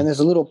 and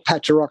there's a little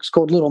patch of rocks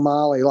called Little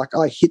Marley. Like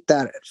I hit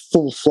that at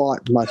full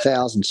flight with my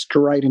 1,000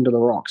 straight into the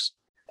rocks,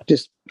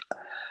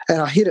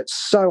 and I hit it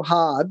so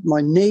hard,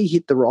 my knee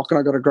hit the rock, and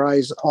I got a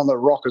graze on the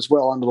rock as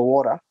well under the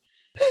water,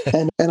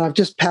 and I've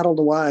just paddled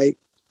away,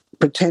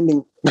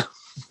 pretending.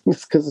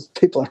 It's because there's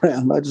people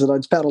around. I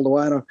just paddled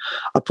away and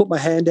I put my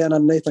hand down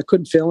underneath. I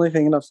couldn't feel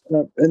anything, and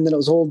then it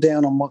was all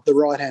down on the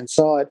right-hand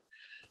side.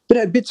 But it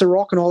had bits of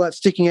rock and all that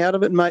sticking out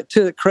of it, mate.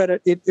 To the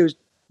credit, it was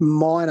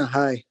minor,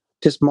 hey,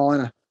 just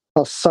minor.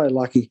 I was so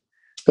lucky.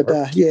 But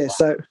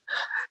so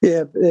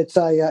yeah, it's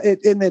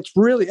and it's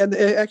really, and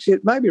actually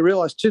it made me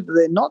realise too that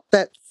they're not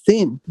that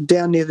thin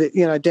down near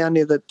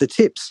the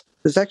tips.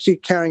 There's actually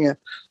carrying a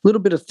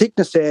little bit of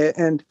thickness there,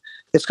 and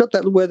it's got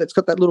that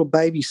little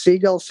baby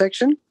seagull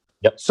section.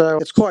 Yep. So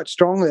it's quite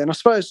strong there. And I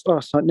suppose,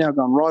 now I've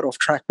gone right off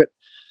track, but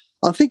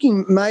I'm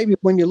thinking maybe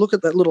when you look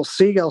at that little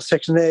seagull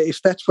section there,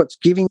 if that's what's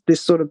giving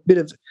this sort of bit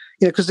of,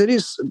 because it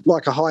is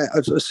like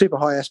a super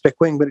high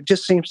aspect wing, but it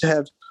just seems to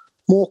have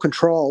more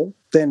control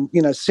than,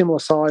 similar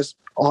size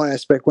high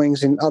aspect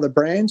wings in other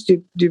brands.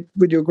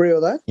 Would you agree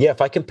with that? Yeah,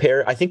 if I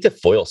compare, I think the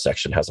foil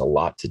section has a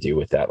lot to do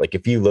with that. Like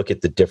if you look at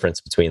the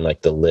difference between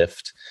like the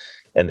lift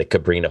and the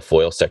Cabrina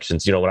foil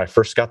sections, when I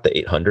first got the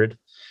 800,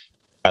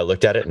 I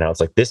looked at it and I was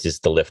like, this is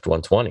the lift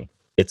 120.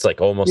 It's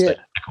like almost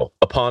identical.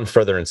 Upon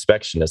further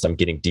inspection, as I'm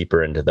getting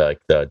deeper into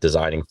the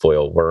designing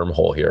foil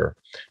wormhole here,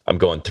 I'm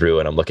going through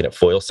and I'm looking at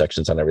foil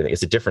sections on everything.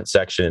 It's a different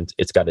section.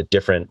 It's got a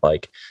different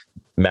like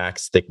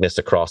max thickness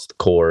across the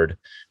cord.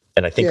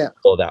 And I think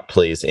all of that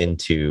plays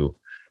into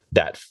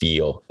that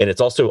feel. And it's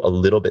also a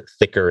little bit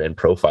thicker in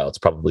profile. It's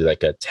probably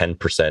like a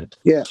 10%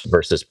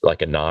 versus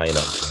like a 9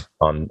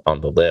 on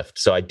the lift.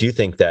 So I do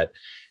think that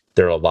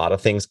there are a lot of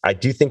things. I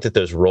do think that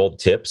those rolled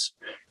tips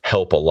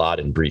help a lot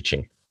in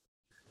breaching.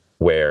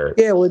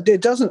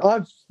 It doesn't.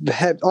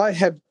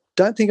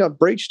 Don't think I've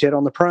breached yet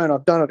on the Prone.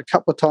 I've done it a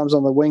couple of times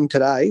on the wing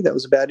today. That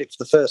was about it for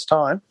the first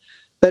time.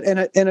 But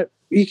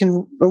you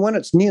can, when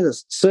it's near the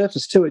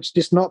surface too, it's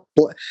just not.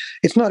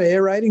 It's not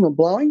aerating or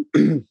blowing.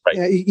 Right.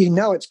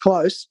 It's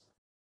close,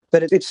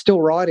 but it's still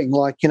riding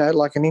like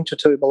an inch or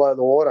two below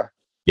the water.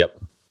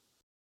 Yep.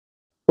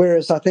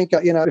 Whereas I think,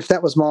 if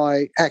that was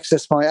my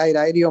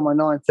 880 or my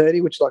 930,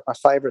 which is like my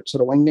favourite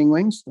sort of wingding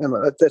wings,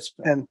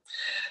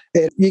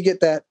 you get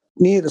that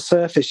near the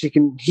surface, you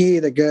can hear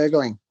the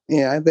gurgling.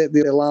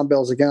 The alarm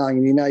bells are going,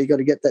 and you got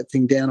to get that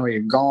thing down or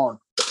you're gone.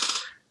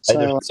 So,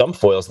 and there's some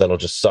foils that'll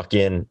just suck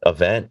in a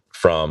vent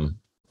from,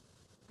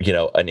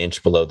 an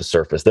inch below the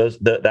surface.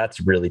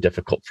 That's really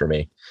difficult for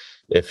me.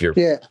 If you're,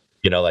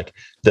 like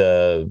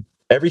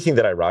everything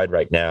that I ride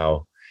right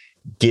now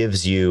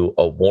gives you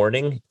a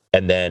warning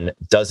and then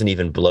doesn't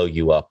even blow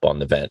you up on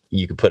the vent.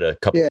 You can put a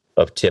couple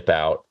of tip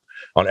out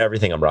on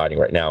everything I'm riding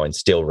right now and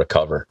still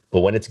recover.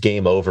 But when it's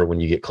game over, when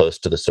you get close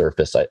to the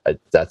surface,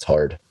 that's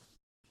hard.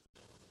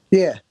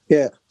 Yeah.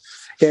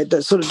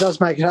 It sort of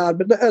does make it hard.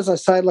 But as I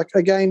say, like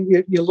again,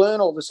 you learn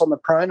all this on the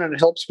Prone, and it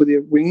helps with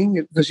your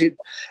winging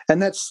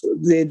and that's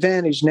the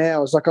advantage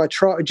now. Is like I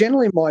try.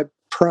 Generally, my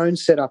Prone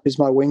setup is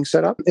my wing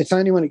setup. It's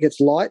only when it gets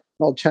light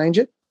I'll change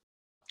it.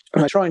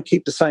 And I try and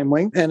keep the same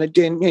wing, and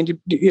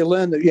you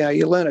learn that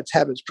you learn its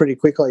habits pretty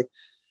quickly.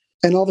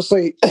 And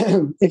obviously,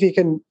 if you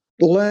can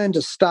learn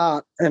to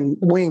start and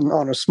wing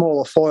on a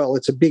smaller foil,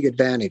 it's a big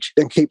advantage.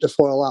 And keep the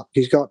foil up.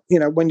 You've got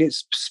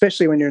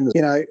especially when you're in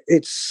the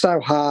it's so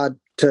hard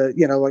to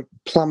like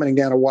plummeting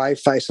down a wave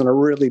face on a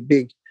really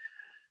big,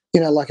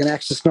 like an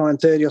Axis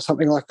 930 or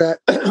something like that,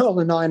 or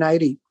the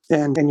 980.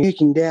 And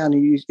nuking down,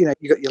 you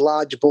got your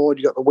larger board,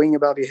 you got the wing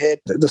above your head.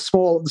 The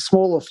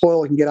smaller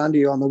foil can get under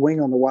you on the wing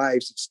on the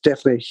waves. It's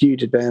definitely a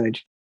huge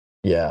advantage.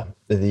 Yeah,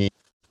 it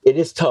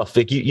is tough.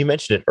 Like you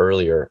mentioned it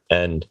earlier,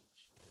 and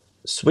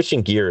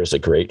switching gear is a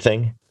great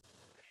thing.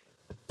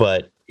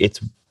 But it's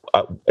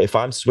if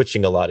I'm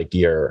switching a lot of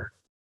gear,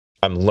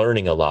 I'm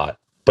learning a lot,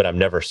 but I'm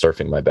never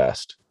surfing my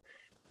best.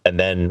 And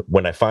then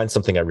when I find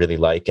something I really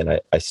like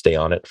and I stay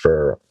on it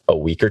for a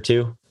week or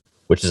two,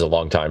 which is a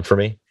long time for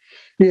me.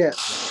 Yeah.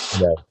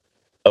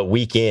 A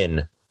week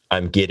in,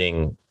 I'm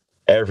getting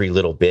every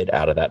little bit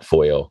out of that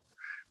foil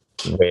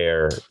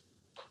where,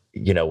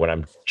 when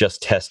I'm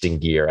just testing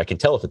gear, I can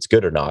tell if it's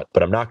good or not,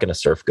 but I'm not going to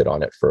surf good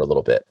on it for a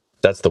little bit.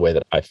 That's the way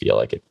that I feel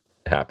like it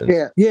happens.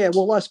 Yeah.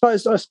 Well, I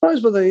suppose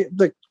with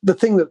the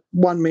thing that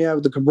won me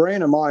over the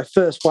Cabrina, my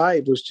first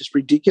wave was just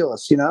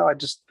ridiculous. I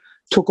just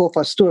took off,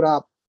 I stood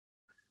up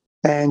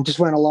and just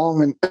went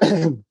along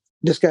and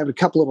just gave a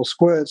couple little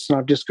squirts, and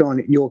I've just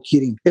gone, you're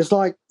kidding. It's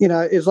like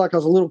I was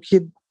a little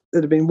kid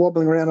that had been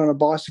wobbling around on a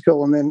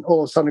bicycle, and then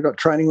all of a sudden I got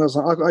training wheels.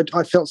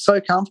 I felt so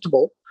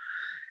comfortable.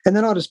 And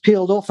then I just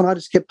peeled off and I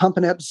just kept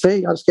pumping out to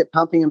sea. I just kept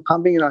pumping and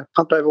pumping, and I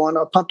pumped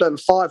over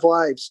 5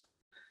 waves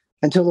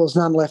until there was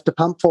none left to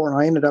pump for,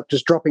 and I ended up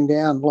just dropping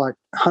down like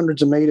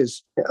hundreds of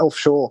meters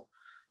offshore.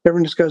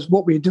 Everyone just goes,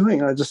 what were you doing?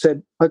 And I just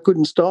said, I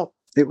couldn't stop.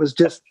 It was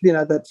just,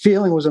 that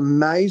feeling was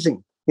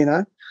amazing,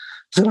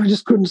 so I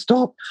just couldn't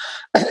stop,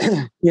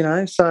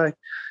 so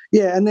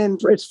yeah. And then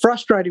it's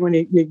frustrating when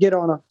you get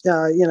on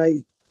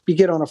you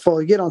get on a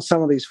foil, you get on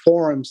some of these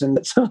forums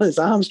and some of those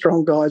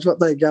Armstrong guys, what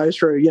they go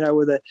through,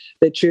 with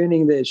their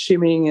tuning, their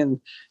shimming and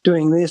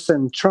doing this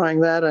and trying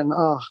that. And,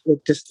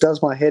 it just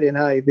does my head in,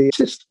 hey.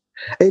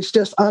 It's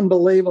just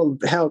unbelievable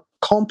how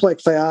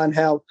complex they are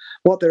and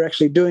what they're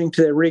actually doing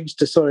to their rigs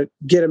to sort of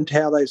get them to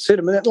how they suit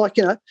them. And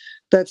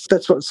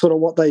that's what sort of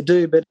what they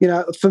do. But,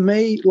 for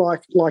me,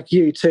 like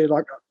you too,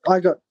 like I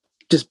got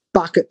just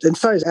buckets, and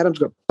so has Adam's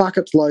got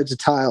buckets loads of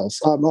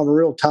tails. I'm a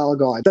real tail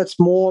guy. That's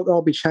more,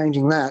 I'll be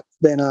changing that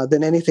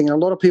than anything.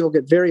 And a lot of people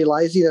get very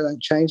lazy. They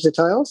don't change their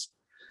tails.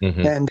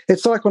 Mm-hmm. And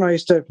it's like when I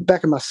used to,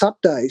 back in my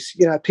SUP days,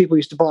 people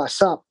used to buy a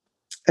SUP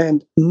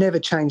and never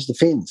change the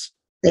fins,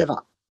 ever.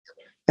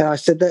 And I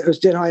said that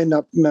was, then I ended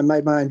up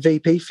made my own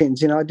VP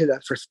fins. I did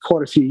that for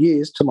quite a few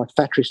years till my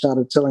factory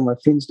started selling my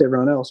fins to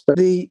everyone else. But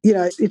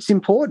it's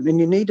important, and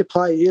you need to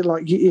play. You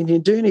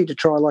do need to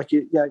try.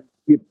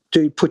 You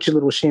do put your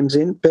little shims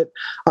in, but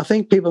I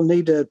think people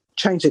need to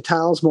change their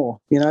tails more.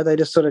 They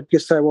just sort of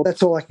just say, well,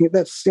 that's all I can.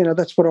 That's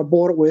that's what I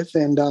bought it with,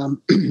 and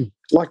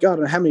I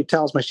don't know how many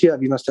tails must you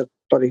have. You must have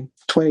probably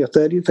 20 or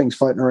 30 things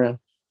floating around.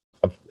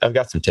 I've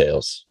got some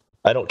tails.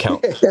 I don't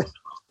count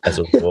as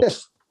a rule.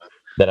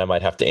 Then I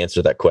might have to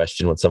answer that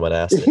question when someone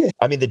asks it.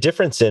 I mean, the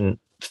difference in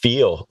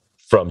feel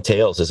from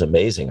tails is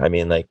amazing. I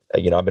mean, I've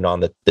been on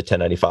the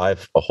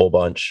 1095 a whole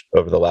bunch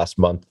over the last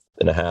month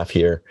and a half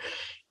here,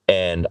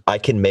 and I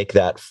can make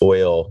that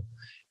foil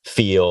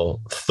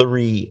feel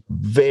 3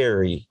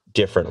 very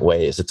different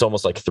ways. It's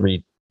almost like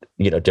 3,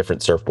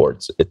 different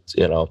surfboards. It's,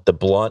 the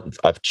blunt,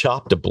 I've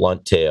chopped a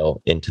blunt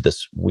tail into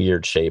this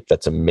weird shape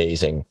that's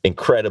amazing,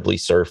 incredibly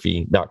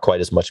surfy, not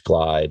quite as much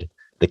glide.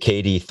 The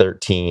KD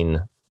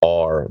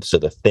 13R, so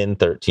the thin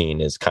 13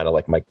 is kind of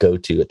like my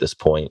go-to at this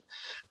point.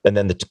 And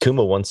then the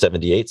Takuma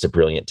 178 is a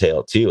brilliant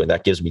tail too, and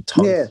that gives me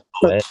tons of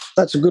play.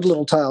 That's a good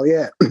little tail,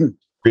 yeah.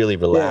 Really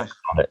relax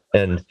on it.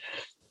 And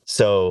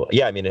so,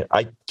 I mean,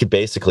 I could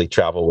basically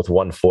travel with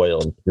 1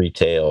 foil and 3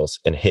 tails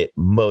and hit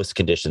most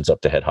conditions up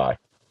to head high.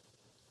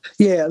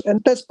 Yeah,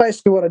 and that's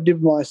basically what I did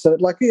with my, so I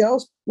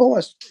was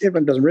almost,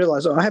 everyone doesn't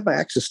realize, I had my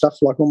Axis stuff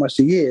for almost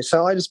a year.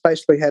 So I just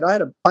basically I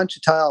had a bunch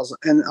of tails,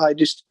 and I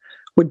just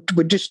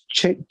would just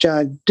change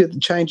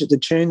it to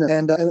tune,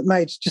 and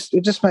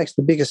it just makes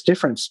the biggest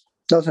difference,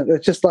 doesn't it?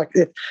 It's just like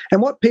it.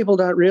 And what people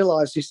don't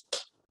realize is,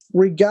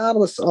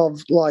 regardless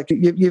of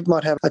you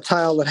might have a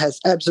tail that has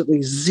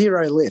absolutely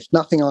zero lift,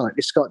 nothing on it.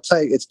 It's got,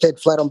 say, it's dead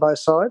flat on both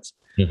sides.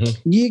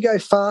 Mm-hmm. You go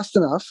fast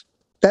enough,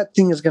 that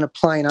thing is going to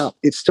plane up.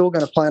 It's still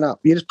going to plane up.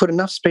 You just put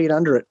enough speed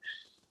under it.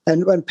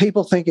 And when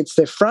people think it's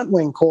their front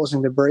wing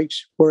causing the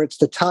breach, or it's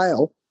the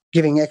tail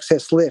giving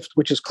excess lift,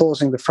 which is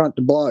causing the front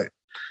to blow.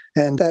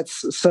 And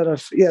that's sort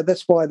of,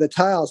 that's why the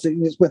tails,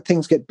 when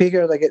things get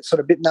bigger, they get sort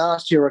of a bit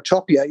nastier or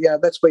choppier.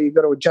 That's where you've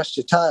got to adjust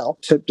your tail.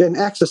 And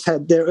Axis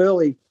had their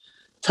early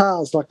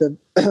tails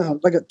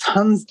they got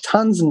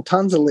tons and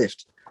tons of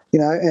lift,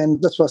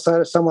 and that's why I say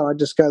to someone, I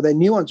just go, their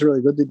new ones are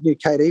really good, the new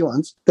KD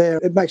ones.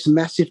 It makes a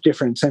massive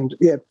difference. And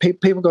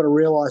people got to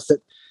realise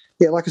that,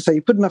 like I say,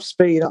 you put enough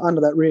speed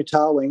under that rear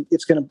tail wing,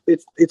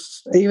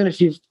 it's even if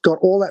you've got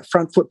all that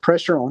front foot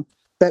pressure on,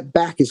 that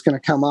back is going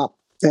to come up,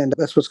 and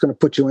that's what's going to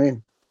put you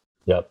in.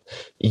 Yep.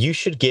 You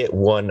should get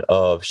one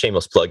of,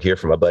 shameless plug here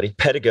from my buddy,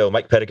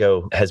 Mike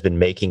Pedigo has been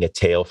making a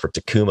tail for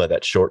Takuma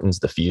that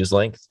shortens the fuse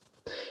length.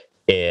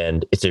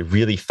 And it's a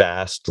really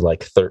fast,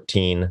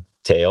 13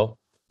 tail.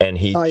 And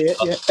he's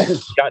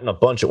gotten a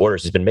bunch of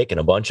orders. He's been making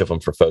a bunch of them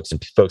for folks,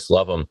 and folks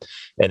love them.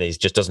 And he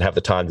just doesn't have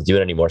the time to do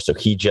it anymore. So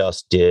he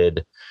just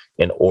did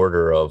an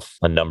order of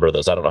a number of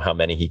those. I don't know how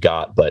many he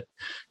got, but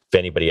if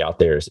anybody out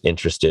there is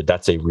interested,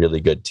 that's a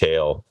really good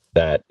tail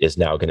that is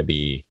now going to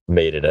be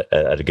made at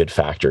a good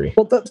factory.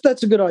 Well,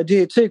 that's a good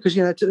idea too, because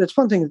that's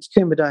one thing that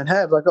Takuma don't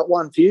have. They've got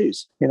one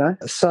fuse,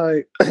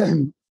 so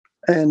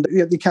and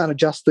you can't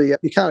adjust it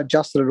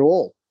at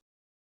all.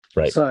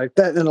 Right. So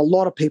that, and a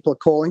lot of people are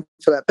calling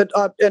for that. But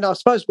I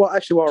suppose while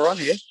we're on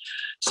here,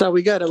 so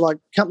we go to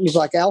companies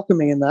like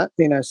Alchemy and that,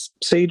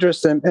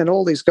 Cedrus and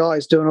all these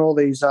guys doing all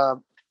these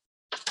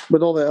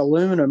with all the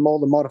aluminum, all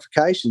the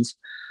modifications.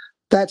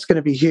 That's going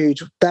to be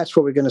huge. That's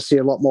what we're going to see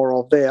a lot more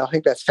of there. I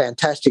think that's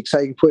fantastic. So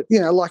you put,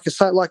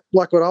 like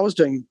what I was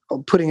doing,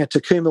 putting a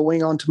Takuma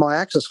wing onto my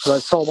Axis, because I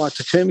sold my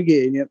Takuma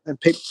gear, and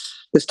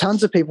there's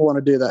tons of people want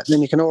to do that. And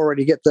then you can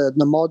already get the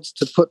mods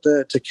to put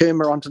the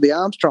Takuma onto the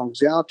Armstrongs.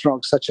 The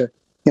Armstrong's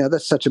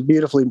that's such a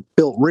beautifully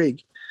built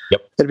rig.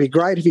 Yep. It'd be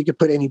great if you could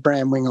put any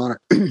brand wing on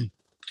it.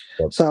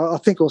 Yep. So I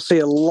think we'll see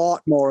a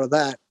lot more of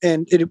that.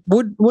 And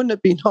wouldn't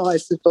it be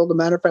nice if all the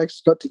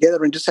manufacturers got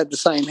together and just had the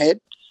same head?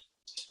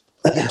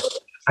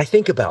 I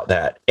think about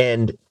that.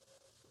 And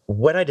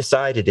what I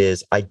decided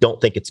is I don't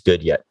think it's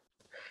good yet.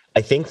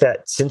 I think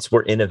that since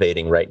we're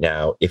innovating right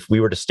now, if we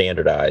were to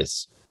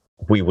standardize,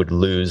 we would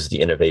lose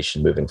the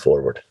innovation moving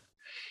forward.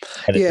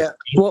 And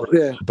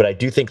but I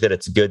do think that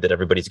it's good that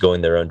everybody's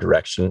going their own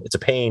direction. It's a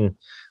pain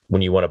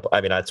when you want to,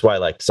 I mean, that's why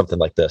like something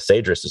like the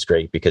Sadris is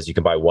great, because you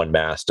can buy one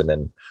mast and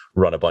then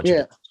run a bunch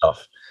of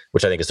stuff,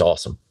 which I think is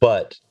awesome.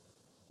 But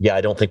yeah,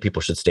 I don't think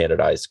people should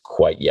standardize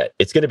quite yet.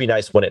 It's going to be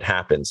nice when it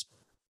happens,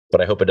 but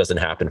I hope it doesn't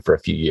happen for a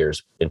few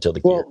years until the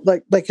gear. Well,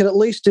 they could at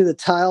least do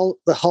the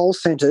hole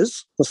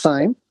centers the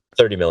same.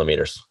 30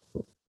 millimeters.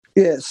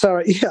 Yeah,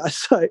 so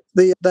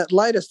that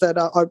latest that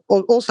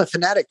also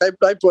Fanatic,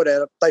 they brought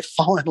out, they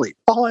finally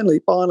they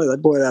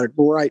brought out a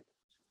great,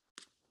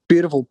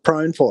 beautiful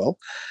prone foil,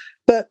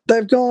 but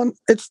they've gone,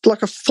 it's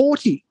like a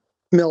 40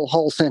 mil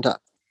hole center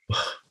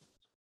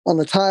on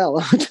the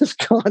tail. I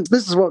just gone,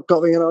 this is what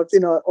got me, and I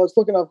was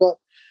looking,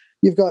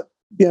 you've got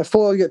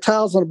foil, you got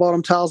tails on the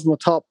bottom, tails on the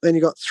top, then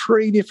you got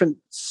 3 different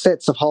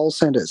sets of hole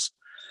centers.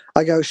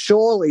 I go,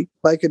 surely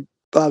they could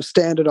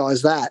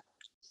standardize that,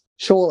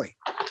 surely.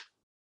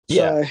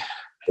 Yeah,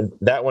 so,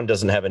 that one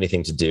doesn't have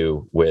anything to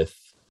do with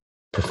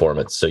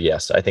performance. So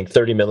yes, I think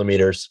 30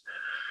 millimeters.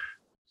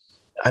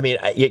 I mean,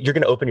 you're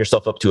going to open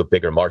yourself up to a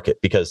bigger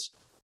market, because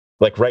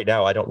like right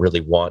now, I don't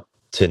really want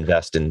to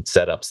invest in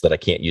setups that I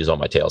can't use all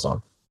my tails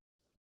on.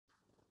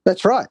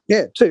 That's right.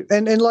 Yeah, too.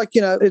 And like,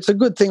 it's a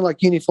good thing like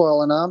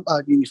unifoil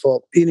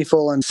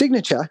and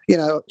signature,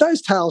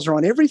 those tails are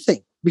on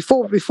everything.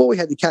 Before we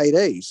had the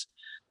KDs,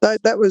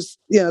 that was,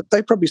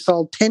 they probably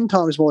sold 10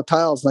 times more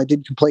tails than they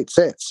did complete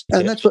sets.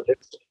 And that's what,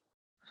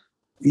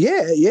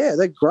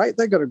 they're great.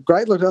 They got a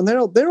great look, and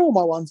they're all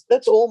my ones.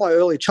 That's all my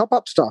early chop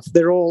up stuff.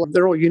 They're all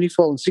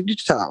unifoil and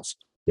signature tails.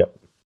 Yep.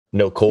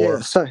 No core.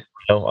 Yeah, so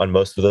on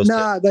most of those.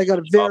 No, they got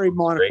a very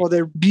minor. Well,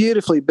 they're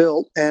beautifully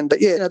built, and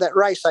that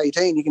race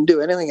 18, you can do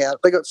anything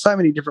out. They got so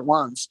many different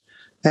ones.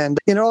 And,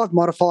 I've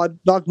modified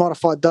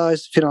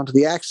those to fit onto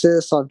the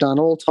axis. I've done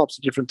all types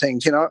of different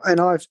things, and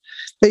I've,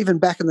 even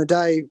back in the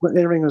day when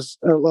everything was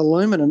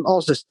aluminum, I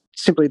was just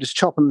simply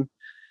chopping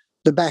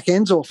the back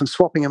ends off and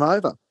swapping them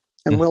over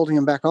and welding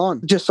them back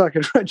on, just so I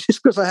could,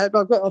 just because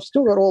I've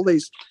still got all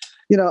these,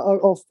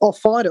 I'll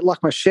find it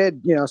like my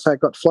shed, so it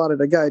got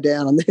flooded, I go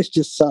down and there's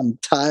just some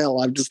tail.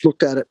 I've just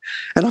looked at it,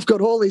 and I've got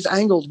all these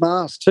angled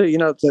masks too,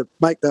 to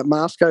make that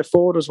mask go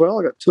forward as well.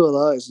 I got 2 of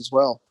those as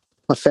well.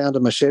 I found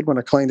in my shed when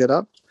I cleaned it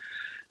up.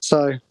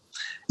 So,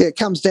 yeah, it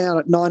comes down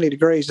at 90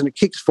 degrees and it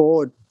kicks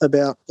forward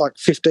about like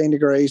 15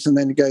 degrees, and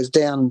then it goes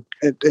down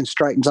and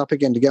straightens up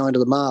again to go into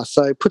the mast.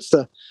 So it I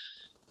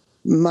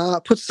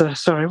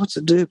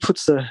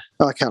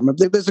can't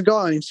remember. There's a guy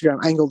on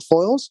Instagram, Angled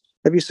Foils.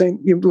 Have you seen?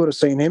 You would have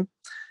seen him.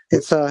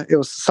 It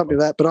was something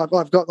like that.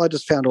 But I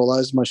just found all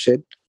those in my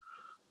shed.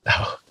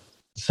 Oh,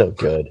 so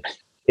good.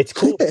 It's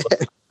cool. Yeah.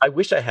 I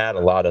wish I had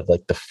a lot of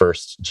like the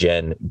first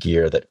gen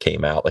gear that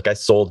came out. Like I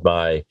sold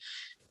my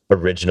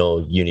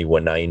original Uni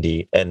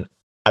 190, and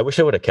I wish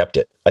I would have kept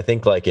it. I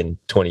think like in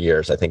 20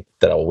 years, I think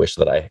that I'll wish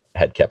that I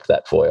had kept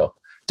that foil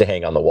to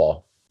hang on the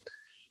wall.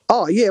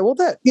 Oh yeah, well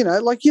that,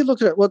 like you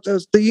look at it, what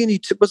was the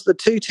Uni, was the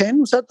 210?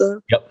 Was that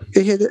the? Yep.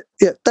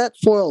 Yeah, that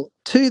foil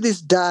to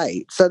this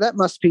day. So that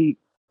must be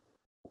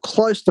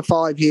close to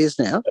 5 years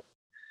now.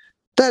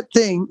 That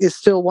thing is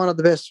still one of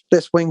the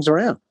best wings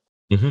around.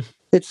 Mm-hmm.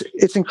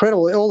 It's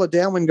incredible. All the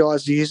downwind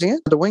guys are using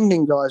it. The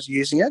wingding guys are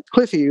using it.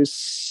 Cliffy was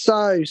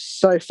so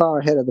far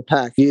ahead of the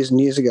pack years and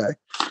years ago.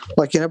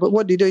 Like, but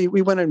what did he do?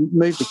 We went and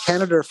moved to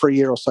Canada for a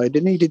year or so,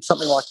 didn't he? He did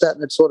something like that,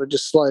 and it sort of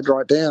just slowed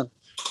right down.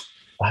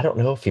 I don't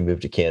know if he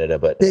moved to Canada,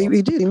 but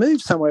he did. He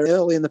moved somewhere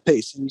early in the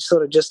piece, and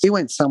he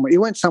went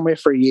somewhere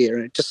for a year,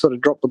 and it just sort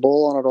of dropped the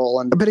ball on it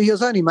all. But he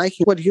was only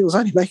making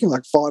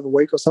like 5 a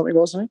week or something,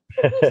 wasn't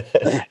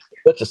he?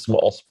 Such a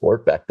small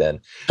sport back then.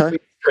 Huh?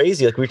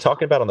 Crazy. Like we were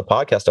talking about on the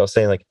podcast, I was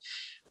saying like,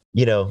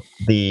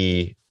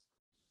 the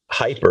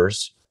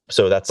hypers.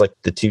 So that's like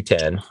the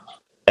 210,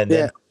 and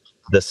then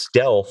the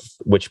stealth,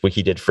 which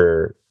he did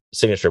for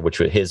Signature, which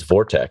was his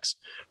Vortex.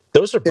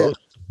 Those are both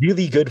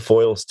really good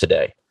foils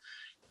today.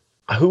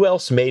 Who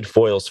else made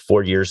foils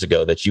 4 years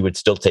ago that you would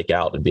still take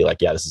out and be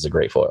like, yeah, this is a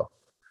great foil?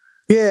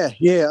 Yeah.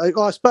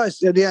 I suppose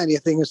the only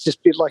thing is just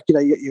like,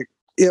 like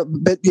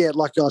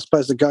I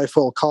suppose the Go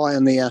Foil Kai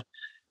and the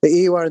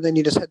Ewa, and then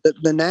you just had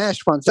the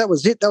Nash ones. That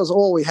was it. That was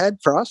all we had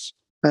for us.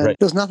 And There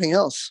was nothing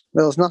else.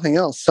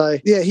 So,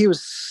 yeah, he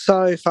was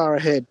so far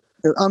ahead.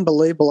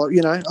 Unbelievable.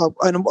 And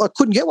I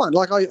couldn't get one.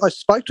 Like I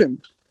spoke to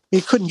him.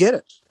 He couldn't get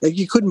it. Like,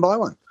 you couldn't buy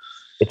one.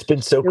 It's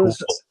been so cool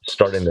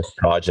starting this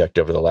project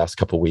over the last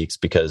couple of weeks,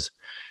 because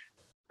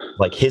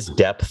like his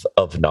depth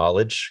of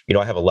knowledge,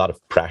 I have a lot of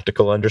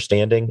practical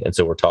understanding. And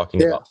so we're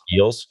talking about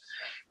feels,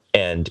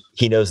 and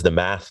he knows the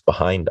math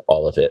behind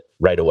all of it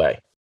right away.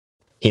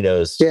 He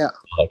knows,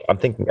 like, I'm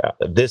thinking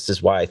this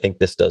is why I think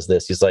this does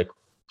this. He's like,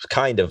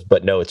 kind of,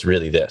 but no, it's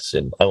really this.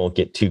 And I won't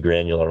get too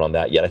granular on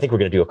that yet. I think we're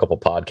going to do a couple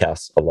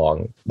podcasts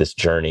along this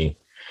journey,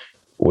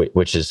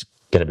 which is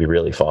going to be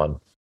really fun.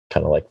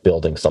 Kind of like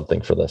building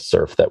something for the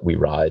surf that we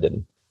ride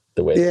and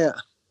the way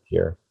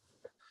here.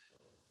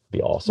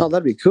 Be awesome. Oh,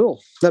 that'd be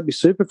cool. That'd be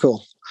super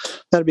cool.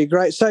 That'd be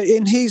great. So,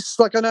 and he's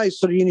like, I know he's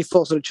sort of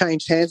Unifoil sort of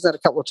changed hands that a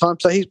couple of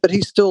times. So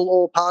he's still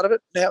all part of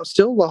it now,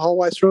 still the whole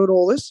way through it,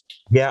 all this.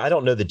 Yeah, I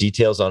don't know the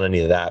details on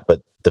any of that,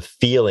 but the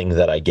feeling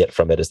that I get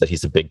from it is that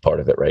he's a big part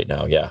of it right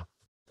now. Yeah.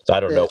 So I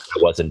don't know if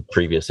it was in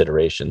previous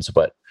iterations,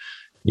 but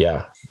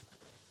yeah.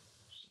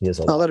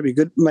 That'd be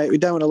good, mate. We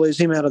don't want to lose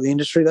him out of the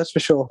industry, that's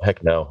for sure.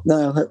 Heck no.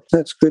 No,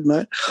 that's good,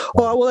 mate.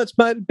 All right, well, that's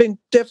been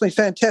definitely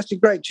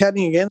fantastic. Great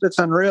chatting again. That's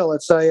unreal.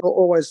 I've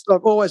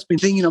always been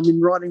thinking. I've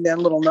been writing down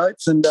little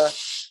notes, and I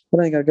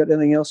don't think I've got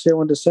anything else here I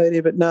wanted to say to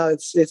you. But no,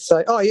 it's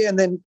and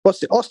then what's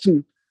the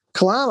Austin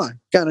Kalama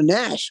going to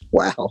Nash?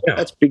 Wow,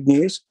 that's big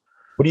news.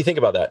 What do you think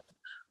about that?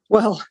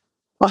 Well,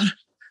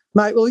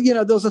 mate,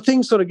 there was a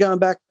thing sort of going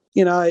back.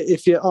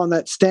 If you're on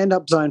that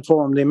stand-up zone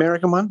forum, the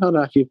American one, I don't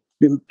know if you've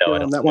been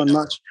on that one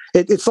much.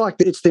 It's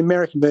the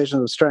American version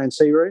of the Australian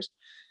Series.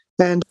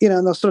 And,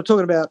 and they're sort of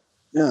talking about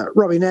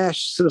Robbie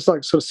Nash, sort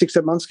of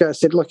 6-7 months ago,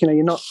 said, look,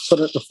 you're not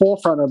sort of at the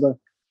forefront of the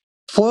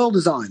foil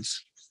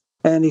designs.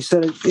 And he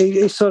said,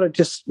 he sort of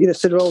just,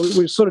 said, well,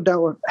 we sort of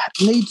don't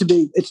need to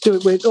be,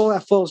 with all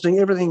our foils doing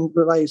everything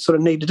that they sort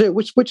of need to do,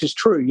 which is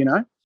true,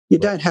 You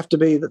don't have to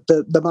be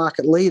the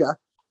market leader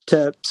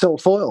to sell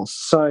foils.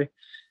 So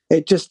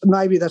it just,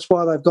 maybe that's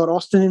why they've got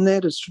Austin in there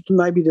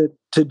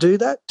to do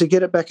that, to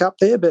get it back up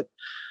there. But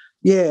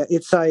yeah,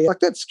 it's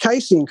that's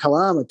Casey and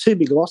Kalama, 2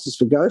 big losses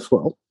for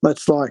GoFoil.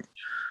 That's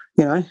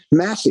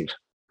massive.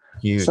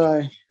 Huge.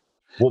 So,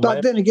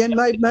 but then again,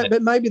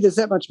 maybe there's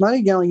that much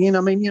money going in. I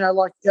mean,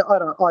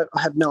 I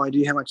have no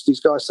idea how much these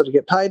guys sort of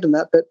get paid in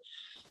that, but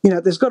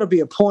there's got to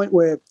be a point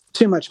where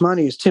too much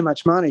money is too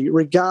much money,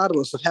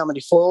 regardless of how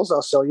many foils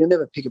they'll sell. You'll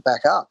never pick it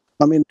back up.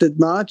 I mean, the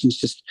margins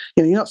just,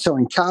 you're not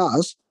selling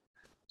cars.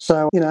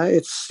 So,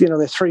 it's, they're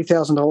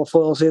 $3,000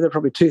 foils here. They're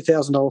probably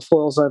 $2,000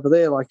 foils over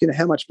there. Like,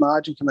 how much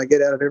margin can they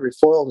get out of every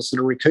foil to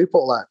sort of recoup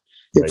all that?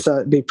 It's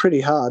it'd be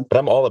pretty hard. But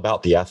I'm all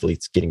about the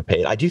athletes getting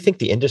paid. I do think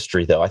the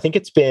industry, though, I think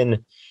it's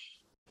been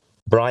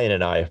Brian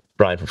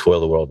from Foil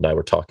the World and I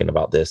were talking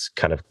about this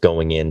kind of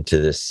going into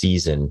this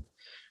season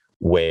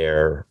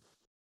where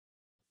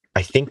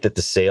I think that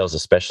the sales,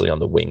 especially on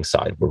the wing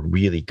side, were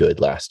really good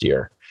last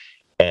year.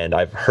 And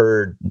I've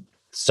heard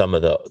some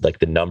of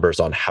the numbers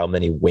on how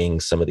many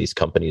wings some of these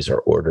companies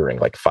are ordering,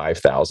 like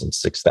 5,000,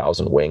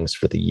 6,000 wings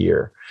for the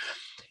year.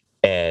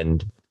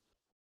 And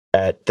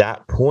at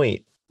that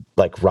point,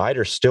 like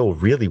riders still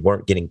really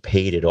weren't getting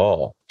paid at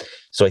all.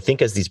 So I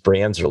think as these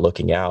brands are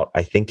looking out,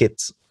 I think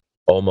it's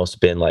almost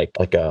been like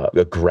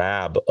a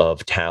grab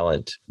of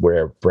talent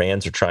where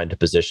brands are trying to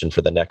position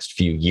for the next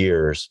few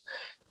years.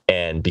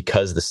 And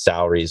because the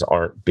salaries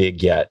aren't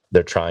big yet,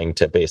 they're trying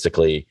to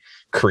basically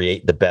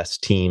create the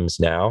best teams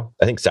now.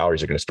 I think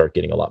salaries are going to start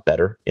getting a lot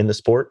better in the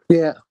sport.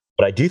 Yeah.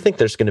 But I do think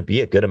there's going to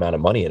be a good amount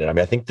of money in it. I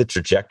mean, I think the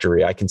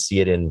trajectory, I can see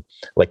it in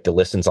like the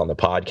listens on the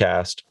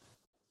podcast,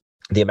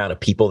 the amount of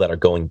people that are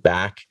going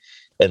back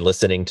and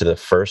listening to the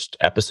first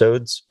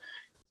episodes,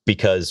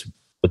 because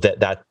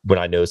that when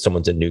I know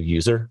someone's a new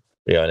user,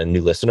 and a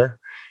new listener,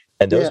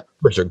 and those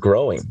numbers are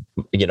growing,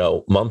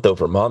 month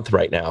over month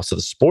right now. So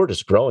the sport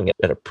is growing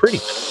at a pretty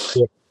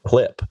quick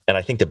clip. And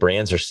I think the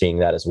brands are seeing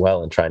that as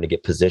well and trying to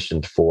get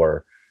positioned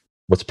for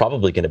what's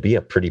probably going to be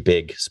a pretty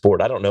big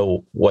sport. I don't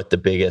know what the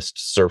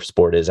biggest surf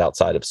sport is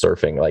outside of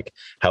surfing, like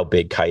how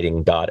big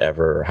kiting got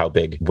ever, or how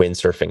big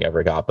windsurfing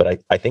ever got.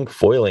 But I think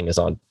foiling is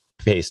on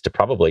pace to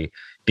probably,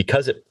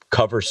 because it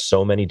covers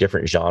so many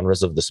different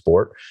genres of the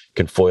sport. You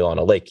can foil on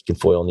a lake, you can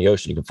foil in the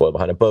ocean, you can foil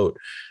behind a boat.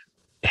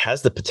 It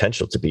has the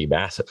potential to be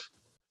massive.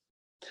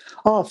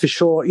 Oh, for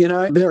sure.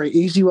 Very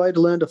easy way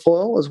to learn to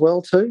foil as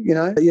well too.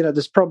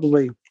 There's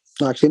probably,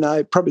 actually, no,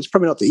 it's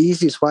probably not the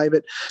easiest way,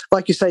 but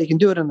like you say, you can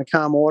do it in the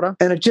calm water.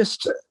 And it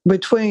just,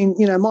 between,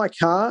 my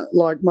car,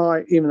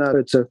 even though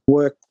it's a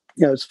work,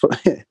 it's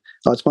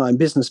it's my own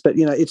business, but,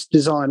 it's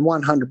designed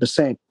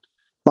 100%.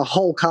 My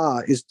whole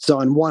car is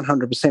designed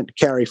 100% to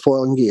carry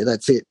foiling gear.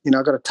 That's it.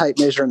 I've got a tape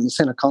measure in the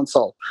center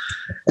console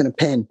and a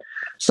pen.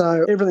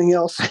 So everything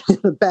else,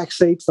 the back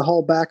seats, the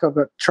whole back, I've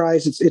got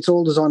trays. It's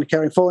all designed to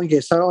carry foiling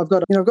gear. So I've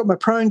got my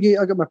prone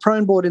gear, I've got my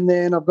prone board in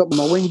there, and I've got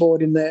my wing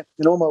board in there,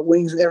 and all my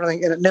wings and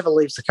everything, and it never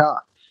leaves the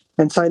car.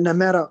 And so no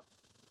matter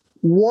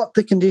what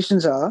the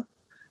conditions are,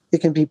 it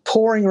can be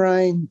pouring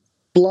rain,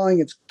 blowing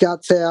its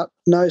guts out,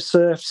 no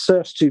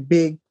surf's too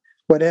big,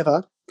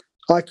 whatever.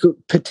 I could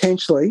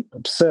potentially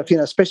surf,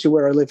 especially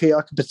where I live here,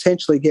 I could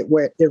potentially get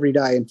wet every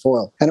day in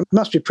foil. And it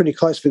must be pretty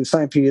close for the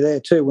same for you there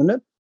too, wouldn't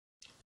it?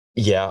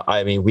 Yeah.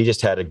 I mean, we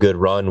just had a good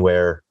run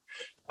where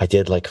I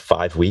did like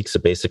 5 weeks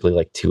of basically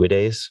like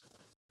 2-a-days,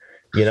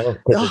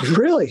 Oh,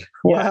 really?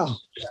 Wow.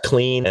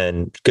 Clean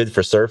and good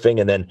for surfing.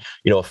 And then,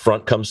 a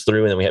front comes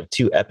through and then we have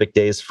 2 epic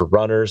days for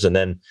runners. And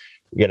then,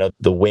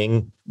 the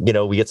wing,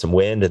 we get some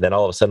wind and then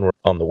all of a sudden we're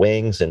on the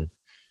wings. And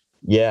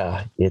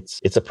yeah,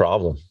 it's a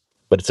problem.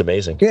 But it's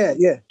amazing. Yeah.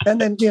 And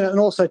then, and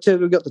also too,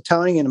 we've got the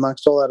towing in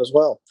amongst all that as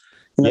well.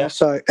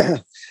 So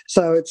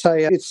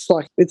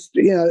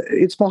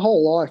it's my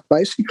whole life,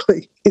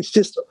 basically. It's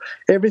just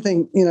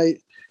everything,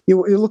 you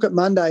look at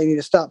Monday and you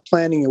just start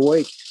planning your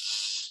week.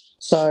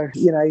 So,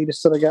 you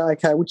just sort of go,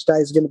 okay, which day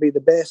is going to be the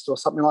best or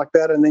something like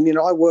that. And then,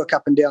 I work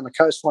up and down the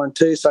coastline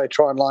too. So I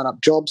try and line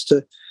up jobs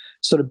to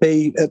sort of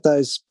be at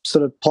those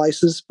sort of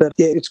places. But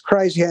yeah, it's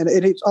crazy. And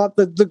it's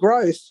the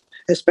growth,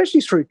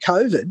 especially through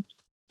COVID,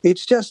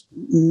 It's just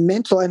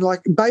mental. And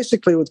like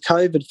basically with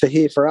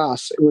COVID for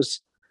us,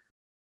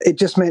 it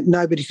just meant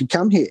nobody could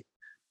come here.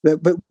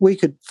 But we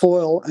could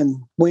foil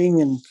and wing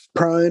and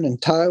prone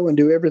and tow and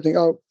do everything.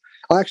 Oh,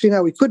 actually,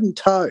 no, we couldn't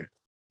tow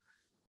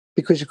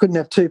because you couldn't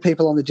have two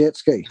people on the jet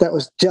ski. That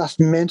was just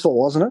mental,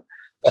 wasn't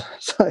it?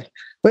 So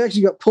we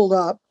actually got pulled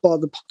up by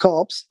the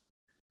cops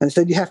and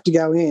said, you have to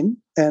go in.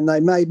 And they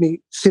made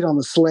me sit on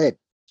the sled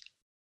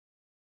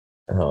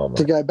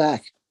to go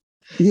back.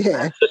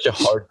 Yeah. It's such a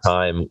hard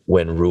time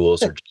when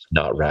rules are just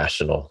not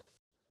rational.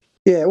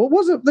 Yeah. Well,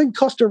 was it in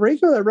Costa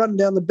Rica? They're running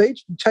down the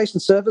beach, chasing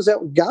surfers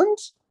out with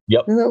guns?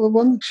 Yep. And that was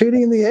one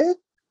shooting in the air?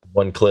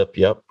 One clip,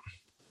 yep.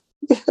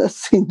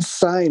 That's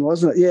insane,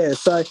 wasn't it? Yeah.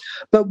 So,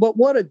 but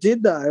what it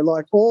did though,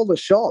 like all the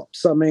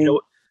shops, I mean,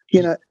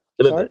 in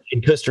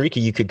Costa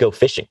Rica, you could go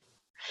fishing.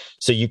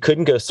 So you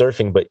couldn't go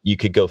surfing, but you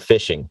could go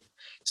fishing.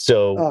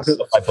 So what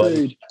my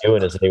buddies were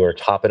doing is they were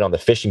hopping on the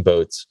fishing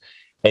boats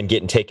and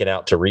getting taken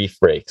out to reef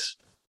breaks.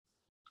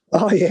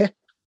 Oh, yeah.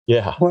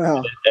 Yeah.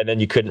 Wow. And then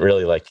you couldn't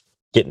really like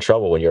get in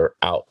trouble when you're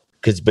out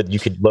but you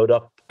could load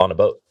up on a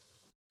boat.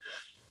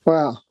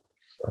 Wow.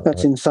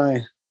 That's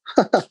insane.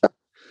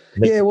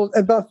 Yeah, well,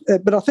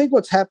 but I think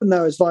what's happened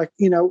though is like,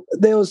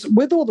 there was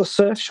with all the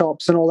surf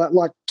shops and all that,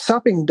 like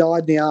supping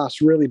died in the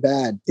arse really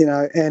bad,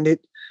 and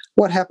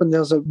what happened, there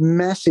was a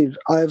massive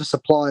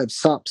oversupply of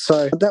sup.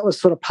 So that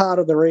was sort of part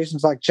of the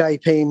reasons like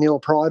JP, Neil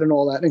Pride and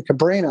all that, and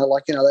Cabrina,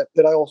 like,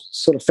 that all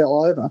sort of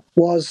fell over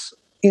was,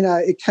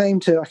 it came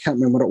to, I can't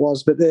remember what it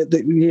was, but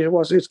the year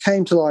it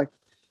came to like,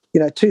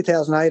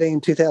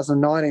 2018,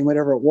 2019,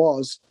 whatever it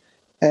was.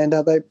 And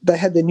they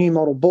had their new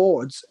model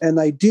boards, and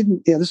they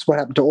didn't. This is what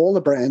happened to all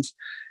the brands.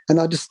 And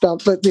I just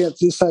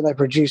say they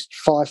produced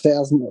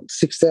 5,000,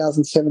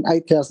 6,000, 7,000,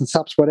 8,000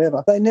 sups,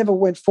 whatever. They never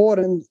went forward,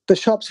 and the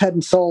shops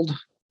hadn't sold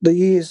the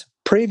years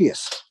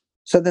previous.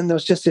 So then there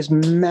was just this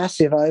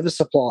massive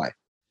oversupply.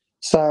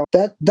 So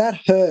that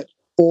hurt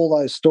all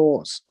those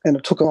stores, and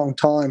it took a long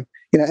time.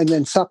 And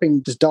then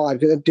supping just died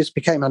because it just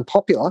became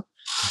unpopular.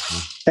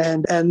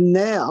 And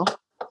now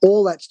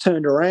all that's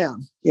turned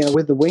around.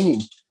 With the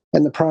winging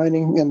and the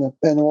proning and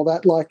all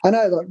that. Like I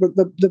know, like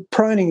the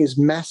proning is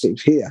massive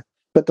here,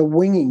 but the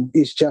winging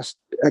is just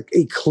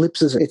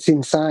eclipses it. It's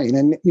insane.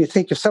 And you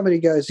think if somebody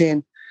goes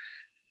in,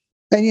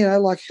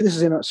 and like this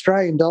is in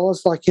Australian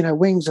dollars, like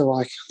wings are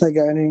like they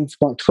go in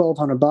from like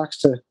 $1,200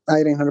 to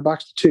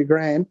 $1,800 to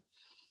 $2,000.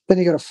 Then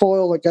you got a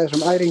foil that goes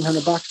from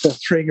 $1,800 to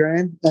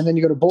 $3,000, and then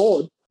you got a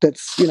board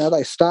that's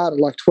they start at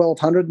like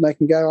 $1,200 and they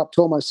can go up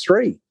to almost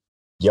 $3,000.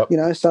 Yep.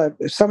 So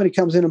if somebody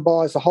comes in and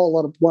buys a whole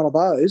lot of one of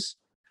those,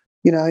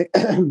 you're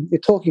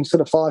talking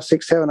sort of $5,000,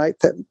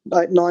 $6,000,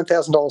 $7,000,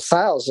 $9,000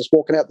 sales just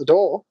walking out the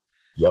door.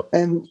 Yep.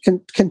 And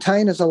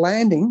containers are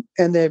landing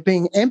and they're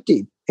being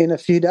emptied in a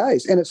few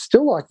days, and it's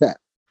still like that.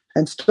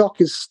 And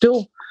stock is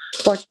still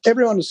like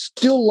everyone is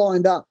still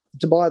lined up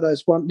to buy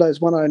those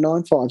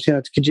 1095s,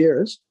 to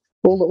Kajiras.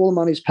 All the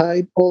money's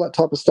paid, all that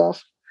type of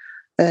stuff,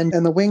 and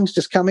the wings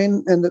just come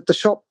in, and the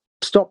shop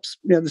stops.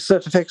 The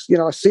surf effects.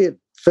 I see it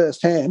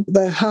firsthand.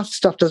 The half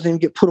stuff doesn't even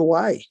get put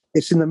away.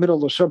 It's in the middle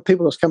of the shop.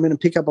 People just come in and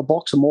pick up a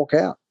box and walk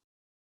out.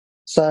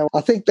 So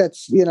I think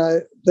that's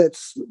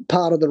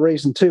part of the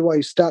reason too why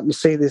you're starting to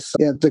see this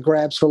the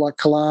grabs for like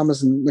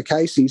Kalamas and the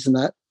Caseys and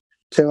that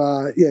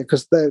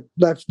because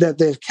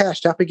they've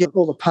cashed up again.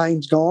 All the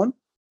pain's gone,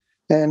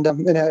 and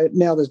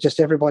now there's just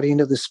everybody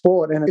into the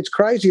sport, and it's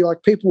crazy.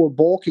 Like people were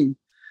balking.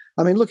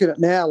 I mean, look at it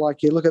now.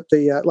 Like you look at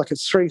the like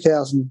it's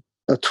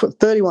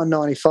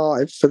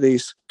 $31.95 for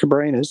these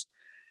Cabrinas.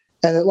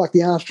 And like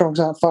the Armstrongs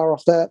aren't far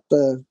off that,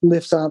 the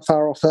lifts aren't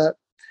far off that,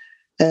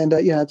 and the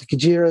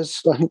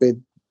Kajiras, I think they're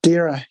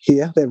dearer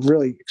here. They're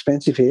really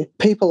expensive here.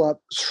 People are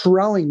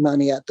throwing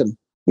money at them,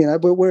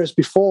 But whereas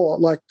before,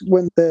 like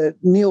when the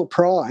Neil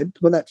Pride,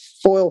 when that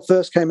foil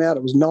first came out,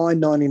 it was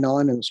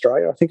 $9.99 in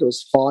Australia. I think it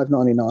was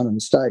 $5.99 in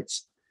the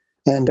States,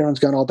 and everyone's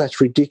going, "Oh, that's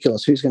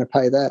ridiculous. Who's going to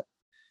pay that?"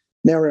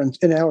 Now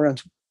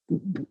everyone's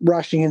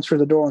rushing in through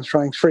the door and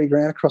throwing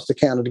 $3,000 across the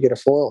counter to get a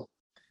foil.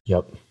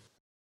 Yep.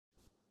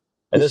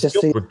 And those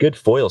were good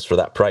foils for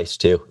that price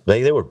too.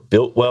 They were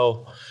built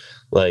well,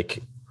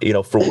 like,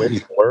 for where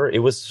you were. It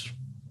was,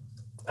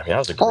 that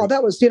was a great... Oh,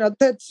 that was,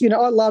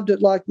 I loved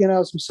it. Like, it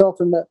was myself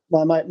and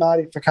my mate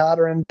Marty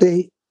Ficata, and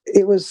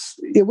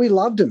we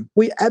loved him.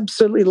 We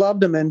absolutely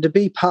loved him. And to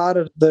be part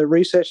of the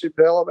research and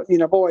development,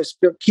 I've always,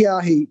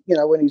 Kiahi,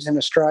 when he's in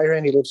Australia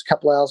and he lives a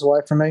couple of hours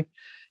away from me,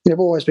 I've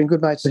always been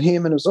good mates with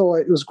him, and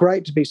it was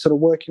great to be sort of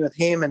working with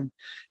him and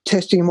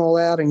testing them all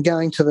out and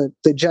going to the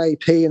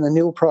JP and the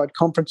Neil Pride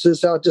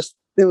conferences.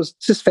 It was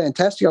just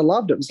fantastic. I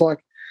loved it. It was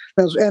like,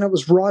 and it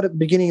was right at the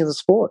beginning of the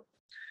sport,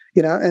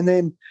 and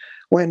then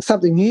when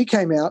something new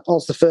came out, I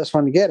was the first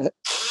one to get it.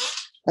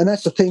 And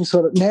that's the thing,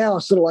 sort of now I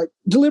sort of like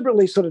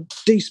deliberately sort of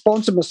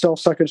de-sponsored myself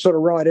so I could sort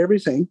of ride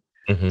everything.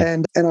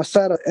 Mm-hmm. And I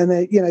started, and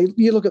then,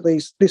 you look at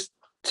this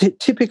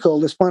typical,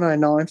 this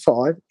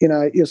 1095,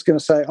 you're just going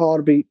to say, oh,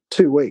 it'll be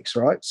 2 weeks,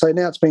 right? So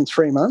now it's been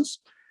 3 months.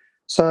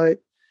 So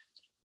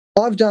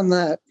I've done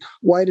that,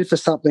 waited for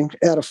something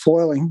out of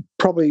foiling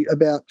probably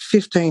about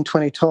 15,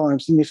 20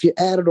 times. And if you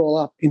add it all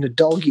up into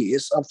dog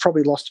years, I've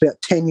probably lost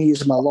about 10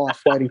 years of my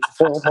life waiting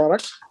for foil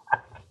products.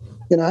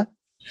 You know,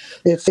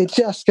 if it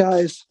just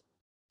goes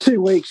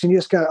 2 weeks and you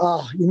just go,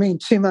 oh, you mean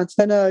 2 months?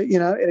 I know, you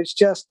know, and it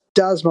just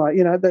does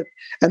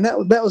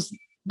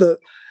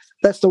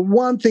that's the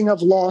one thing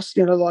I've lost,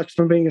 you know, like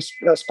from being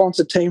a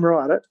sponsored team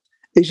rider,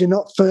 is you're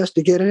not first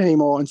to get it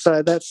anymore. And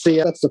so that's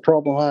the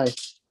problem, hey.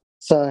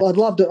 So I'd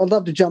love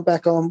to jump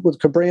back on with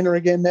Cabrina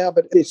again now,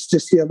 but it's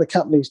just, you know, the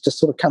company's just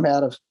sort of come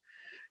out of,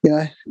 you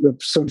know,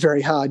 some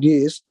very hard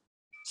years.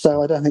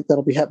 So I don't think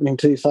that'll be happening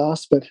too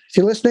fast. But if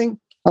you're listening,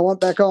 I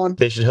want back on.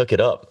 They should hook it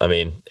up. I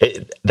mean,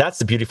 that's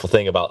the beautiful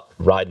thing about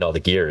riding all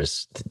the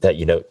gears, that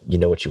you know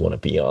what you want to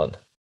be on.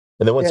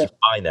 And then once you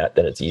find that,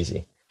 then it's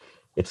easy.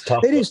 It's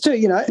tough. It is too,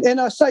 you know,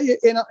 and I say,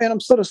 and I'm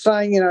sort of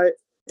saying, you know,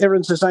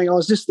 everyone's just saying, oh,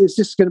 is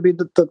this going to be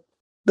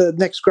the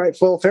next great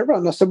foil for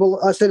everyone? And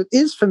I said, it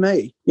is for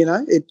me, you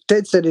know, it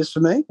dead set is for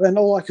me. And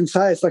all I can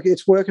say is like,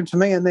 it's working for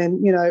me. And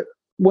then, you know,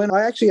 when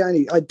I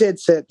dead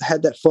set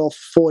had that foil for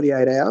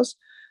 48 hours.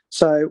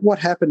 So what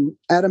happened,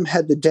 Adam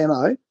had the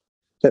demo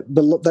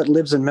that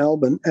lives in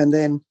Melbourne. And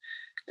then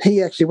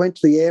he actually went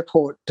to the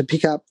airport to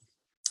pick up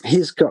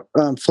his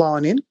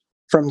flying in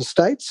from the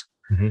States.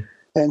 Mm-hmm.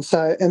 And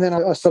then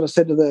I sort of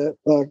said to the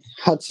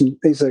Hudson,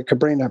 he's a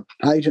Cabrina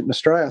agent in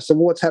Australia. I said,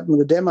 well, what's happened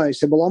with the demo? He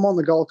said, well, I'm on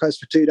the Gold Coast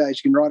for 2 days.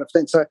 You can ride it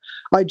then. So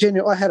I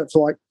had it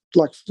for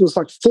like it was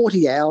like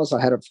 40 hours I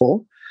had it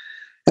for.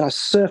 And I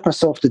surfed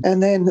myself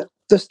and then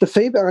just the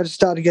feedback, I just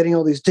started getting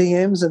all these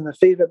DMs and the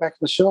feedback back in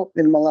the shop.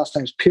 And my last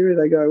name's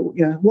Pririe. They go,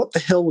 you know, what the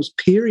hell was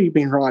Pririe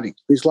been riding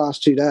these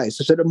last 2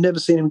 days? I said, I've never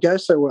seen him go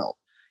so well.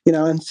 You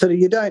know, and so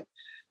you don't,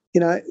 you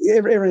know,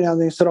 every now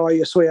and then said, oh,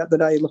 you're sweet out the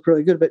day, you look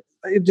really good. But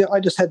I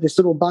just had this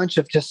little bunch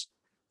of just,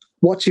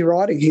 what's he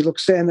riding? He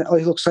looks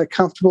so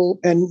comfortable.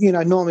 And, you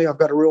know, normally I've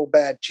got a real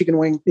bad chicken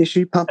wing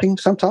issue pumping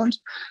sometimes,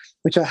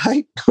 which I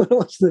hate when I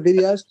watch the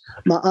videos.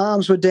 My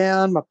arms were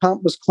down, my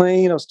pump was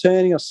clean, I was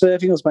turning, I was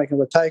surfing, I was making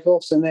the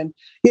takeoffs. And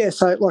then,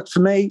 so like for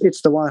me,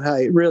 it's the one,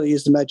 hey, it really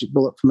is the magic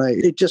bullet for me.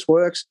 It just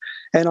works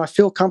and I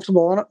feel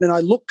comfortable on it. And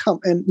I look,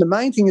 and the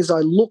main thing is I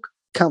look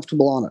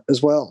comfortable on it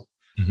as well,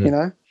 you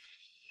know?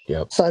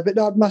 Yep. So, but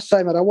I must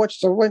say, mate, I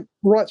went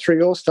right through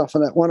your stuff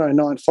on that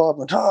 109.5 and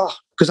went,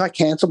 because I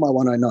cancelled my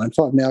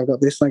 109.5. Now I've got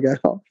this and I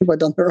go, have I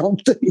done the wrong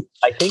thing?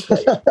 I think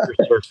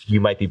that you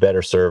might be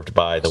better served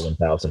by the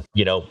 1000.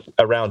 You know,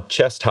 around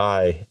chest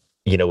high,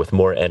 you know, with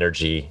more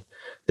energy,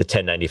 the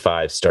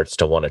 1095 starts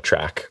to want to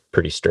track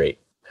pretty straight.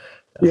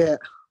 Yeah.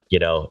 You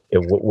know,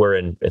 we're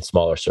in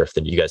smaller surf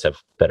than you guys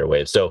have better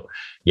waves. So,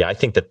 yeah, I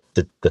think that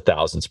the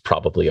 1000's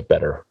probably a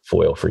better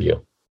foil for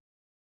you.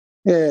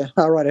 Yeah.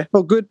 All right.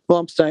 Well, good.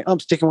 Well, I'm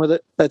sticking with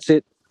it. That's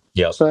it.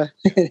 Yeah. So,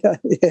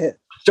 yeah.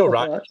 Still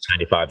ride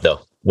 95 though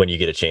when you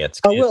get a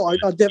chance. I will.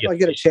 I'll definitely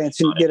get a chance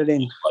and get it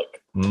in.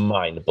 Like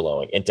mind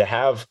blowing, and to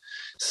have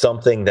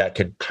something that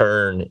could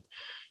turn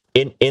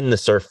in the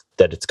surf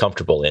that it's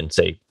comfortable in,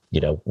 say, you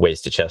know,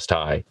 waist to chest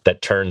high,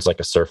 that turns like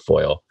a surf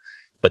foil,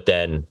 but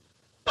then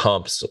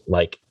pumps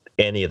like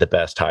any of the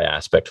best high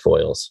aspect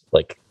foils.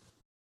 Like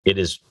it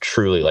is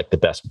truly like the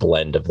best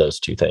blend of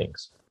those two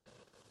things.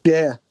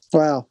 Yeah.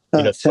 Wow.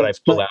 You know, it's what I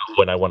pull out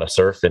when I want to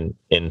surf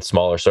in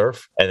smaller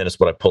surf, and then it's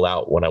what I pull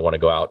out when I want to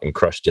go out and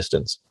crush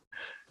distance,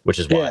 which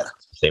is why it's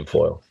the same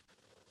foil.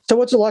 So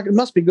what's it like? It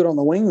must be good on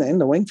the wing then,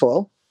 the wing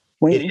foil.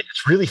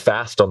 It's really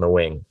fast on the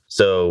wing.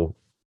 So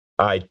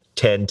I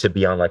tend to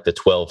be on like the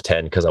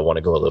 12-10 because I want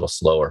to go a little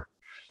slower.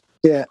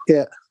 Yeah,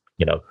 yeah.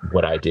 You know,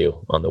 what I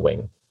do on the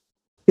wing.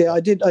 Yeah, I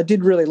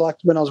did really like,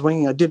 when I was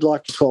winging, I did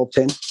like the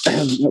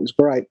 12-10. It was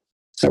great.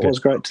 That was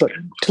great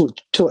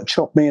till it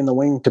chopped me in the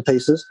wing to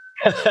pieces.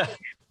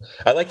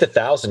 I like the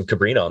 1000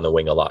 Cabrina on the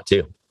wing a lot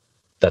too.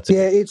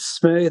 It's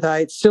smooth,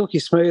 it's silky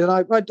smooth.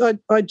 And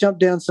I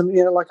jumped down some,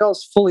 you know, like I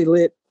was fully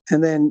lit,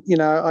 and then, you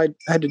know, I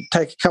had to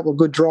take a couple of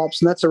good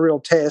drops, and that's a real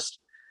test.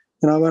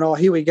 And I went, oh,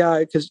 here we go.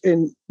 Because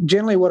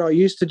generally what I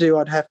used to do,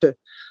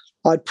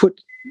 I'd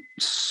put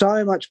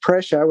so much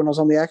pressure when I was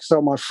on the axle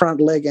on my front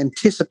leg,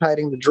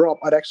 anticipating the drop,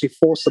 I'd actually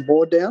force the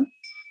board down.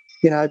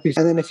 You know,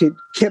 and then if you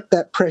kept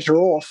that pressure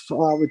off,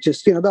 I would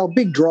just, you know, they were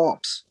big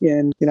drops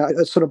and, you know,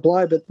 it sort of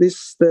blow. But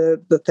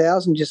the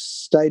 1000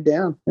 just stayed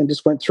down and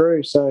just went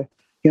through. So, you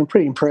know, I'm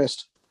pretty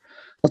impressed.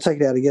 I'll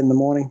take it out again in the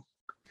morning.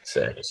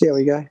 Sick. See how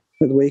we go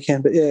with the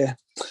weekend. But yeah.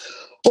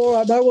 All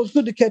right, mate. Well, it's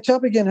good to catch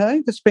up again,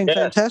 hey? It's been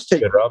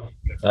fantastic. Good, Rob.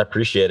 I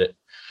appreciate it.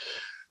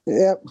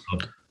 Yeah.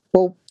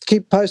 Well,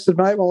 keep posted,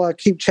 mate. Well,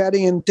 keep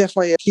chatting and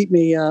definitely keep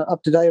me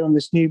up to date on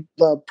this new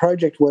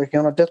project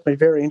working on. I'm definitely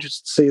very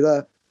interested to see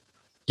that.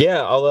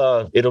 Yeah,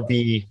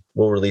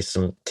 we'll release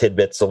some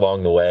tidbits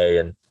along the way,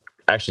 and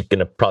actually going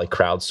to probably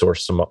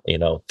crowdsource some, you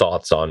know,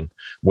 thoughts on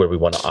where we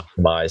want to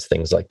optimize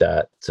things like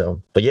that.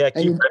 So, but yeah,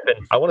 keep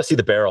ripping. I want to see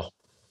the barrel.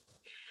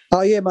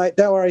 Oh yeah, mate.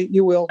 Don't worry,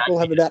 you will. We'll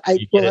have about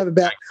 8. We'll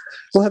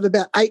have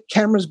about 8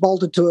 cameras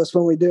bolted to us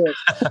when we do it.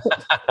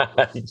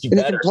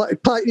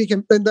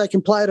 And they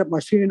can play it at my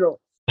funeral.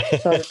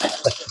 So,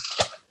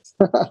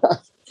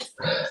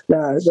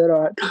 No, is that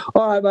all right?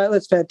 All right, mate.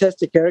 That's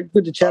fantastic, Eric.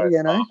 Good to chat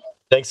again, eh?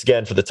 Thanks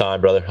again for the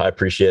time, brother. I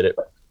appreciate it.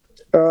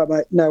 All right,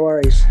 mate. No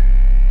worries.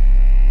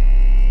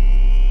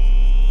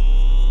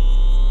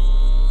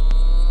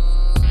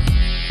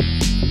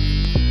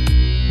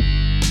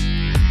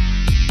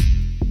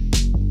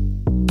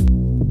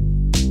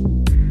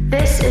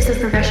 This is the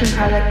Progression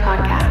Project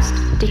Podcast,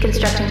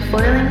 deconstructing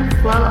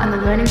foiling, flow, and the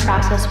learning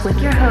process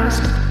with your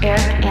host,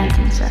 Eric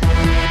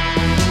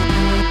Antonsen.